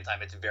 but at the same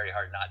time, it's very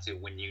hard not to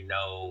when you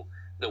know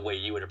the way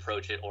you would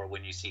approach it, or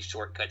when you see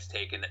shortcuts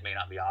taken that may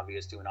not be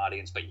obvious to an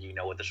audience, but you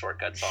know what the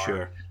shortcuts are.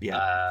 Sure.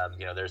 Yeah.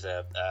 There's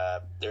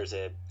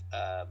a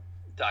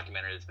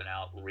documentary that's been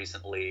out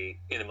recently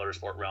in the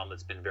motorsport realm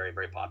that's been very,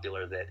 very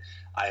popular that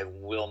I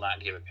will not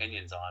give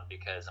opinions on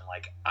because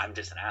I'm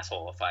just an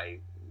asshole if I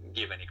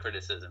give any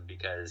criticism,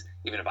 because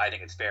even if I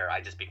think it's fair, I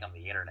just become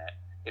the internet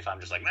if I'm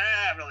just like, it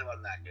really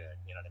wasn't that good.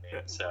 You know what I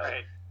mean? So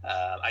right.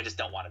 I just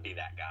don't want to be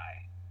that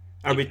guy.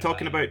 Are we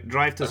talking about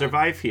Drive to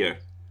Survive here?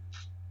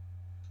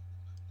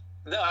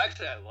 No,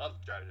 actually, I love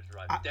Drive to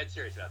Survive. I'm dead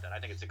serious about that. I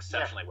think it's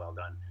exceptionally well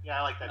done. Yeah,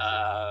 I like that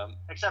too.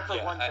 Except for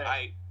one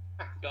thing.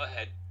 Go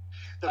ahead.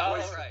 The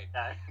voice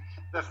guy.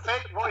 The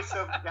fake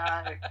voiceover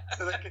guy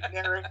so they can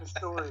narrate the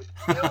story.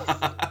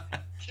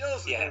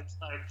 Kills me. It's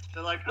like,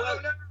 they're like, oh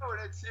no,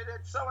 it's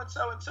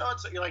so-and-so and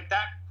so-and-so. You're like,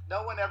 that.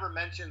 No one ever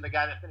mentioned the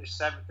guy that finished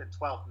 7th and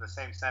 12th in the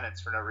same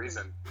sentence for no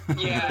reason.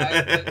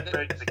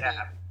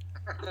 Yeah.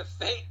 The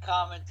fake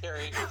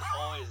commentary is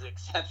always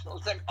exceptional.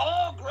 It's like,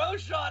 oh,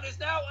 Grosjean is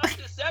now up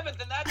to 7th,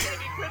 and that's going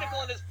to be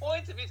critical in his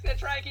points if he's going to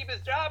try and keep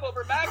his job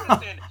over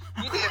Magnussen.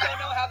 You just don't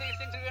know how these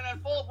things are going to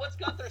unfold. What's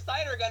Gunther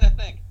Steiner going to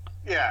think?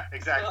 Yeah,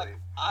 exactly. So,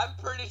 I'm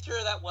pretty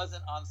sure that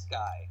wasn't on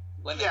Sky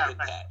when they did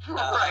that.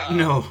 Right.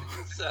 No.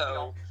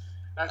 So,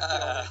 That's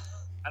I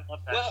love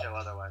that show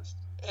otherwise.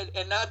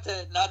 And not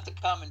to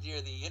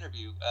commandeer the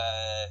interview,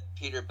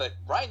 Peter, but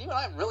Ryan, you and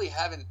I really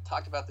haven't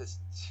talked about this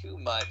too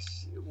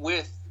much.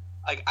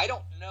 I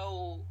don't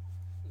know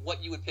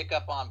what you would pick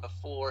up on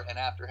before and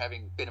after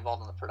having been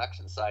involved on the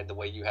production side the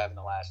way you have in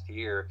the last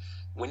year.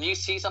 When you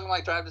see something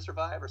like Drive to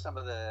Survive or some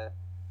of the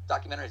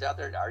documentaries out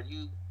there, are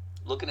you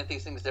looking at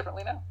these things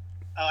differently now?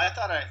 Oh, I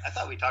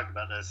thought we talked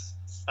about this,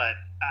 but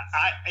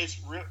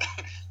it's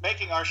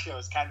making our show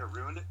has kind of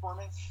ruined it for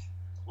me.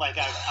 Like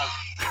I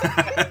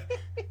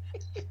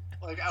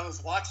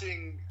was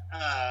watching.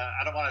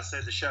 I don't want to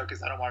say the show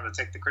because I don't want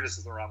to take the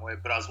criticism the wrong way.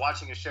 But I was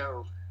watching a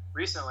show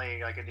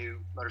recently, like a new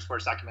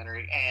motorsports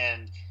documentary,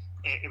 and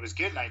it was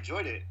good and I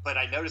enjoyed it. But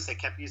I noticed they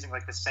kept using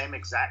like the same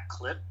exact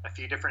clip a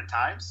few different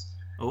times,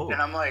 and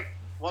I'm like,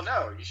 well,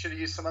 no, you should have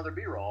used some other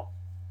B-roll.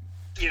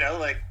 You know,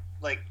 like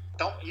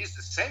don't use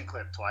the same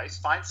clip twice.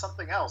 Find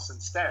something else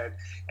instead.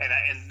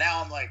 And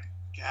now I'm like,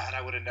 God,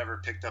 I would have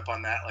never picked up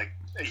on that like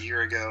a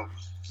year ago.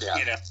 Yeah.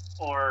 You know,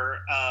 or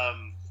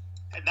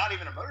not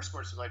even a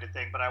motorsports related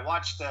thing, but I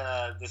watched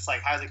this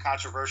like highly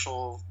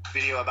controversial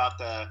video about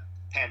the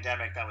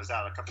pandemic that was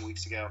out a couple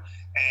weeks ago,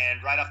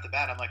 and right off the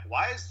bat, I'm like,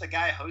 why is the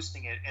guy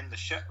hosting it in the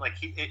show? Like,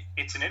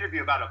 it's an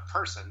interview about a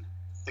person.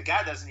 The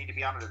guy doesn't need to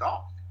be on it at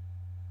all.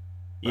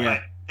 Yeah.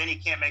 But then he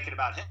can't make it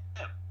about him.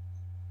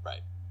 Right.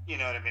 You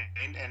know what I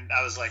mean? And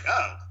I was like,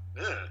 oh,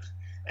 ugh.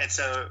 And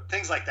so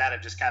things like that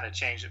have just kind of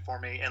changed it for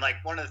me. And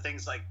like one of the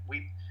things, like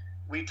we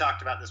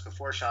talked about this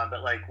before, Sean,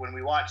 but like when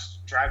we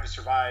watched Drive to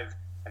Survive,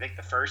 I think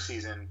the first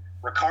season,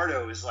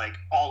 Ricardo is like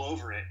all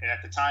over it, and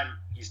at the time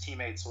he's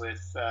teammates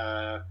with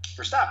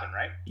Verstappen,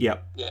 right?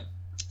 Yep. Yeah.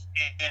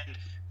 And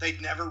they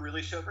never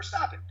really showed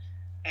Verstappen.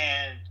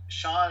 And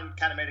Sean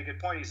kind of made a good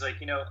point. He's like,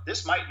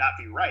 this might not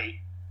be right,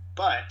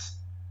 but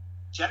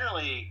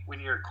generally when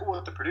you're cool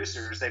with the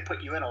producers, they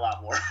put you in a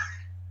lot more.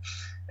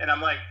 And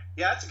I'm like,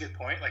 yeah, that's a good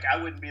point. Like,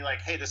 I wouldn't be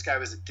like, hey, this guy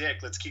was a dick.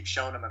 Let's keep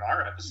showing him in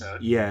our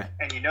episode. Yeah.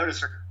 And you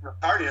notice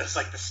Ricciardo is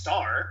like the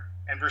star,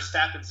 and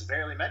Verstappen's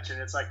barely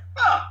mentioned. It's like,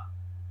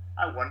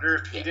 I wonder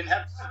if he didn't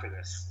have time for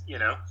this,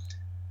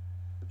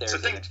 There's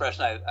an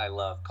expression I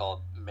love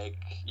called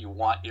you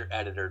want your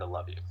editor to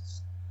love you.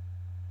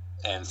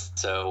 And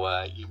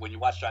so when you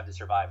watch Drive to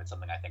Survive, it's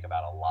something I think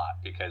about a lot,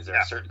 because there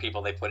are certain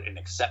people they put in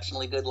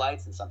exceptionally good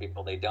lights and some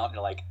people they don't. And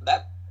you're like,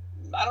 I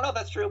don't know if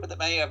that's true, but that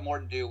may have more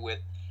to do with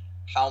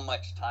how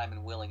much time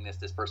and willingness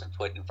this person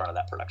put in front of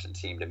that production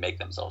team to make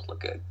themselves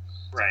look good.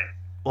 Right.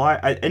 Well,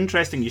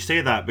 interesting you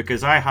say that,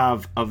 because I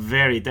have a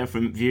very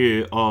different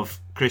view of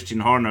Christian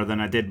Horner than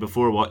I did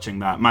before watching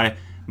that.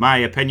 My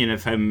opinion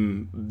of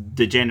him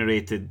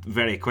degenerated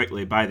very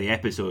quickly by the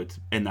episode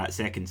in that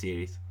second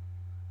series.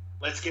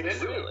 Let's get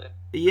into it.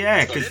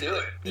 Yeah,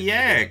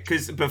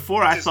 because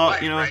before I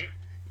thought, right?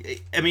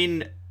 I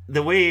mean,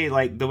 the way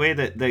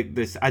that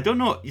this, I don't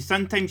know.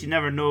 Sometimes you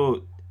never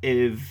know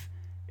if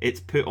it's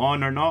put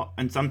on or not,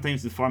 and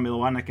sometimes in Formula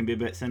One I can be a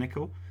bit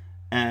cynical.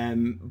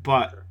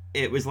 But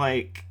it was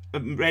like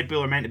Red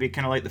Bull are meant to be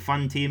kind of like the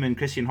fun team, and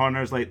Christian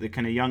Horner's like the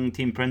kind of young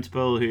team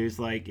principal who's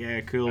like,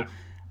 yeah, cool. Yeah.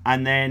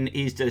 And then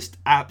he's just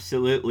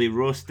absolutely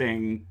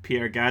roasting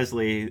Pierre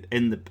Gasly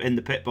in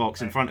the pit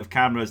box in front of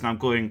cameras, and I'm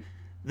going,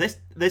 this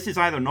is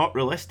either not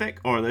realistic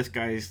or this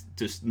guy's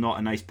just not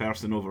a nice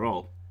person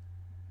overall.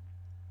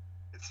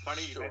 It's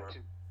funny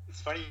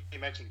you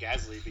mentioned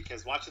Gasly,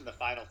 because watching the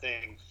final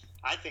thing,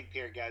 I think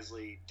Pierre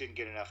Gasly didn't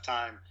get enough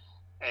time,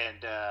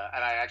 and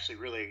I actually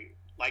really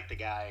like the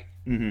guy,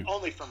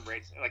 only from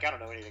racing. Like, I don't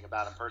know anything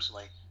about him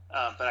personally,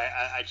 but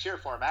I cheer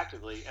for him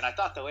actively, and I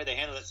thought the way they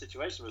handled that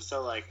situation was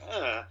so like,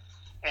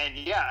 and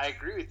yeah, I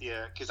agree with you,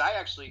 because I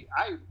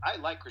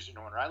like Christian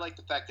Horner. I like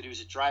the fact that he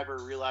was a driver,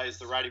 realized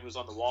the writing was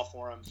on the wall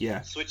for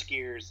him, switched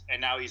gears,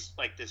 and now he's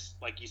like this,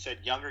 like you said,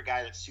 younger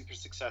guy that's super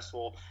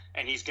successful,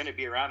 and he's going to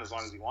be around as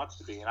long as he wants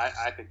to be, and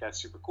I think that's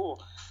super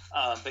cool.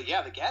 But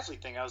yeah, the Gasly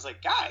thing, I was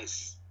like,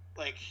 guys,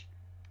 like,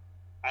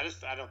 I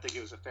don't think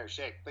it was a fair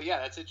shake. But yeah,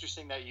 that's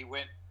interesting that you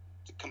went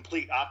the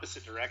complete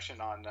opposite direction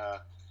on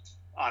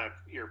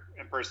your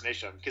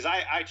impersonation, because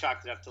I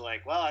chalked it up to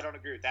like, well, I don't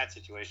agree with that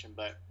situation,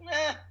 but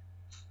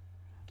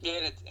Yeah,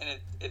 and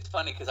it's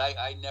funny because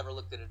I never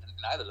looked at it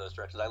in either of those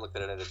directions. I looked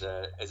at it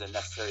as a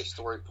necessary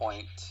story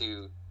point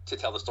to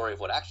tell the story of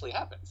what actually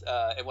happens.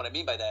 And what I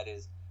mean by that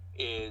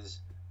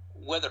is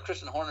whether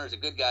Christian Horner is a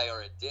good guy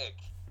or a dick.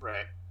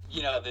 Right.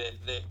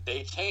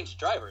 They changed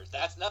drivers.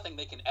 That's nothing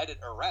they can edit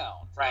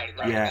around. Right.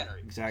 Yeah,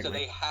 exactly. So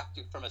they have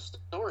to, from a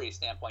story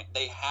standpoint,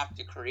 they have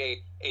to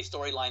create a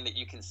storyline that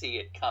you can see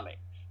it coming.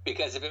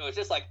 Because if it was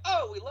just like,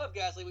 oh, we love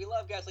Gasly,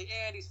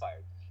 and he's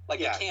fired. Like,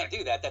 they can't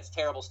do that. That's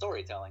terrible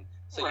storytelling.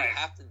 So you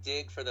have to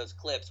dig for those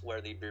clips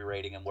where they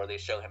berating him, where they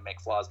show him make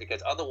flaws,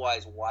 because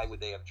otherwise, why would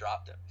they have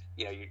dropped him?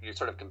 You know, you're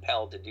sort of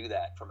compelled to do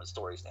that from a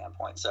story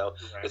standpoint. So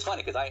it's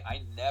funny because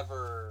I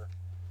never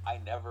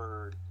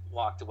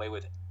walked away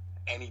with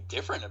any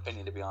different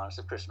opinion, to be honest,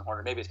 of Christian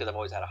Horner. Maybe it's because I've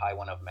always had a high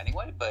one of him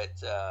anyway, but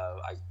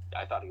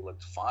I thought he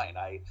looked fine.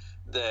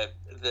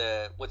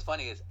 What's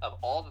funny is, of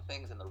all the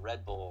things in the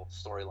Red Bull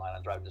storyline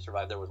on Drive to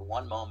Survive, there was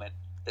one moment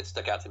that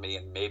stuck out to me,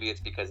 and maybe it's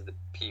because of the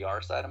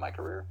PR side of my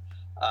career.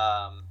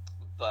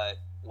 But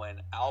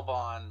when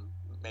Albon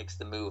makes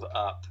the move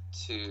up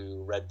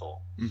to Red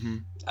Bull,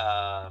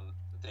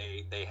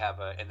 they have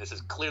and this is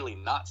clearly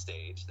not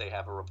staged, they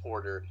have a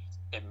reporter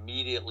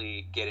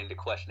immediately get into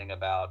questioning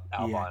about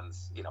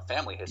Albon's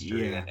family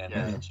history and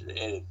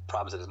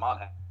problems that his mom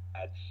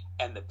had,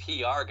 and the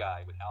PR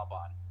guy with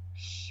Albon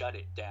shut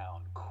it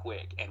down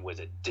quick and was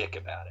a dick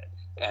about it.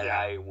 And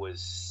I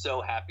was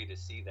so happy to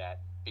see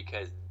that,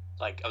 because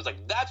I was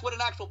like, that's what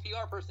an actual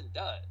PR person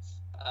does.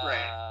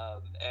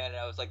 And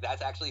I was like,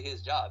 that's actually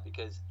his job,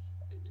 because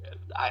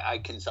I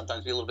can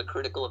sometimes be a little bit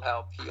critical of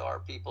how PR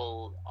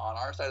people on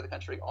our side of the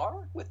country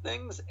are with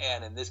things.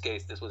 And in this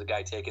case, this was a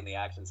guy taking the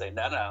action, saying,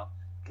 no,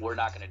 we're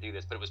not going to do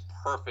this. But it was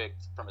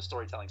perfect from a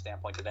storytelling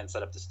standpoint to then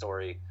set up the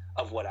story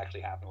of what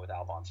actually happened with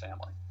Albon's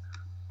family.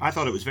 I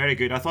thought it was very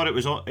good. I thought it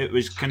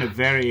was kind of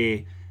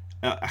very,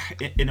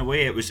 in a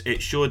way,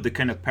 it showed the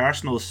kind of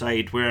personal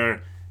side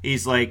where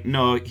he's like,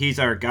 no, he's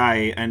our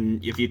guy,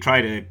 and if you're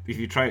going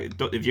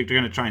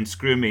to try and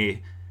screw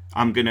me,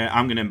 I'm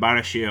gonna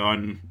embarrass you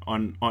on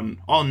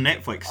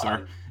Netflix,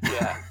 sir.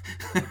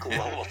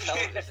 Global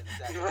television,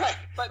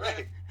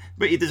 exactly.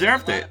 But he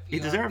deserved it. He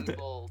deserved it.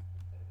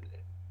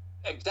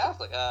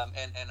 Exactly.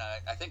 And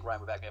I think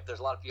Ryan would back me up. There's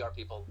a lot of PR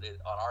people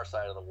on our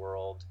side of the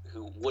world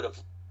who would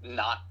have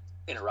not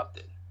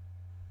interrupted,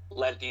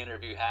 let the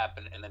interview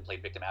happen, and then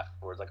played victim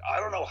afterwards. Like,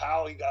 I don't know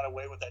how he got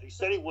away with that. He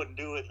said he wouldn't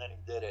do it, and then he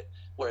did it.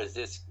 Whereas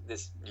this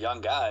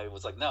young guy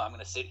was like, no, I'm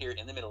going to sit here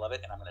in the middle of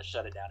it, and I'm going to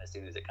shut it down as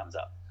soon as it comes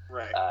up.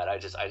 Right. And I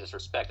just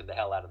respected the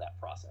hell out of that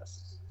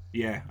process.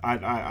 Yeah,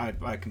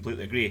 I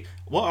completely agree.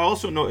 What I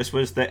also noticed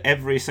was that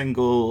every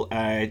single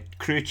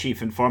crew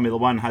chief in Formula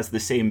One has the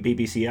same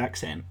BBC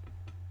accent.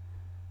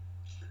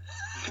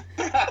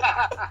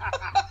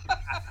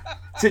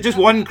 Is it just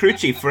one crew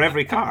chief for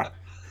every car?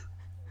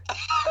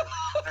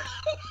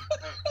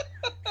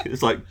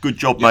 It's like, good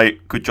job,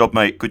 mate. Good job,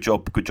 mate. Good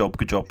job. Good job.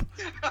 Good job.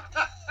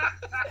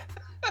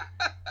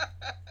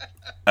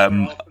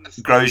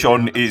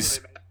 Grosjean is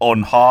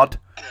on hard.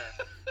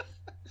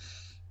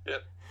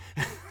 Yep.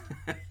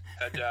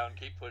 Head down.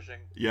 Keep pushing.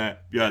 Yeah.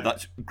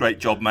 That's great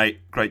job,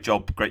 mate. Great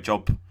job. So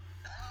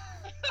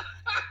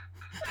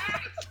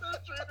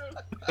true.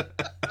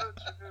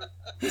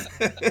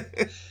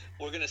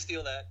 We're gonna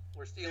steal that.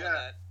 We're stealing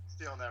that.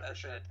 Stealing that for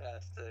sure.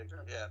 Fantastic.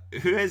 Yeah.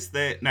 Who is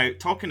now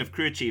talking of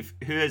crew chief?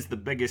 Who is the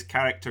biggest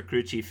character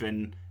crew chief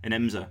in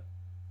IMSA?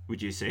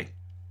 Would you say?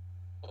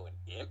 Oh,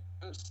 in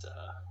IMSA.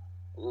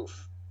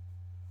 Oof.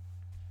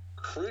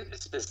 Crew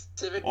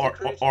specific.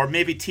 Or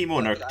maybe team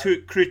owner.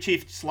 Crew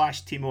chief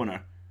 / team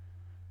owner.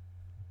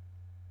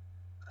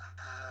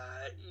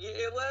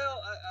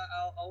 Well,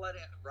 I'll let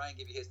Ryan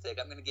give you his take.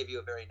 I'm going to give you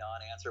a very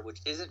non-answer,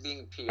 which isn't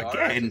being PR.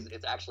 Again.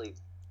 It's actually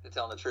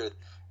telling the truth.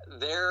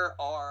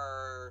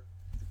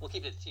 We'll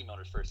keep it to team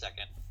owners for a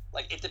second.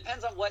 Like, it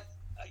depends on what.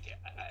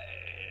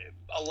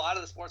 A lot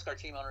of the sports car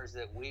team owners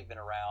that we've been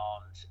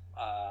around,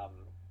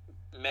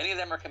 many of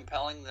them are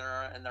compelling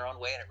in their own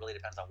way, and it really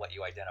depends on what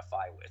you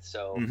identify with.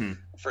 So,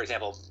 for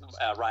example,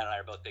 Ryan and I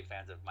are both big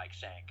fans of Mike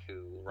Shank,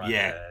 who runs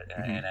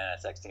an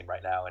NSX team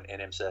right now in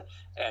IMSA.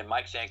 And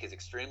Mike Shank is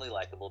extremely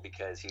likable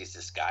because he's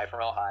this guy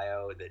from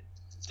Ohio that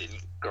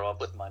didn't grow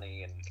up with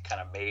money and kind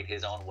of made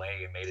his own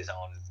way and made his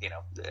own,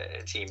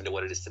 team into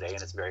what it is today,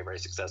 and it's very, very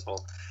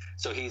successful.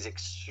 So he's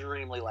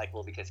extremely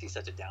likable because he's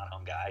such a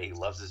down-home guy. He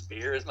loves his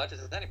beer as much as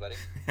anybody.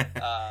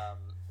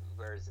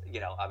 Whereas,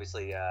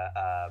 obviously,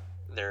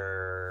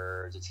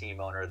 there's a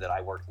team owner that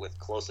I worked with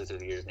closely through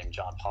the years named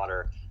John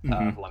Potter,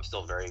 who I'm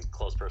still very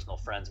close personal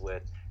friends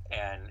with.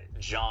 And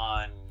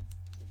John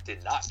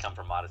did not come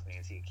from modest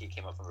means. He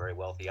came up from a very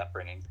wealthy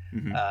upbringing.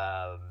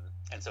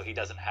 And so he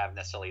doesn't have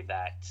necessarily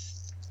that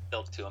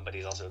built to him, but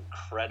he's also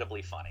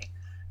incredibly funny.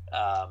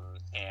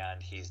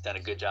 And he's done a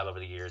good job over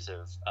the years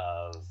of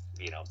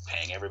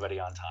paying everybody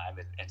on time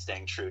and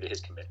staying true to his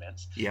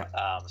commitments.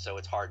 So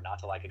it's hard not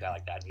to like a guy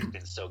like that. And he's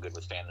been so good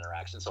with fan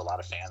interaction. So a lot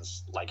of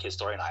fans like his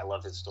story, and I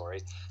love his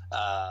story.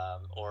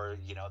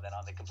 Then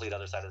on the complete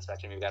other side of the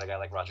spectrum, you've got a guy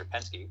like Roger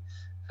Penske,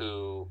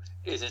 who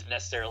isn't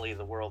necessarily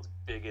the world's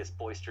biggest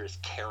boisterous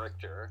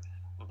character,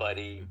 but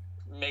he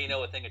may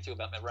know a thing or two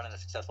about running a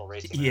successful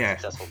race team and a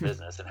successful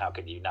business, and how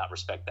could you not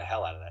respect the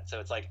hell out of that? So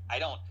it's like,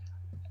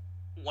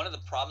 one of the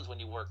problems when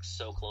you work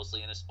so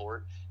closely in a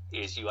sport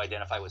is you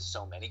identify with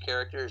so many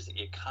characters that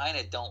you kind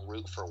of don't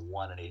root for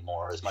one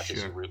anymore as much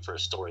as you root for a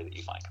story that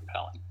you find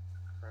compelling.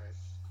 Right.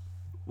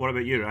 What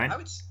about you, Ryan?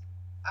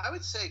 I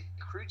would say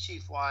crew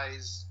chief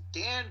wise,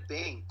 Dan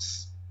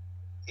Banks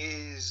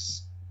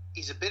is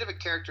he's a bit of a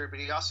character, but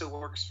he also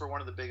works for one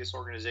of the biggest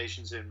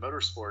organizations in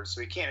motorsports,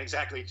 so he can't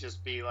exactly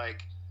just be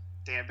like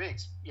Dan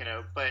Binks, you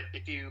know. But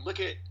if you look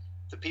at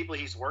the people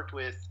he's worked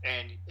with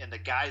and the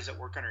guys that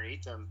work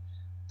underneath him,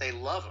 they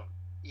love him,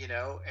 you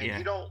know. And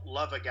you don't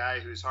love a guy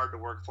who's hard to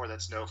work for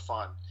that's no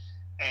fun.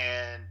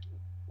 And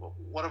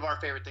one of our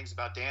favorite things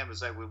about Dan was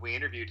that when we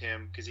interviewed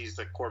him, because he's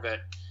the Corvette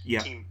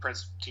team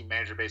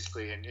manager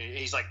basically, and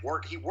he's like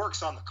he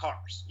works on the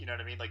cars, you know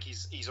what I mean? Like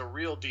he's a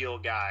real deal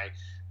guy.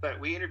 But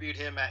we interviewed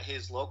him at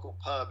his local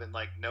pub in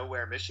like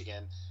Nowhere,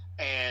 Michigan,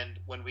 and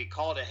when we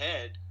called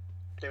ahead,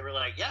 they were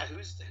like, "Yeah,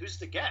 who's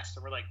the guest?"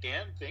 And we're like,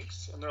 "Dan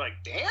Binks," and they're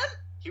like, "Dan?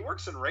 He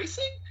works in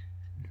racing?"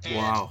 And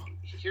wow.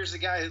 Here's a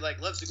guy who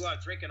like loves to go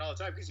out drinking all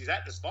the time because he's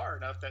at this bar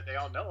enough that they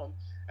all know him,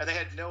 and they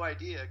had no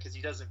idea because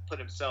he doesn't put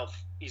himself.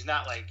 He's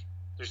not like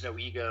there's no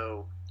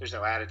ego, there's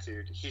no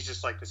attitude. He's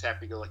just like this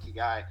happy-go-lucky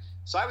guy.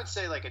 So I would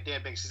say like a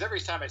Dan Binks, because every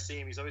time I see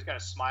him, he's always got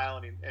a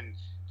smile and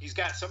he's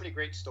got so many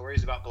great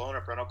stories about blowing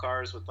up rental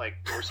cars with like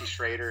Dorsey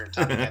Schrader and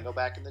Tommy Kendall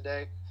back in the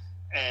day.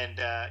 And,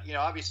 you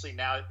know, obviously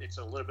now it's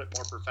a little bit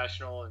more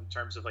professional in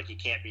terms of like he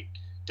can't be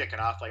dicking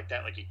off like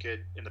that like he could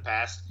in the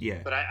past. Yeah.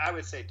 But I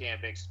would say Dan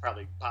Binks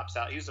probably pops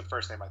out. He was the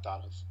first name I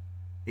thought of.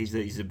 He's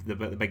the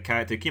big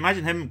character. Can you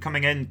imagine him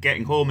coming in,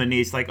 getting home, and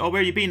he's like, "Oh,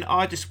 where you been? Oh,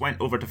 I just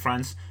went over to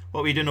France.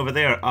 What were you doing over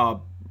there?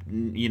 Oh,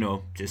 you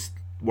know, just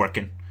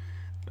working."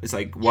 It's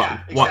like,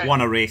 what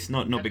won a race?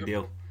 No big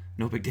deal.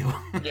 No big deal.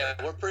 Yeah,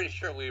 we're pretty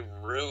sure we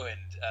ruined,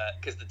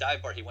 because the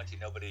dive bar he went to,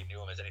 nobody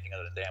knew him as anything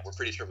other than Dan. We're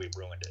pretty sure we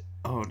ruined it.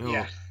 Oh, no.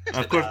 Yeah.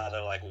 Of course.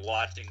 They're like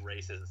watching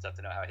races and stuff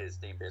to know how his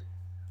team did.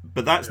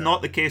 But that's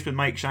not the case with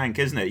Mike Shank,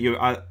 isn't it? You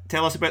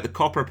tell us about the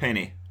Copper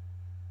Penny.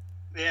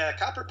 Yeah,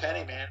 Copper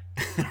Penny, man.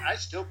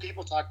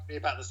 People talk to me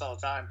about this all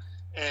the time.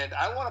 And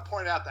I want to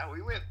point out that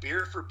we went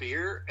beer for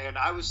beer, and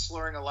I was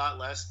slurring a lot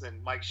less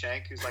than Mike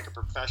Shank, who's like a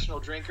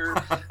professional drinker.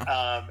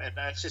 And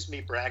that's just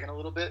me bragging a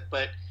little bit.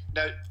 But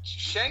no,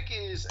 Shank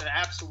is an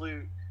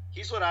absolute –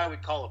 he's what I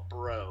would call a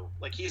bro.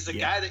 Like, he's the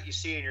guy that you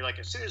see and you're like,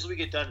 as soon as we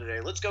get done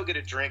today, let's go get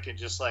a drink and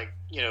just, like,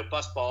 you know,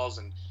 bust balls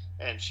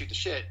and shoot the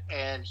shit.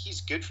 And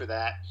he's good for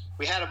that.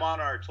 We had him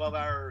on our 12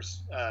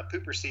 Hours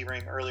Pooper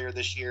Sebring earlier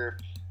this year,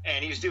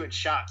 and he was doing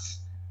shots,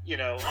 you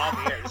know,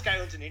 on the air. This guy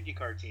owns an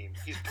IndyCar team.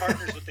 He's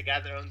partners with the guy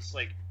that owns,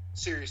 like,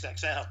 Sirius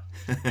XM.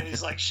 And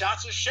he's like,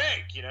 shots with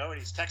Shank, you know, and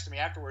he's texting me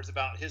afterwards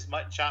about his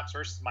mutton chops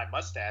versus my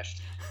mustache.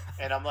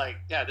 And I'm like,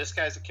 yeah, this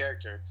guy's a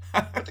character.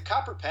 But the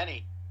Copper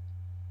Penny,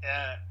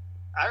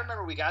 I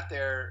remember we got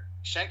there,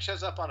 Shank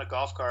shows up on a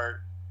golf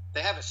cart.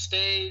 They have a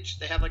stage.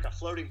 They have, like, a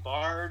floating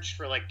barge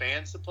for, like,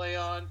 bands to play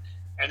on.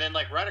 And then,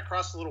 like, right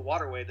across the little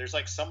waterway, there's,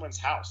 like, someone's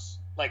house.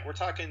 Like, we're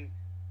talking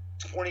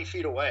 20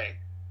 feet away.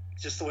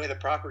 Just the way the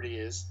property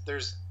is.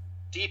 There's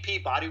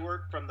DP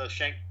bodywork from the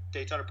Shank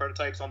Daytona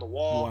prototypes on the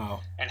wall.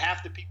 Wow. And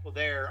half the people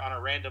there on a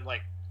random,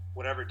 like,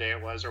 whatever day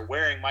it was, are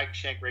wearing Mike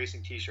Shank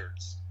Racing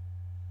t-shirts.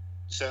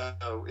 So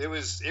it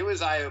was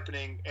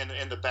eye-opening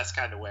in the best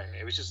kind of way.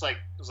 It was just like,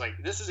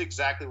 this is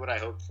exactly what I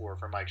hoped for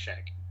Mike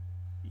Shank.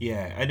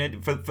 Yeah, and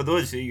then for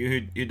those who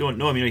don't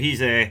know him, you know,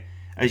 he's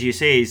as you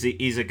say,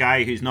 he's a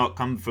guy who's not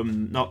come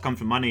from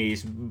money.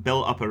 He's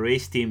built up a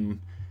race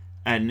team,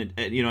 and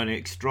you know, an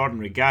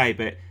extraordinary guy.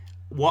 But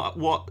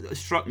what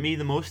struck me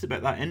the most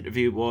about that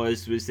interview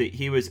was that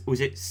he was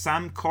it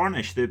Sam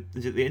Cornish, the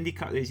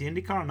IndyCar, is the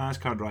IndyCar or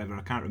NASCAR driver?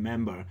 I can't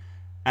remember.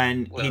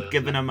 And he'd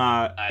given him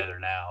either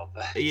now.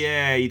 But.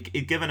 Yeah,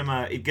 he'd given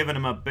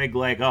him a big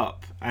leg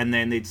up, and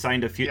then they'd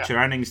signed a future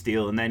earnings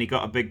deal, and then he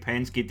got a big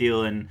Penske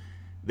deal, and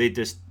they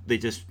just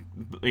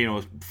you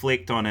know,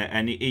 flaked on it,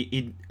 and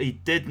he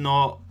did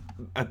not,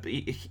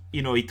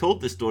 you know, he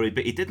told the story,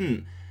 but he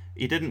didn't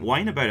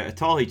whine about it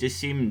at all. He just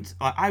seemed,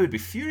 I would be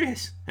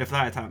furious if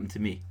that had happened to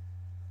me.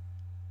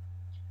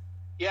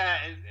 Yeah,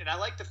 and I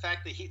like the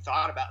fact that he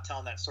thought about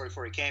telling that story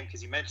before he came, because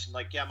he mentioned,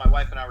 like, yeah, my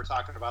wife and I were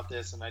talking about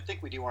this, and I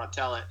think we do want to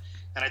tell it.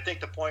 And I think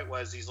the point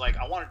was, he's like,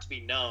 I want it to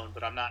be known,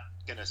 but I'm not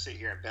going to sit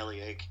here and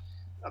bellyache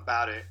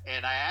about it.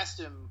 And I asked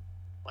him,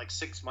 like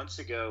 6 months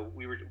ago,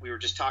 we were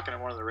just talking at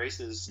one of the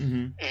races,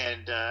 and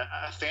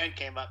a fan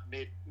came up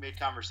mid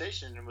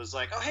conversation and was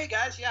like, "Oh, hey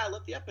guys, yeah, I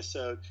love the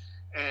episode."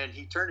 And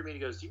he turned to me and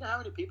he goes, "Do you know how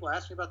many people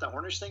ask me about that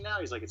Hornish thing now?"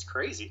 He's like, "It's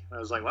crazy." And I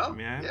was like, "Well,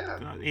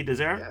 yeah. He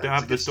deserved to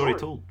have the story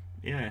told."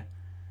 Yeah.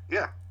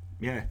 Yeah.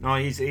 Yeah. No,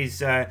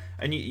 he's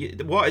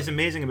and what is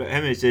amazing about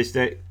him is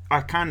that I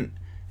can't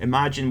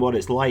imagine what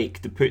it's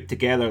like to put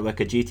together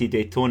like a GT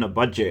Daytona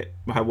budget,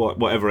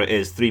 whatever it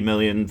is, $3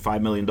 million,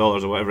 $5 million,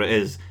 or whatever it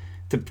is.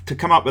 To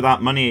come up with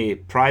that money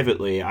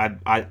privately,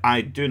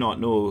 I do not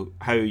know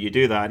how you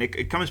do that. And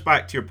it comes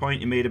back to your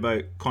point you made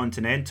about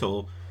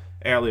Continental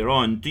earlier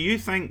on. Do you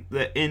think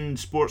that in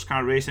sports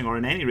car racing, or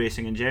in any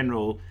racing in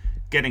general,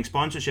 getting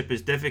sponsorship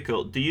is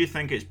difficult? Do you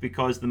think it's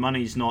because the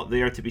money's not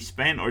there to be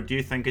spent, or do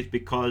you think it's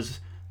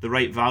because the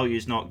right value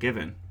is not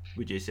given,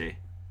 would you say?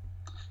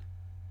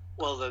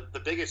 Well, the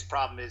biggest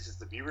problem is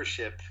the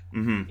viewership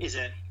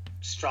isn't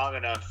strong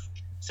enough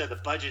So the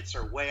budgets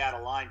are way out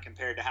of line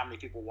compared to how many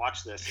people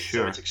watch this.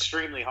 Sure. So it's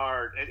extremely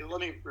hard.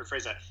 Let me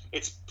rephrase that.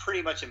 It's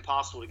pretty much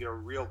impossible to get a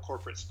real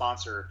corporate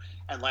sponsor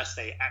unless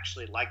they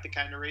actually like the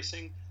kind of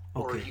racing,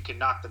 or Okay. you can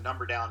knock the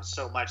number down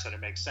so much that it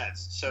makes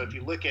sense. So if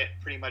you look at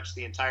pretty much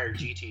the entire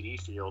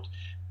GTD field,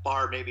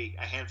 bar maybe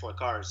a handful of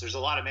cars, there's a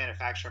lot of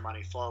manufacturer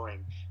money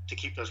flowing to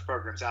keep those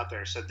programs out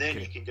there. So then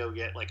Okay. you can go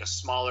get like a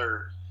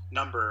smaller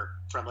number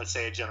from, let's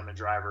say, a gentleman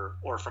driver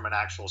or from an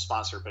actual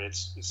sponsor, but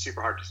it's super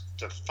hard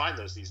to find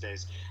those these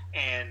days.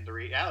 And the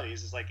reality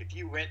is like, if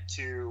you went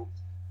to,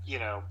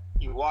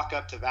 you walk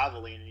up to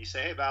Valvoline and you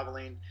say, hey,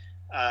 Valvoline,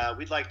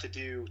 we'd like to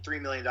do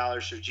 $3 million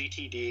for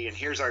GTD, and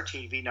here's our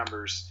TV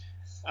numbers.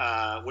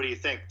 What do you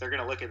think? They're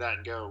going to look at that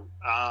and go,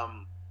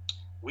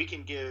 we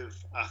can give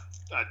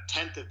a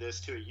tenth of this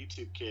to a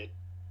YouTube kid,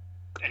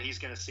 and he's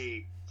going to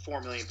see 4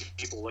 million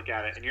people look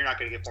at it, and you're not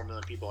going to get 4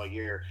 million people a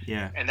year.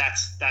 Yeah. And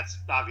that's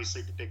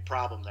obviously the big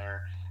problem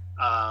there.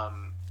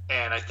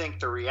 And I think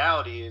the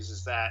reality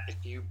is that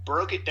if you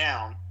broke it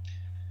down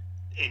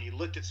and you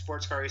looked at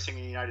sports car racing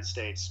in the United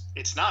States,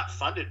 it's not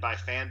funded by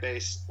fan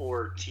base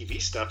or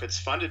TV stuff. It's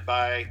funded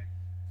by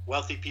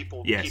wealthy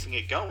people Yes. keeping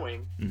it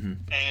going. Mm-hmm.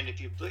 And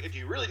if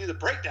you really do the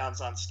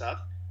breakdowns on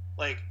stuff,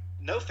 like,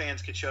 no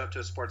fans could show up to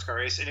a sports car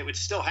race, and it would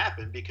still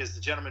happen because the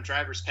gentleman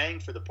driver's paying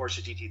for the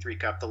Porsche GT3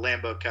 Cup, the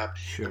Lambo Cup,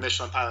 Sure. the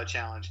Michelin Pilot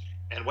Challenge,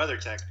 and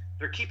WeatherTech.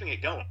 They're keeping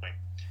it going.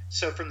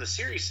 So from the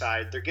series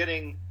side, they're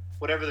getting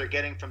whatever they're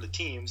getting from the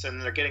teams,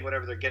 and they're getting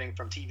whatever they're getting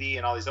from TV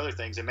and all these other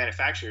things and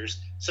manufacturers.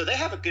 So they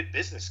have a good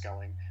business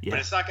going, Yeah. but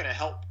it's not going to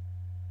help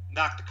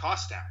knock the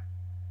cost down.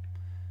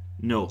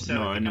 No,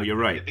 So no, you're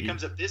right. It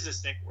becomes a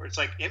business thing where it's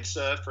like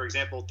IMSA, for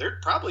example, they're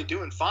probably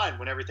doing fine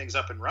when everything's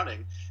up and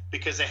running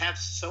because they have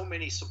so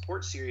many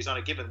support series on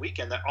a given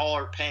weekend that all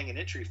are paying an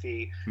entry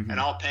fee Mhm. and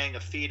all paying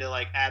a fee to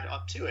like add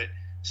up to it.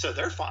 So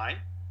they're fine.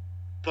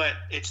 But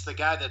it's the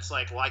guy that's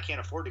like, well, I can't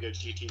afford to go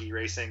GTD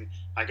racing.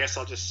 I guess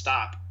I'll just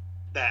stop.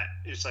 That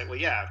it's like, well,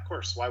 yeah, of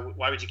course. Why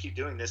would you keep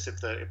doing this if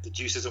the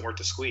juice isn't worth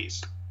the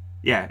squeeze?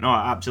 Yeah, no,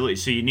 absolutely.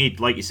 So you need,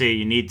 like you say,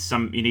 you need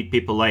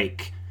people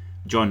like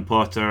John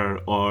Potter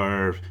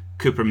or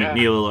Cooper Yeah.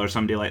 McNeil or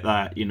somebody like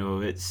that.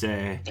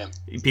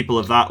 It's people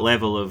of that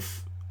level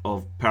of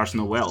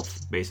personal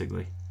wealth,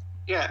 basically.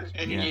 Yeah,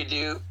 and Yeah. You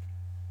do.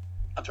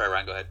 I'm sorry,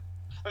 Ryan. Go ahead.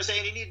 I was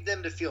saying you need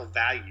them to feel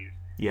valued.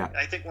 Yeah,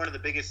 I think one of the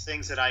biggest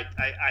things that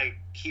I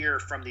hear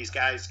from these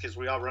guys, because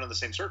we all run in the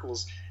same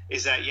circles,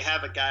 is that you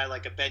have a guy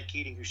like a Ben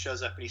Keating who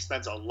shows up and he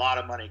spends a lot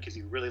of money because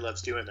he really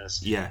loves doing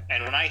this. yeah,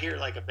 And when I hear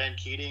like a Ben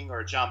Keating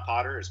or a John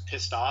Potter is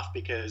pissed off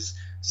because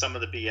some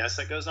of the BS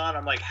that goes on,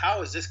 I'm like,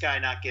 how is this guy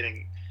not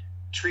getting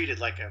treated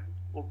like a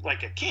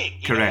king?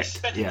 Correct, He's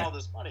spending yeah. all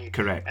this money.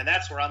 correct. And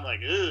that's where I'm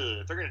like, ugh,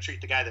 if they're going to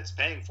treat the guy that's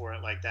paying for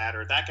it like that,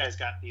 or that guy's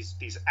got these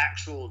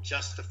actual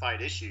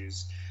justified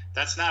issues,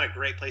 that's not a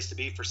great place to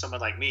be for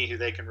someone like me who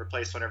they can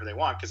replace whenever they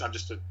want because I'm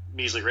just a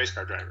measly race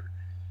car driver.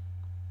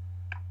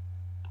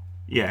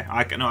 Yeah,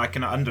 I can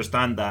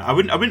understand that. I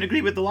wouldn't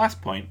agree with the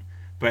last point,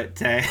 but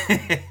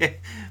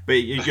but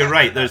you're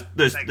right. There's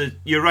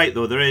you're right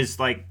though. There is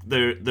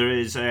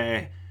there's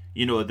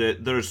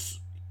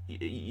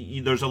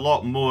a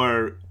lot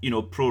more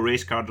pro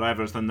race car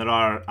drivers than there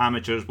are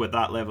amateurs with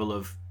that level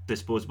of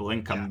disposable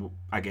income. Yeah.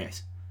 I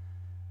guess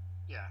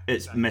Yeah,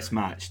 it's exactly.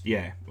 mismatched.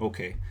 Yeah.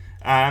 Okay.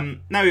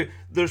 Now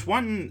there's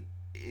one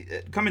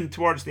coming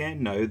towards the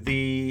end now.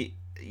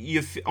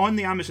 You've on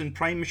the Amazon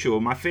Prime show.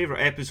 My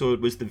favourite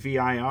episode was the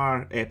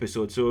VIR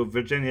episode, so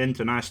Virginia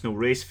International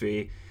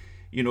Raceway.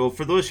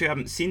 For those who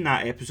haven't seen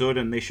that episode,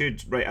 and they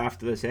should right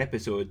after this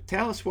episode,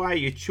 tell us why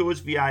you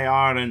chose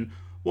VIR and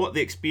what the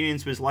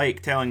experience was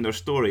like telling their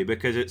story,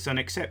 because it's an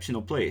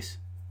exceptional place.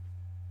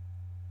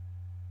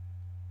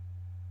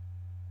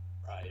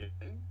 Right.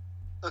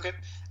 Okay.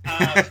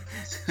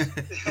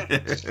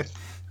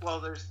 Well,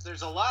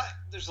 there's a lot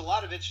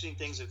of interesting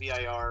things with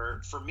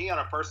VIR. For me, on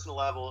a personal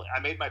level,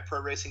 I made my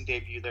pro racing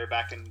debut there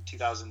back in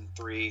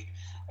 2003,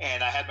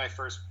 and I had my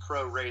first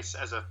pro race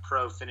as a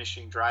pro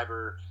finishing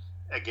driver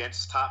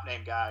against top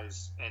name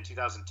guys in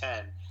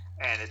 2010,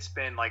 and it's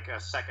been like a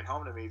second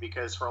home to me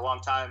because for a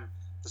long time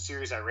the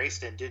series I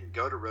raced in didn't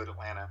go to Road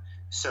Atlanta,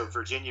 so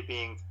Virginia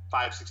being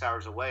 5-6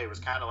 hours away was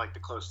kind of like the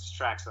closest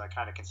track, so I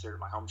kind of considered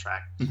my home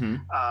track. Mm-hmm.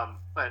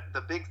 But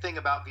the big thing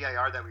about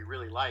VIR that we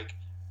really like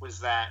was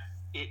that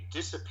it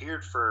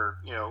disappeared for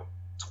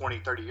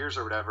 20-30 years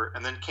or whatever,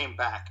 and then came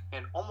back.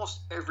 And almost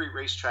every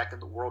racetrack in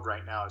the world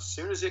right now, as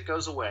soon as it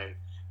goes away,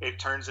 it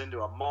turns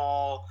into a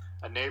mall,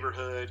 a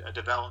neighborhood, a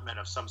development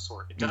of some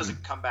sort. It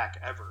doesn't come back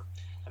ever.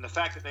 And the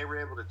fact that they were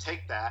able to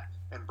take that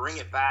and bring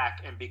it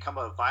back and become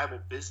a viable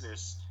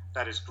business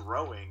that is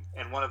growing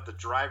and one of the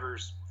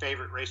drivers'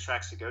 favorite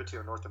racetracks to go to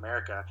in North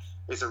America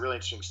is a really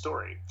interesting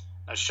story.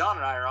 Now, Sean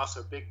and I are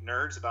also big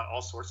nerds about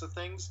all sorts of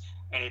things,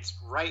 and it's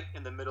right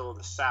in the middle of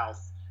the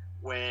South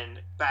when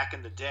back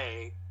in the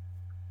day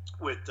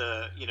with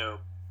the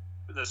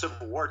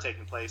Civil War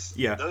taking place,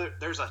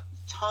 there's a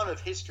ton of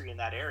history in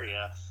that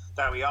area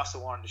that we also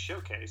wanted to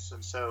showcase.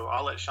 And so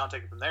I'll let Sean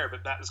take it from there,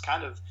 but that was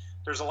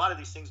there's a lot of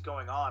these things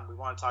going on. We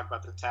want to talk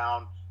about the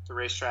town. the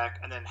racetrack,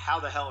 and then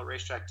how the hell a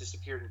racetrack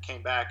disappeared and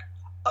came back.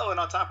 Oh, and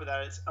on top of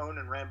that, it's owned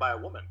and ran by a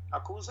woman. How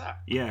cool is that?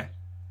 Yeah.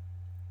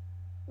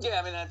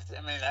 Yeah,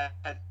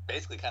 that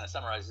basically kind of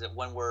summarizes it.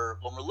 When we're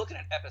looking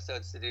at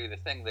episodes to do, the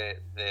thing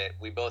that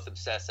we both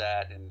obsess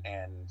at,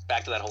 and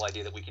back to that whole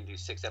idea that we can do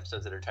 6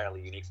 episodes that are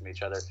entirely unique from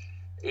each other,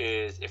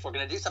 is if we're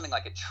going to do something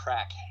like a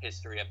track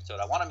history episode,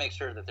 I want to make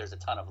sure that there's a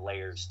ton of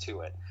layers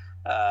to it.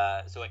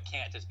 So it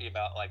can't just be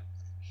about like,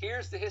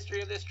 here's the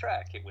history of this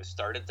track. It was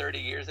started 30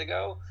 years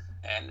ago.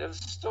 End of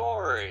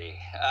story.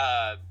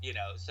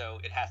 So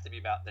it has to be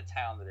about the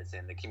town that it's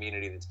in, the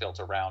community that's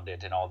built around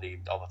it, and all the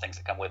things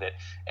that come with it.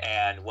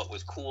 And what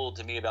was cool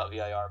to me about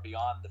VIR,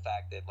 beyond the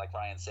fact that, like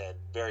Ryan said,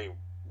 very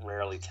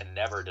rarely to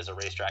never does a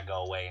racetrack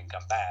go away and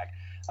come back,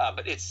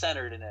 but it's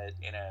centered in a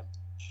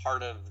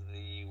part of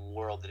the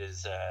world that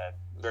is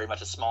very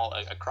much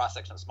a cross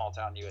section of small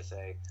town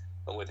USA,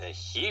 but with a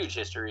huge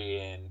history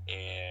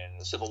in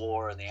the Civil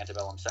War and the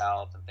antebellum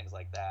South and things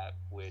like that,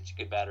 which,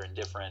 good, bad, or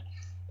indifferent,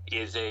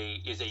 is a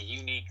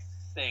unique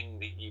thing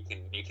that you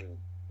can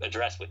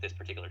address with this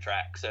particular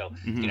track. So,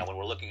 when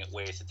we're looking at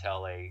ways to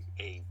tell a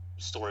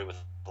story with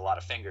a lot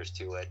of fingers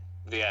to it,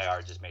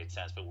 VIR just made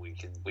sense. But we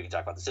can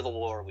talk about the Civil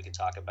War. We can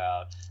talk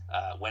about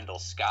Wendell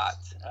Scott,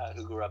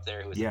 who grew up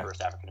there, who was the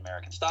first African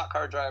American stock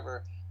car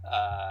driver.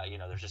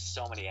 There's just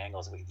so many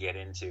angles that we could get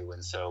into,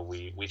 and so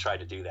we tried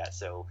to do that.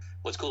 So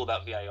what's cool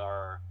about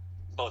VIR,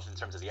 both in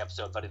terms of the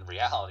episode, but in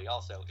reality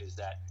also, is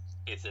that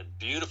it's a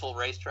beautiful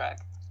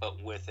racetrack,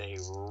 but with a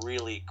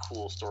really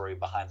cool story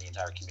behind the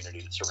entire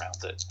community that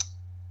surrounds it.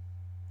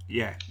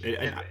 Yeah,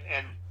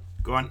 and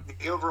go on.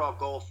 The overall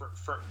goal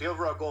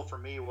for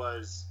me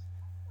was,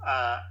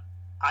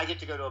 I get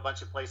to go to a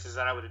bunch of places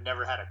that I would have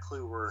never had a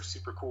clue were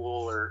super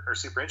cool or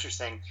super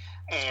interesting.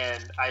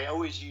 And I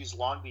always use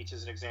Long Beach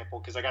as an example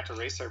because I got to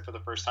race there for the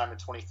first time in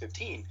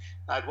 2015.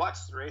 I'd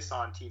watched the race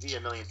on TV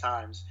a million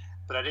times,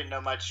 but I didn't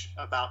know much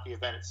about the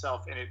event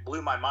itself. And it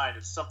blew my mind.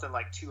 It's something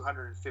like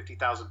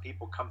 250,000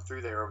 people come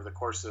through there over the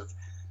course of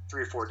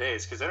 3 or 4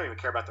 days because they don't even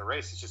care about the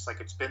race. It's just like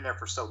it's been there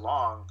for so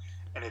long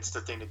and it's the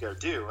thing to go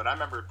do. And I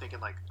remember thinking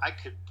like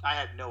I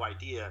had no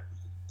idea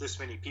this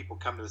many people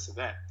come to this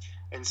event.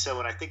 And so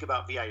when I think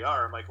about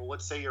VIR, I'm like, well,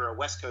 let's say you're a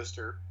West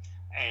Coaster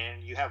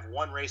and you have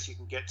one race you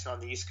can get to on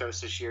the East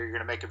Coast this year. You're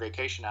going to make a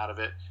vacation out of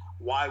it.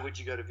 Why would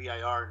you go to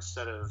VIR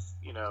instead of,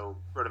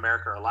 Road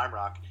America or Lime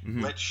Rock?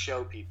 Mm-hmm. Let's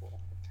show people.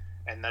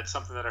 And that's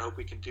something that I hope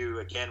we can do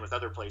again with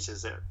other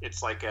places.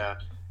 It's like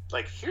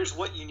here's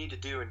what you need to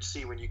do and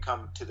see when you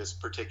come to this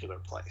particular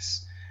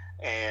place.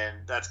 And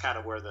that's kind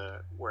of where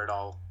it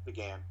all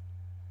began.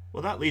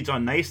 Well, that leads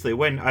on nicely.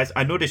 When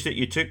I noticed that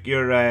you took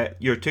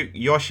took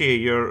Yoshi,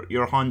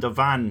 your Honda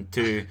van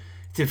to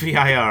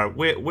VIR.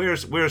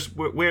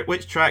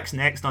 Which track's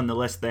next on the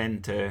list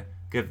then to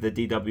give the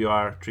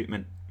DWR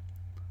treatment?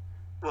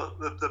 Well,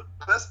 the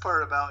best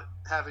part about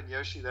having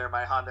Yoshi there,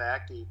 my Honda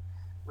Acti,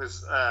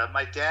 was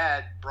my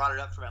dad brought it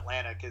up from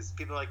Atlanta because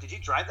people are like, "Did you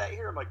drive that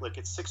here?" I'm like, "Look,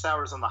 it's 6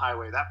 hours on the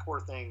highway. That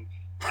poor thing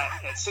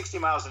at 60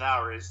 miles an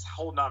hour is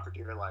holding on for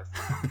dear life."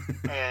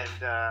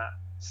 And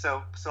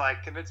So I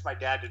convinced my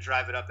dad to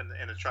drive it up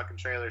in a truck and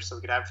trailer so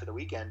we could have it for the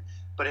weekend.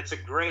 But it's a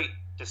great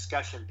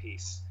discussion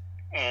piece.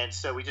 And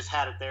so we just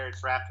had it there.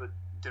 It's wrapped with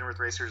Dinner with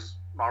Racers,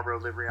 Marlboro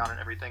livery on it and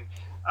everything.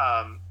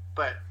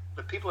 But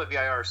the people at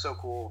VIR are so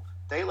cool.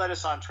 They let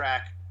us on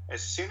track.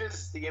 As soon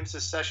as the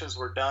IMSA sessions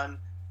were done,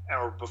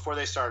 or before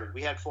they started,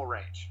 we had full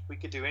range. We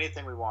could do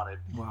anything we wanted.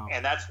 Wow.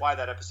 And that's why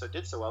that episode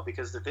did so well,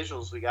 because the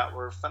visuals we got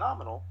were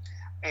phenomenal.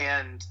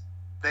 And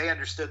they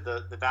understood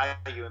the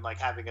value in like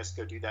having us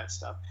go do that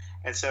stuff.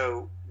 And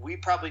so we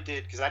probably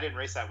did, because I didn't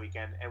race that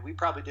weekend, and we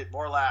probably did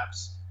more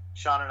laps,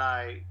 Sean and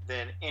I,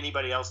 than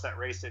anybody else that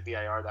raced at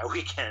VIR that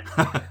weekend.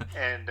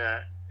 and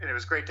it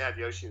was great to have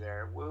Yoshi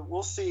there.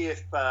 We'll see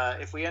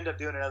if we end up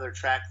doing another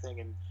track thing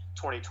in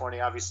 2020.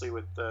 Obviously,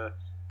 with the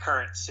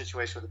current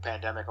situation with the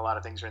pandemic, a lot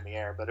of things are in the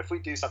air. But if we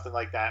do something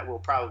like that, we'll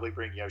probably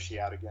bring Yoshi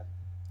out again.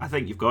 I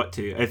think you've got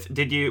to.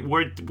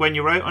 When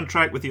you were out on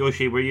track with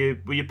Yoshi, were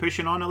you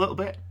pushing on a little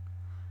bit?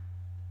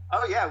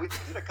 Oh yeah, we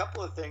did a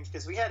couple of things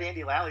because we had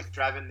Andy Lally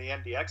driving the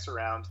MDX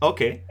around.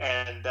 Okay.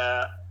 And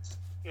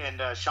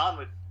Sean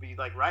would be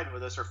like riding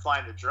with us or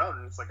flying the drone,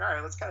 and it's like, all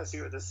right, let's kind of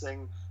see what this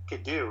thing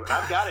could do. And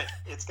I've got it.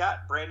 It's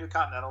got brand new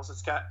Continentals.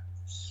 It's got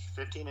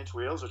 15-inch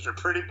wheels, which are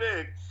pretty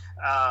big.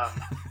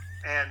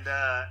 And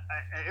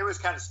it was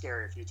kind of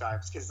scary a few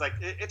times because like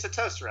it's a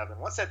toaster oven.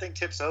 Once that thing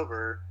tips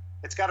over,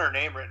 it's got our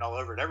name written all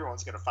over it.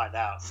 Everyone's going to find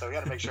out. So we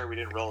got to make sure we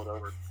didn't roll it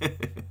over.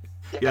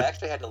 Yeah, I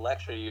actually had to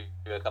lecture you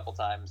a couple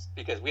times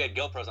because we had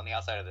GoPros on the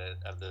outside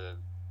of the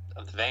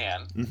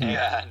van, mm-hmm.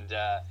 and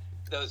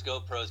those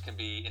GoPros can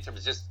be, in terms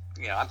of just,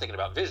 I'm thinking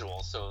about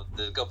visuals, so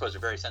the GoPros are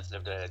very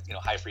sensitive to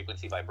high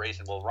frequency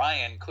vibration. Well,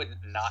 Ryan couldn't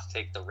not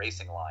take the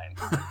racing line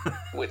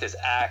with his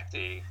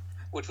Acti,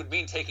 which would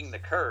mean taking the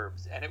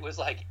curbs, and it was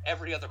like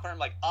every other corner,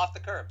 like off the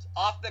curbs.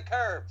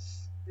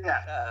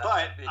 Yeah,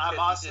 but I'm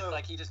also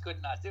he just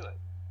could not do it.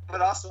 But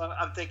also,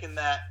 I'm thinking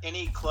that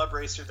any club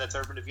racer that's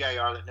ever been to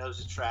VIR that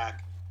knows the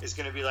track is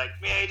going to be like,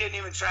 man, he didn't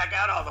even track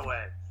out all the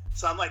way.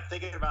 So I'm like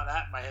thinking about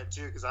that in my head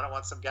too, because I don't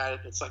want some guy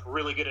that's like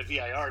really good at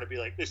VIR to be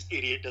like, this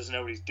idiot doesn't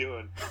know what he's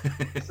doing.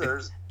 So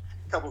there's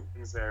a couple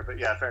things there, but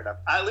yeah, fair enough.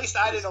 At least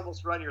I didn't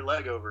almost run your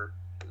leg over.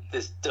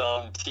 This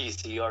dumb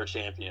TCR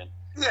champion.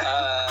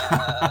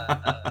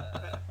 Yeah.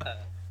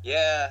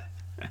 Yeah.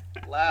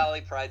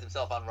 Lally prides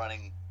himself on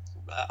running,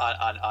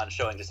 on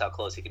showing just how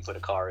close he can put a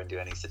car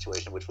into any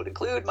situation, which would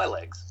include my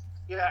legs.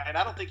 Yeah, and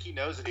I don't think he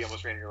knows that he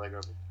almost ran your leg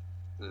over.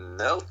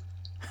 Nope.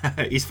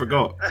 He's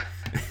forgot.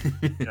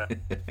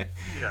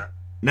 Yeah.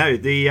 Now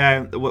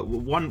the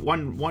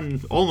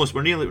one almost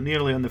we're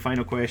nearly on the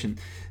final question.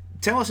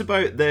 Tell us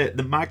about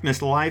the Magnus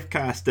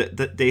livecast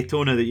at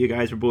Daytona that you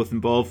guys were both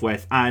involved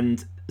with,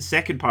 and the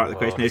second part of the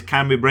question is,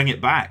 can we bring it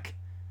back?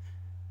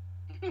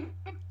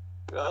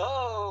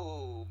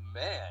 Oh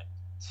man,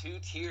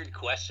 two-tiered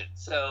question.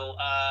 So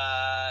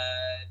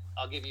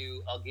I'll give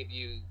you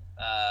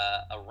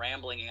a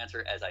rambling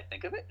answer as I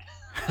think of it.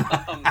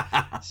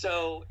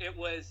 So it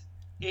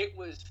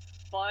was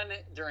fun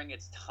during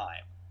its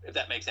time, if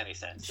that makes any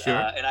sense. Sure.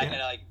 And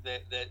I like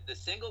the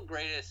single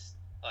greatest.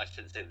 I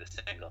shouldn't say the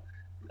single.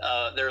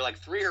 There are like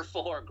 3 or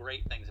 4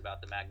 great things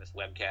about the Magnus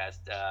webcast.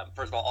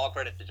 First of all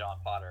credit to John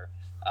Potter,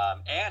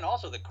 and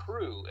also the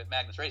crew at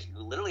Magnus Racing,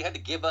 who literally had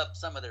to give up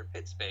some of their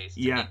pit space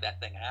to make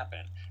that thing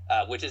happen,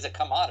 which is a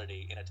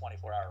commodity in a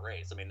 24-hour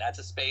race. I mean, that's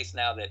a space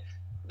now that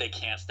they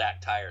can't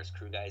stack tires.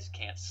 Crew guys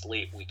can't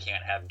sleep. We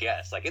can't have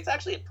guests. Like, it's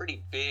actually a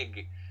pretty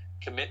big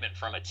commitment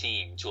from a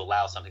team to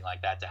allow something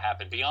like that to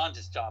happen beyond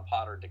just John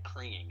Potter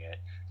decreeing it.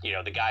 You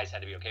know, the guys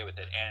had to be okay with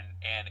it.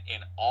 And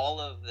in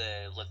all of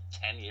the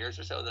 10 years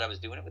or so that I was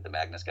doing it with the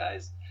Magnus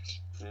guys,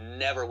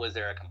 never was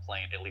there a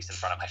complaint, at least in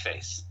front of my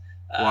face.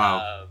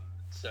 Wow.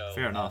 So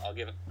fair enough. I'll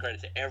give credit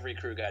to every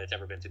crew guy that's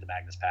ever been through the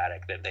Magnus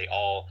paddock, that they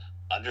all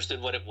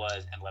understood what it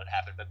was and let it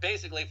happen. But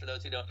basically, for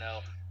those who don't know,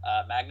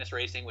 Magnus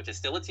Racing, which is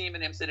still a team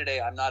in IMSA today,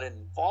 I'm not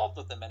involved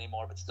with them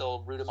anymore, but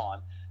still root them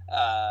on.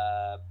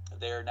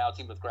 They're now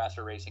teamed with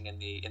Grasser Racing in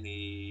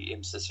the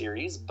IMSA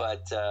series,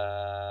 but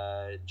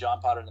John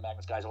Potter and the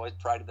Magnus guys always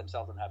prided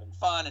themselves on having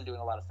fun and doing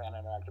a lot of fan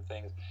interactive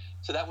things.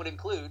 So that would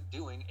include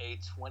doing a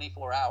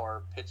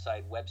 24-hour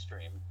pitside web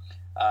stream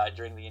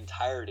during the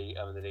entirety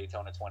of the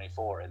Daytona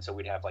 24. And so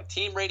we'd have like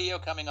team radio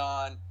coming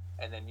on,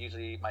 and then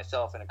usually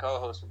myself and a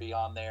co-host would be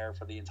on there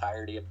for the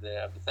entirety of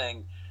the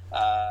thing.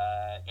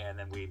 And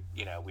then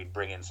we'd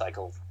bring in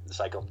cycle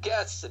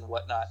guests and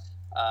whatnot.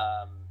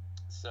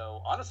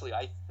 So honestly,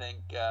 I think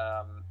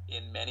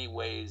in many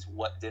ways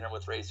what Dinner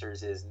with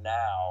Racers is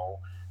now,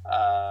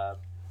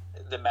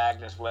 the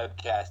Magnus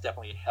webcast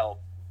definitely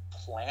helped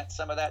plant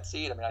some of that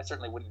seed. I mean, I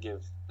certainly wouldn't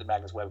give the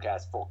Magnus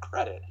webcast full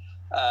credit,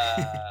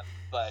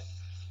 but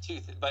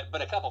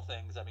a couple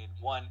things. I mean,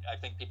 one, I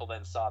think people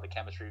then saw the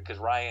chemistry because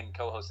Ryan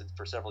co-hosted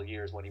for several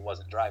years when he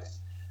wasn't driving.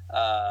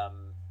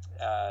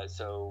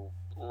 So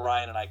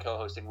Ryan and I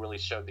co-hosting really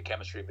showed the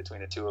chemistry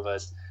between the two of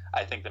us.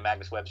 I think the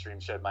Magnus web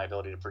stream showed my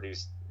ability to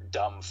produce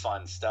dumb,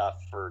 fun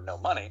stuff for no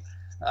money.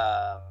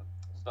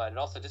 But it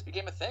also just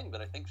became a thing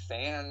that I think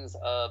fans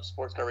of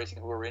sports car racing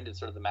who were into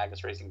sort of the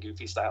Magnus Racing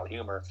goofy style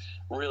humor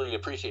really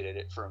appreciated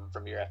it from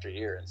year after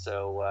year. And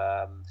so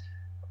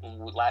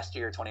last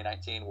year,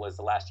 2019, was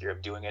the last year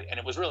of doing it. And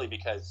it was really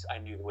because I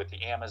knew with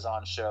the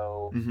Amazon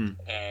show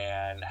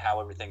and how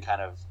everything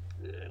kind of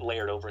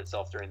layered over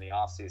itself during the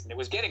off season, it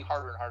was getting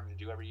harder and harder to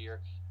do every year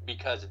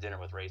because of Dinner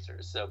with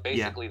Racers. So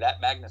basically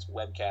that Magnus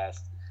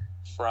webcast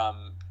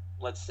from,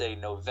 let's say,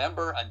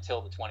 November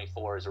until the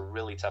 24 is a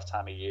really tough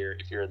time of year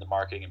if you're in the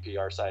marketing and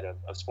PR side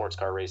of sports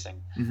car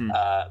racing,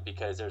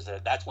 because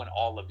that's when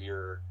all of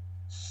your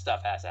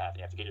stuff has to happen.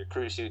 You have to get your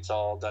crew suits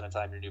all done in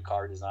time, your new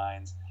car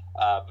designs.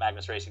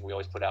 Magnus Racing, we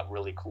always put out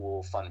really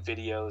cool, fun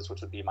videos, which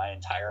would be my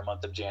entire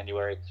month of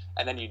January.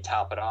 And then you'd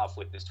top it off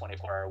with this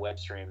 24-hour web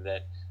stream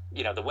that,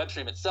 you know, the web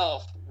stream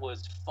itself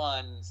was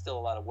fun, still a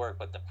lot of work,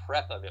 but the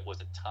prep of it was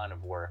a ton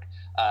of work.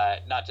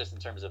 Not just in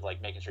terms of like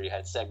making sure you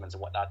had segments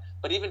and whatnot,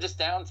 but even just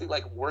down to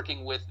like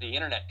working with the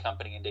internet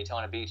company in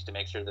Daytona Beach to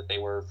make sure that they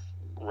were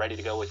ready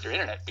to go with your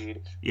internet feed,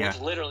 which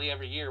literally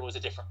every year was a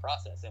different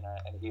process and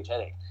a huge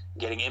headache.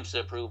 Getting IMSA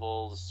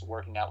approvals,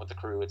 working out with the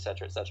crew, et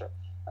cetera, et cetera.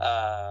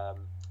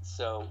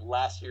 So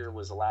last year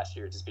was the last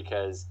year just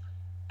because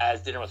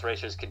as Dinner with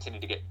Racers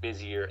continued to get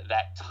busier,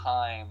 that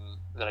time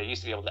that I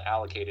used to be able to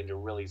allocate into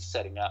really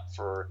setting up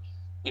for,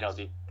 you know,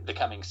 the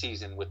coming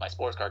season with my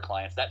sports car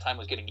clients, that time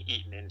was getting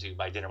eaten into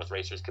by Dinner with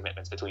Racers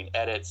commitments between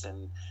edits.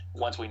 And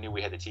once we knew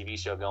we had the TV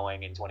show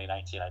going in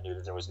 2019, I knew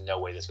that there was no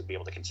way this would be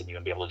able to continue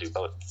and be able to do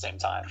both at the same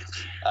time.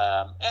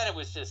 And it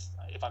was just,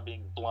 if I'm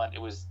being blunt,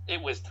 it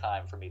was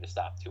time for me to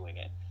stop doing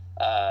it.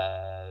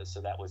 So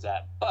that was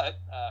that. But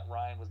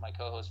Ryan was my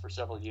co-host for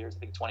several years. I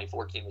think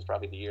 2014 was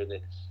probably the year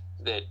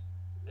that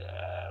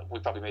we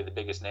probably made the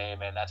biggest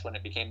name, and that's when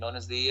it became known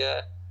as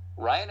the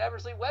Ryan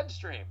Eversley web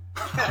stream.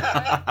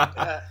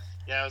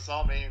 Yeah, it was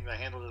all me. I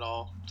handled it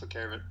all, took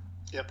care of it.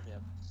 Yep.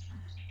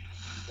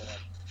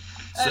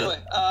 Anyway,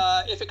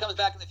 if it comes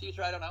back in the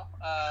future, I don't know.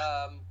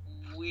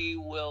 We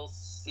will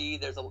see.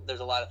 There's a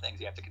lot of things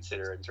you have to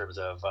consider in terms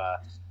of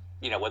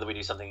whether we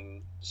do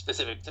something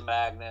specific to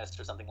Magnus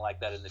or something like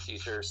that in the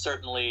future.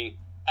 Certainly,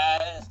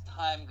 as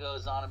time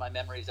goes on and my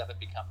memories of it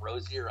become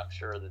rosier, I'm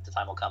sure that the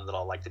time will come that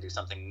I'll like to do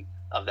something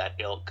of that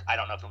ilk. I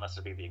don't know if it'll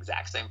necessarily be the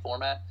exact same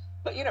format,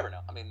 but you never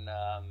know. I mean,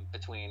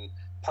 between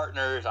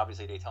partners,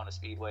 obviously Daytona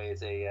Speedway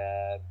is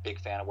a big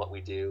fan of what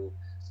we do.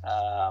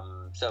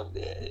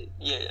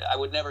 Yeah, I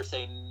would never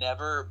say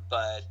never,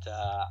 but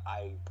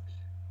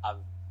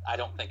I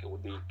don't think it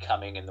would be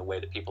coming in the way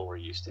that people were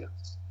used to.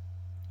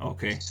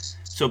 Okay,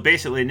 so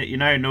basically, you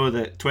now know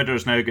that Twitter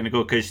is now going to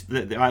go, because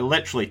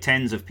literally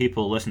tens of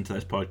people listen to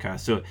this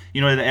podcast. So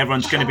you know that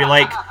everyone's going to be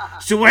like,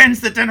 "So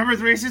when's the Dinner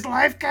with Races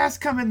live cast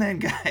coming then,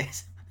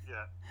 guys?"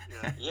 Yeah.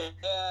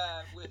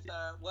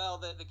 Well,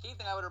 the key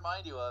thing I would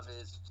remind you of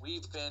is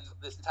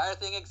this entire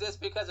thing exists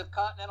because of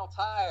Continental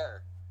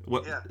Tire.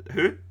 What? Yeah.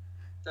 Who?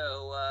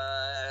 So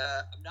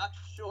I'm not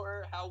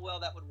sure how well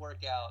that would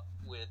work out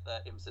with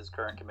IMSA's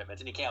current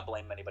commitments, and you can't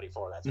blame anybody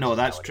for that. No,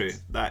 that's true.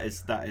 That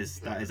is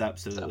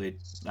absolutely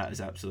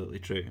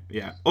true.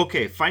 Yeah.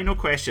 Okay. Final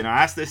question.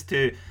 I ask this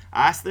to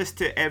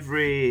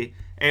every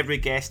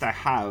guest I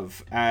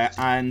have,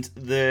 and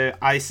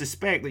I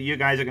suspect that you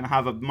guys are going to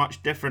have a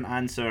much different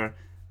answer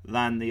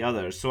than the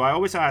others. So I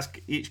always ask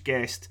each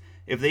guest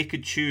if they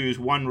could choose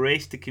one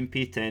race to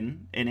compete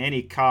in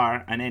any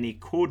car and any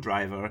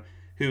co-driver,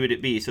 who would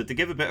it be? So to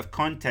give a bit of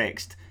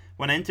context,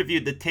 when I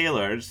interviewed the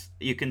Taylors,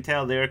 you can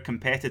tell they're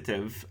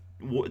competitive.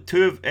 Ricky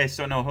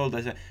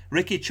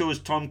chose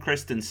Tom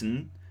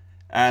Christensen,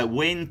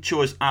 Wayne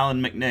chose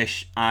Alan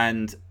McNish,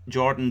 and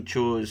Jordan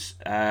chose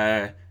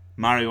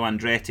Mario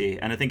Andretti.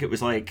 And I think it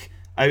was like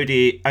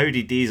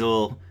Audi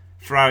Diesel,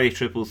 Ferrari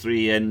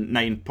 333,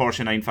 and Porsche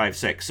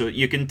 956. So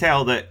you can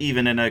tell that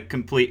even in a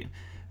complete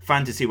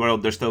fantasy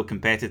world, they're still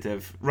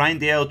competitive. Ryan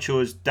Dale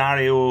chose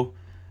Dario.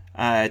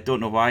 I don't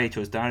know why he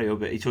chose Dario,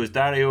 but he chose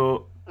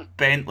Dario,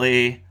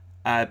 Bentley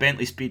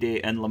Speed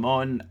 8, and Le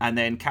Mans. And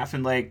then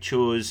Catherine Legg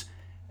chose.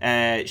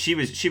 She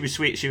was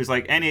sweet. She was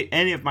like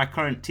any of my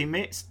current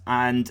teammates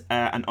and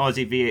an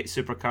Aussie V8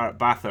 supercar at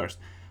Bathurst.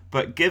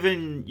 But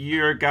given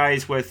your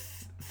guys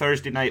with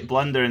Thursday Night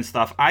Blunder and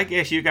stuff, I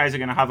guess you guys are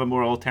going to have a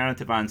more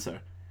alternative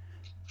answer.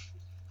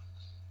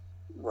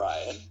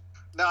 Ryan.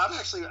 No,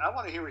 I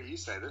want to hear what you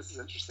say. This is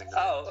interesting.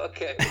 Oh,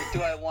 okay.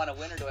 Do I want to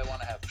win or do I want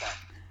to have fun?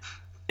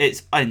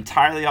 It's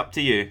entirely up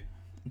to you.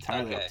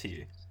 Up to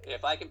you.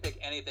 If I can pick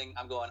anything,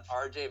 I'm going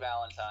RJ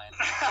Valentine.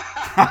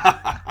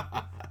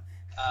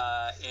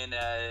 in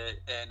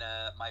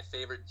my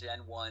favorite Gen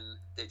 1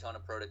 Daytona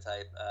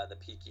prototype, the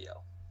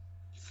Picchio.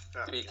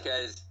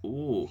 Because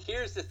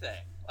here's the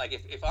thing. Like,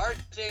 if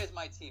RJ is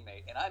my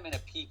teammate and I'm in a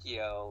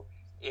Picchio,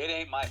 it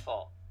ain't my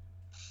fault.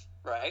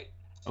 Right?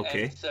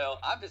 Okay. And so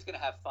I'm just going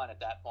to have fun at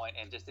that point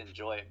and just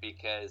enjoy it,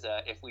 because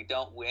if we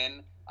don't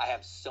win, I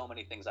have so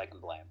many things I can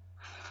blame.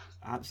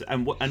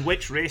 Absolutely. And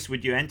which race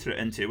would you enter it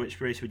into? Which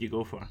race would you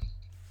go for?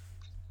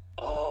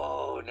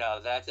 Oh,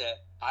 no, that's it.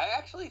 I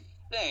actually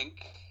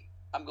think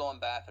I'm going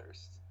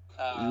Bathurst.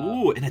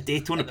 In a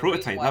Daytona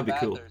prototype. That'd be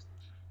cool.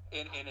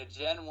 In a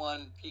Gen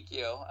 1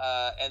 Picchio,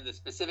 and the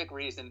specific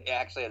reason, it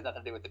actually has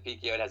nothing to do with the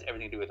Picchio, it has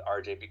everything to do with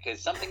RJ, because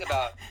something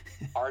about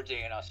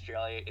RJ in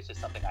Australia is just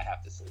something I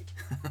have to see.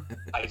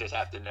 I just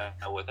have to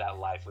know what that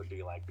life would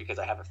be like, because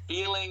I have a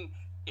feeling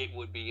it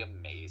would be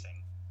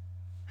amazing.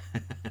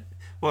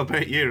 What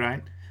about you,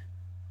 Ryan?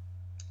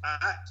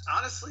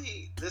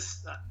 Honestly,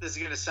 this is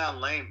going to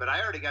sound lame, but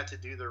I already got to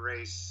do the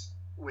race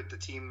with the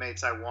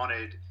teammates I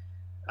wanted.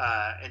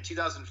 In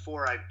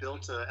 2004, I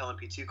built a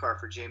LMP2 car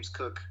for James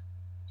Cook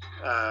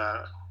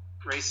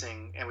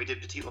Racing, and we did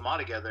Petit Le Mans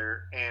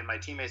together. And my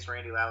teammates were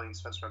Andy Lally and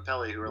Spencer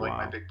Rampelli, who were like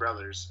my big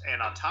brothers.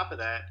 And on top of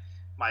that,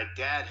 my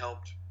dad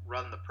helped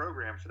run the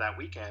program for that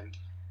weekend.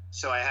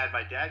 So I had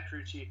my dad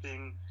crew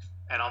chiefing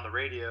and on the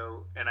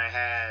radio, and I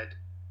had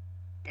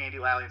Andy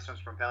Lally and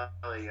Spencer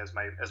Rampelli as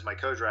my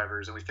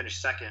co-drivers, and we finished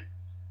second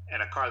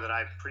in a car that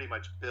I pretty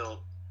much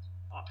built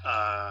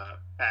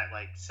at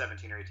like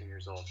 17 or 18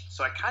 years old.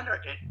 So I kind of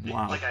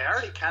I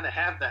already kind of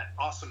have that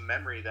awesome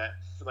memory that,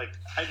 like,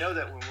 I know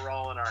that when we're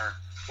all in our,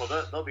 well,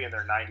 they'll be in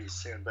their 90s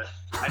soon, but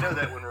I know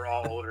that when we're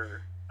all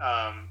older,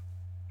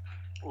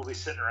 we'll be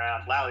sitting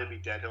around. Lally will be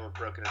dead. He'll have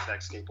broken his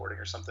neck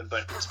skateboarding or something.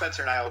 But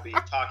Spencer and I will be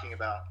talking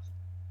about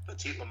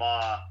Petit Le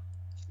Mans,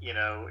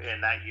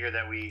 in that year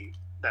that we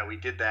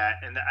did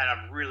that. And I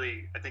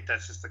think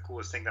that's just the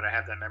coolest thing that I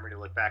have that memory to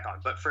look back on.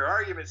 But for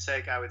argument's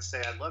sake, I would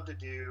say I'd love to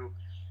do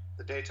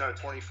the Daytona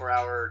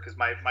 24-hour, because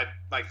my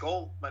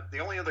goal, the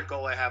only other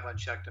goal I have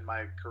unchecked in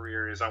my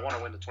career is I want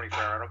to win the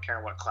 24-hour. I don't care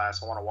in what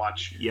class. I want to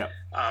watch. Yep.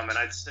 And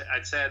I'd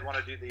say I'd want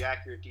to do the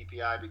accurate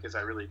DPI, because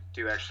I really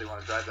do actually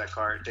want to drive that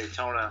car at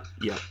Daytona.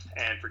 Yep.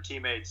 And for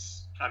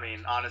teammates, I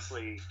mean,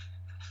 honestly,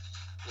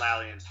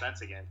 Lally and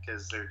Spence again,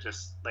 because they're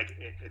just like,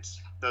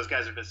 it's those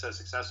guys have been so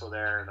successful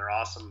there, and they're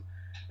awesome.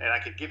 And I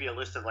could give you a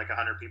list of like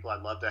 100 people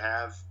I'd love to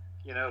have,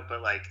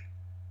 but like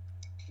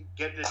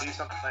getting to do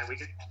something like we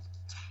get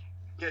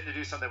to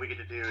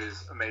do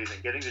is amazing.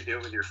 Getting to do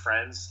it with your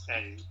friends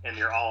and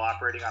you're all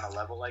operating on a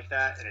level like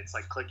that, and it's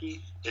like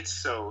clicky. It's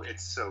so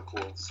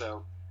cool.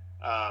 So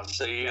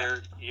So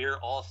your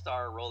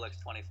all-star Rolex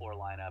 24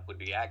 lineup would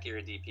be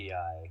Acura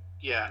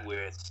DPI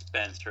with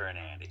Spencer and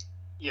Andy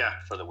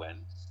for the win.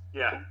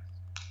 Yeah.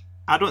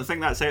 I don't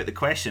think that's out of the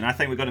question. I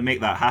think we've got to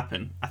make that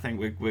happen. I think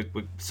we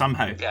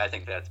somehow. Yeah, I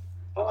think that's.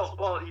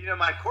 Well,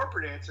 my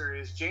corporate answer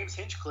is James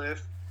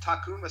Hinchcliffe,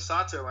 Takuma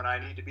Sato, and I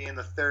need to be in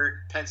the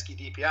third Penske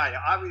DPI.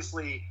 Now,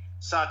 obviously,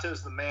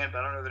 Sato's the man, but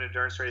I don't know that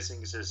endurance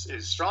racing is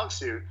his strong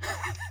suit.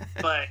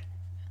 But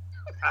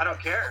I don't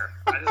care.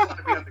 I just want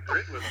to be on the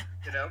grid with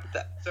him,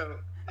 So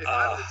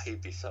if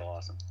he'd be so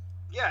awesome.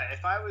 Yeah,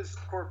 if I was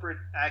corporate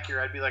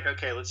Acura, I'd be like,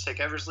 okay, let's take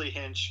Eversley,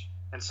 Hinch,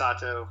 and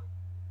Sato.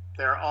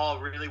 They're all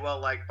really well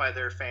liked by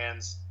their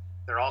fans.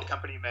 They're all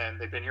company men.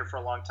 They've been here for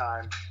a long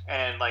time,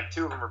 and like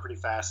 2 of them are pretty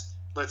fast.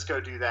 Let's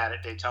go do that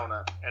at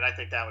Daytona, and I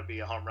think that would be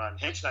a home run.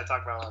 Hinch and I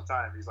talk about it all the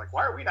time. He's like,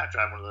 "Why are we not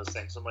driving one of those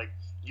things?" I'm like,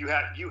 "You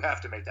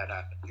have to make that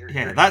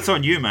happen." That's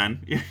on you,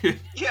 man.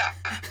 Yeah,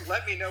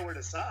 let me know where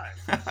to sign.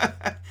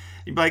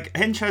 You'd be like,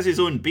 Hinch has his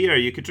own beer.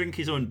 You could drink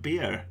his own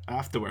beer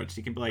afterwards.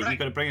 You can be like, you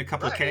got to bring a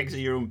couple of kegs of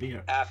your own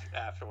beer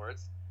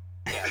afterwards.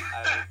 Yeah,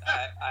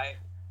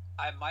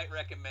 I might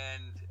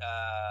recommend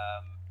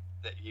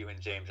that you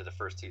and James are the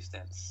first 2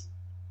 stints.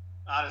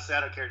 Honestly, I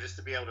don't care. Just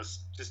to be able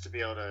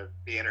to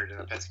be entered in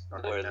a Penske.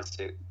 Wear the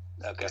suit.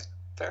 Okay,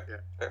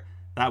 fair.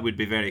 That would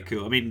be very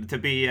cool. I mean, to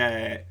be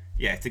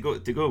to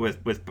go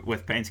with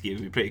Penske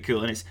would be pretty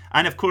cool.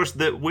 And of course,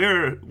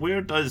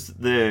 where does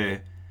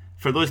the,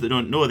 for those that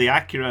don't know, the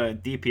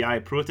Acura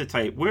DPI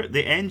prototype, where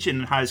the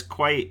engine has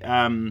quite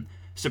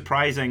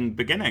surprising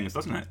beginnings,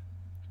 doesn't it?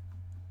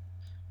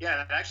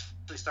 Yeah, it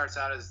actually starts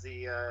out as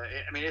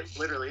it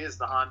literally is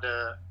the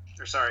Acura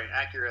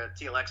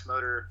TLX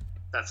motor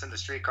that's in the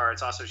street car.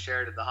 It's also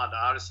shared in the Honda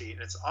Odyssey,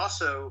 and it's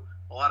also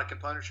a lot of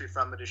componentry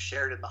from it is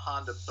shared in the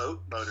Honda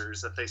boat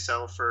motors that they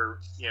sell for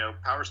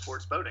power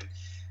sports boating.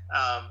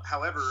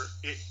 However,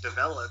 it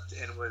developed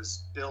and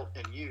was built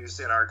and used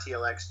in our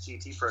TLX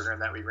GT program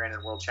that we ran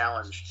in World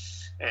Challenge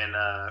in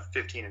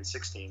 15 and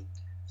 16.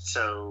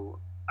 So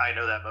I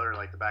know that motor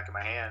like the back of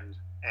my hand,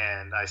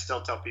 and I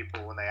still tell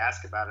people when they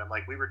ask about it, I'm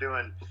like, I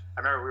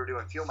remember we were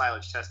doing fuel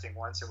mileage testing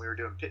once, and we were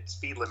doing pit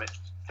speed limit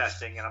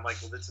testing, and I'm like,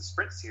 well, it's a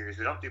sprint series.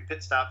 We don't do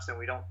pit stops, and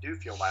we don't do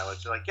fuel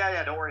mileage. They're like,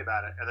 yeah, don't worry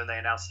about it. And then they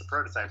announced the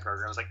prototype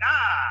program. I was like,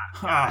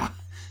 God,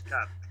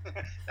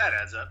 that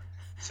adds up.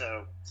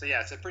 So yeah,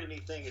 it's a pretty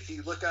neat thing. If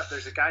you look up,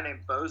 there's a guy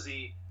named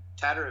Bozy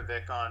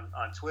Tatarovic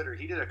on Twitter.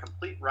 He did a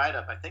complete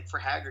write-up, I think, for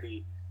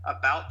Haggerty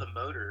about the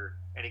motor,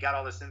 and he got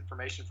all this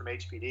information from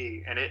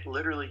HPD, and it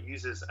literally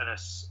uses an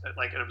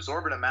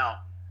absorbent amount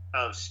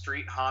of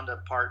street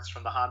Honda parts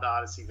from the Honda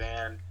Odyssey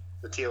van,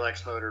 the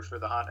TLX motor for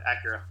the Honda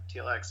Acura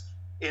TLX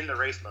in the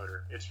race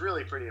motor. It's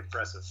really pretty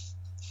impressive.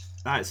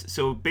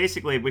 So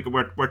basically,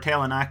 we're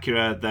telling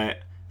Acura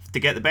that to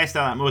get the best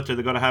out of that motor,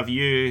 they've got to have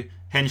you,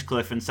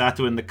 Hinchcliffe, and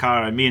Sato in the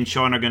car, and me and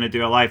Sean are going to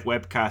do a live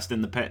webcast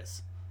in the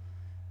pits.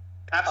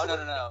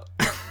 Absolutely. Oh,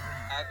 no.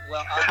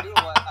 I'll do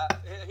one.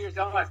 Here's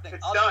the thing.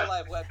 I'll do a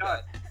live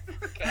webcast.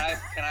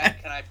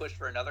 Can I push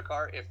for another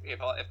car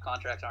if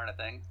contracts aren't a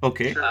thing?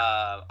 Okay. Sure.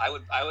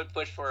 I would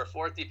push for a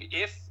 4th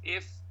DP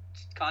if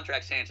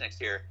contracts change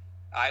next year.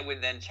 I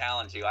would then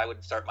challenge you. I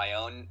would start my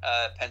own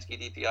Penske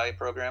DPI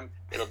program.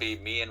 It'll be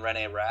me and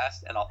Rene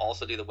Rast, and I'll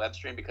also do the web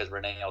stream because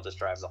Rene will just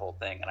drive the whole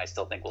thing, and I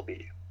still think we'll beat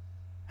you.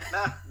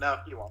 No,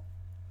 you won't.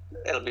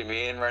 It'll be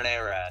me and Rene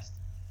Rast,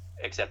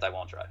 except I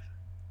won't drive.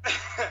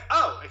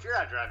 Oh, if you're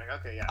not driving,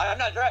 okay, yeah. I'm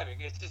not driving.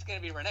 It's just going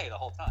to be Rene the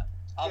whole time.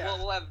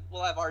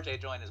 We'll have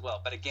RJ join as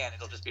well, but again,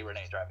 it'll just be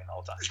Rene driving the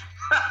whole time.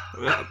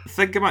 Well,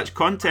 think how much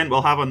content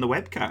we'll have on the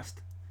webcast.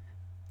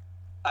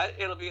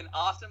 It'll be an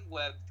awesome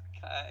web.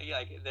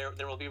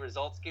 There will be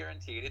results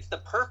guaranteed. It's the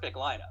perfect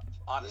lineup,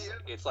 honestly.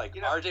 Yeah. It's like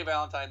RJ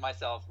Valentine,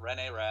 myself,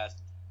 Rene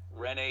Rast.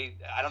 Rene,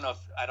 I don't know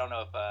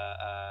if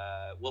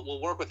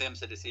we'll work with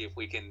IMSA to see if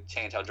we can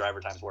change how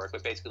driver times work.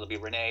 But basically, it'll be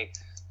Rene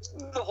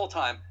the whole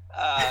time,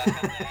 and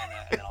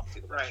then I'll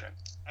do the right. Stream.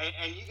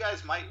 And you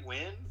guys might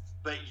win,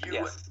 but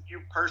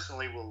you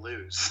personally will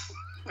lose.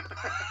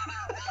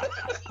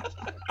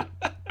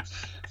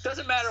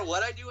 Doesn't matter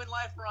what I do in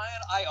life,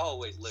 Ryan. I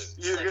always lose.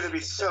 You're going to be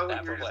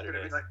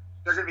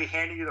they're going to be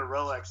handing you the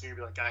Rolex, and you're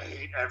going to be like, I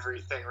hate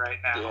everything right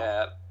now.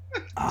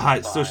 Yeah.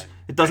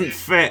 It doesn't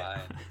fit.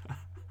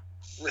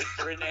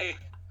 Rene,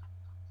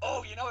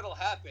 it'll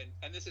happen,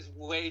 and this is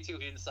way too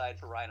inside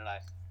for Ryan and I,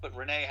 but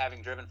Rene,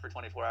 having driven for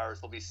 24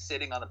 hours, will be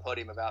sitting on the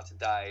podium about to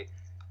die.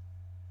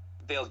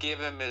 They'll give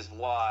him his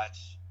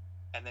watch,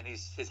 and then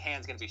his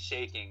hand's going to be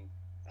shaking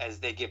as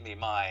they give me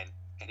mine,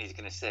 and he's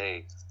going to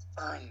say,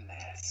 earn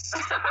this.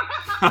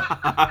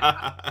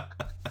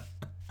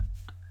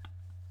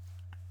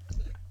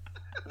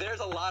 There's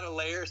a lot of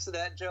layers to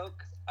that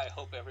joke. I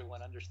hope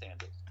everyone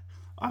understands it.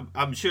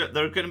 I'm sure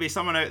there's going to be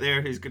someone out there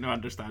who's going to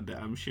understand it.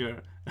 I'm sure.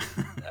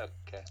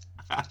 Okay.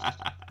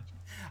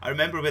 I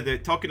remember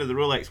talking to the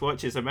Rolex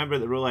watches. I remember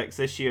the Rolex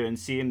this year and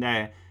seeing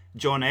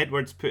John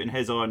Edwards putting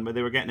his on where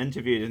they were getting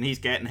interviewed, and he's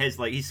getting his,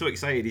 he's so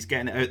excited, he's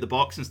getting it out the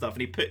box and stuff,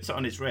 and he puts it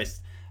on his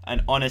wrist.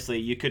 And honestly,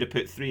 you could have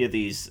put 3 of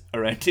these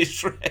around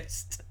his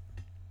wrist.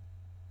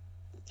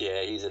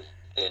 Yeah, he's a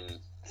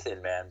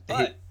thin man.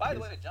 But by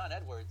the way, John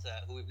Edwards,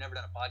 who we've never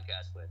done a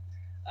podcast with,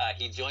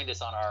 he joined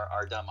us on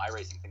our dumb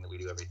iRacing thing that we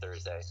do every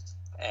Thursday,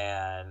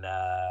 and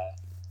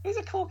he's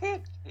a cool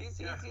kid.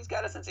 He's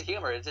got a sense of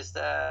humor. It's just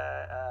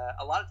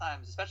a lot of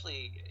times,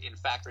 especially in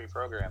factory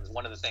programs,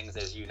 one of the things,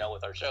 as you know,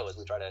 with our show is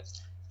we try to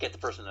get the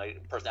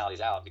personalities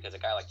out, because a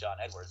guy like John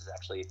Edwards is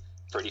actually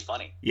pretty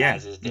funny. Yeah.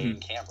 As is Dane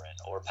Cameron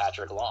or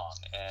Patrick Long,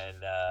 and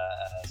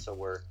so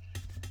we're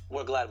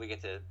glad we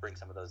get to bring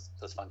some of those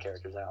fun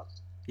characters out.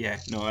 Yeah,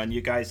 no, and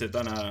you guys have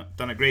done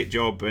a great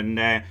job.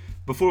 And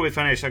before we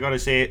finish, I got to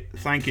say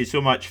thank you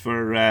so much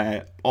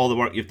for all the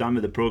work you've done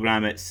with the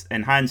program. It's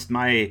enhanced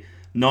my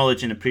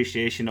knowledge and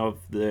appreciation of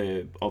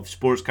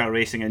sports car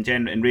racing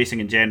and racing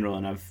in general,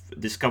 and I've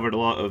discovered a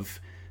lot of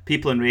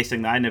people in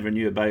racing that I never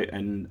knew about,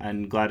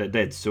 and glad I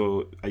did.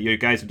 So you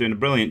guys are doing a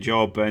brilliant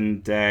job,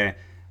 and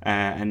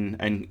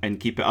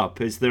keep it up.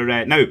 Is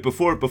there now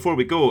before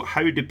we go,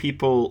 how do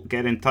people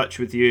get in touch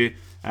with you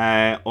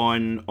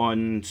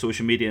on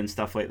social media and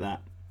stuff like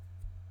that?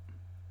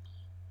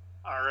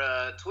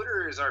 Our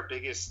Twitter is our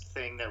biggest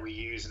thing that we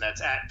use, and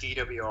that's at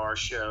DWR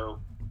Show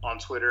on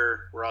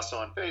Twitter. We're also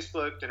on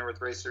Facebook, Dinner with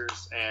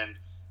Racers, and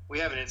we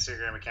have an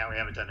Instagram account we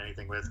haven't done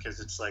anything with because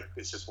it's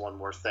just one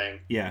more thing.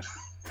 Yeah.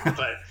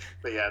 but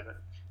yeah,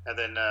 and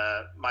then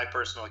my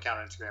personal account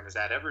on Instagram is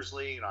at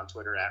Eversley, and on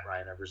Twitter at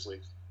Ryan Eversley.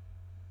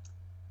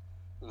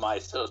 My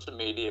social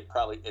media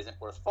probably isn't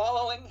worth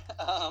following,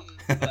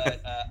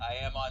 but I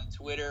am on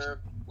Twitter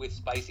with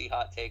spicy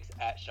hot takes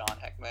at Sean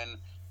Heckman.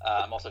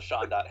 I'm also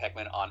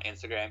Sean.Heckman on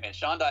Instagram, and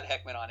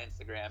Sean.Heckman on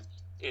Instagram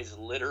is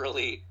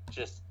literally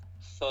just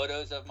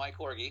photos of my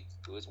corgi,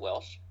 who is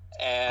Welsh,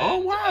 and oh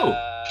wow,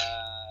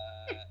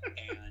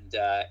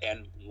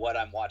 and what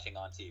I'm watching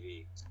on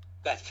TV.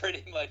 That's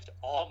pretty much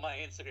all my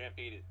Instagram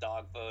feed is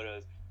dog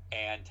photos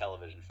and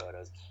television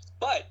photos.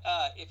 But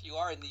if you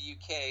are in the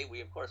UK,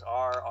 we of course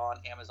are on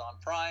Amazon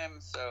Prime.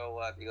 So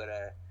if you go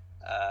to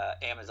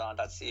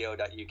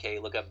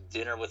amazon.co.uk, look up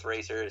Dinner with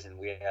Racers, and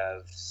we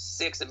have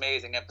 6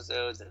 amazing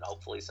episodes, and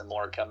hopefully some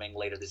more coming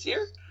later this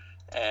year.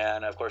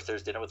 And of course,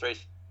 there's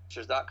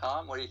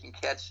dinnerwithracers.com, where you can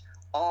catch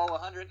all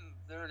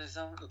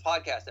 130-something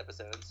podcast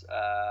episodes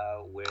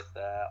with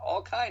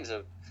all kinds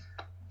of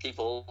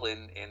people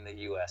in the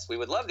US. We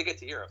would love to get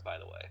to Europe, by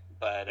the way,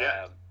 but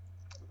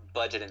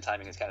budget and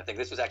timing is kind of thing.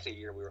 This was actually a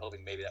year we were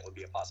hoping maybe that would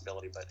be a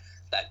possibility, but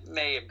that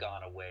may have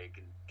gone away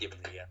given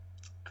the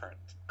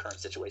current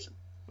situation.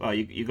 Well,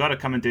 you got to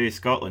come and do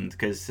Scotland,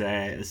 because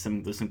there's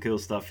some cool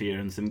stuff here,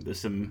 and there's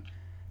some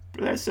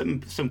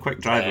quick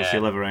drivers who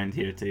live around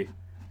here too.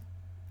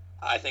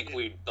 I think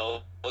we'd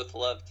both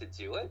love to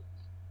do it.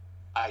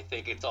 I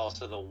think it's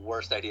also the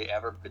worst idea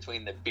ever.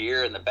 Between the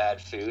beer and the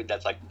bad food,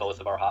 that's like both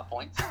of our hot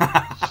points.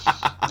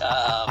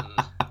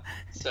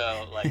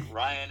 So like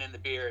Ryan and the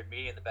beer and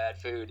me and the bad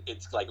food,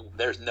 it's like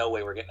there's no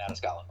way we're getting out of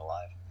Scotland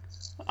alive.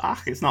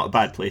 It's not a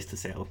bad place to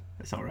sail.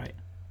 It's all right.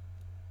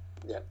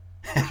 Yeah.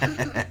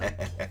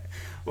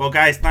 Well,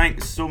 guys,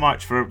 thanks so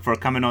much for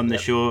coming on the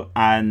show,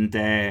 and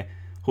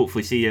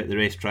hopefully see you at the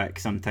racetrack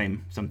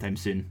sometime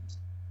soon.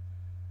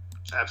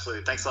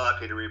 Absolutely. Thanks a lot,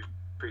 Peter. We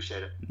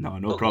appreciate it. No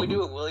problem. Can we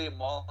do a William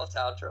Wallace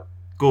outro?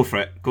 Go for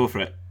it.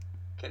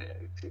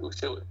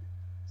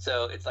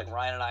 So it's like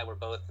Ryan and I we're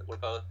both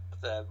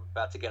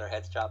about to get our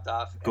heads chopped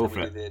off. And go then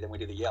for it. Then we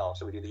do the yell.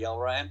 Should we do the yell,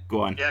 Ryan?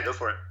 Go on. Yeah, go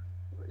for it.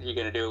 You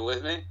gonna do it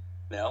with me?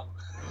 No.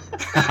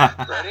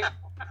 Ready?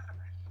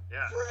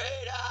 Yeah.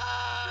 Freedom!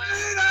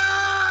 Freedom!